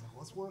artist. I was like,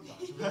 let's work on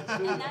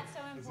it. And that's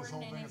so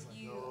important, and if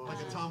you, like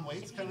a Tom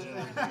Waits kind of thing.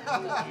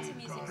 go into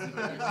music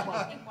supervision,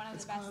 I think one of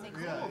the best things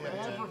you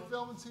can For do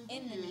film and TV,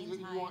 in the you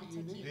meantime want to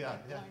keep unique.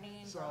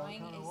 learning and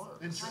growing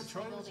And is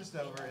Troy was just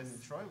over, and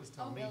Troy was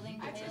telling me,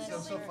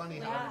 it's so funny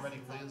how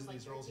everybody lands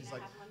these roles. He's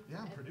like, yeah,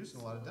 I'm producing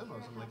a lot of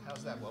demos. I'm like,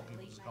 how's that? Well,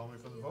 people just call me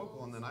for the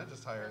vocal, and then I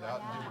just hire it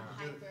out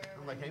and do it.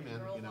 I'm like, hey man,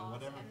 you know,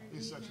 whatever.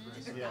 He's such a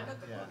great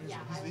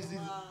He's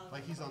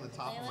like, he's on the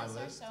top of my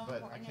list,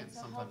 but I can't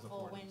sometimes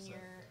afford when him.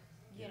 you're,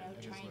 you know,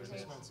 trying to,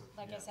 expensive.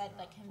 like I said,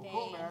 like convey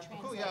Cool, man. and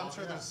translate Cool, yeah, I'm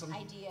sure there's some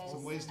ideas.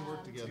 ways to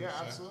work together. Yeah,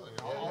 so. absolutely.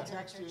 From I'll the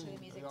text director you to the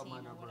and music you got team my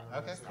or number. whatever.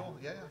 Okay, cool,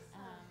 yeah.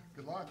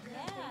 Good luck.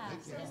 Yeah,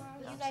 Thank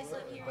you. you guys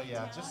live here But in yeah,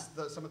 town? just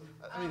some of,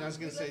 I mean, I was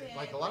gonna say,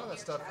 like, a lot of that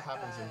stuff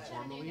happens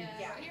informally.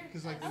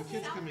 Because like when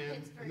kids come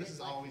in, and this is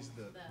always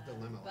the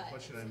dilemma, like,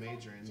 what should I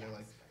major in? They're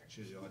like,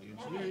 should you audio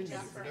engineering,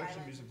 music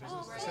production, music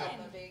business? I said,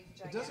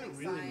 it doesn't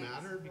really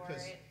matter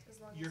because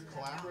you're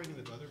collaborating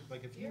with other,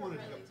 like if you wanted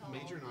to go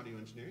major in audio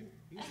engineering,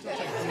 you can still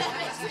take music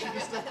classes, you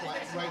can still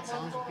write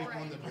songs with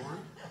people in the dorm.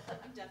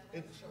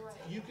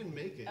 You can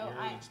make it your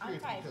own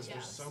experience because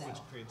there's so much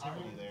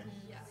creativity there.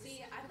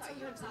 See, I'm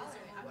sometimes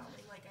I would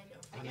think like I know.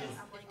 I know.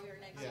 I'm like your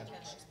next Yeah.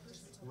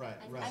 Right.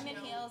 I'm in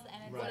heels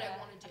and it's Right.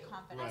 a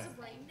confidence. As of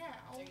right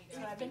now,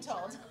 So I've been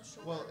told.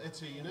 Well,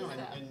 it's a, you know,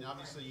 and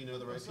obviously you know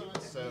the right people,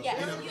 so, Yes,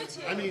 you know, you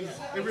too. I mean,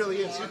 it really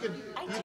is, you could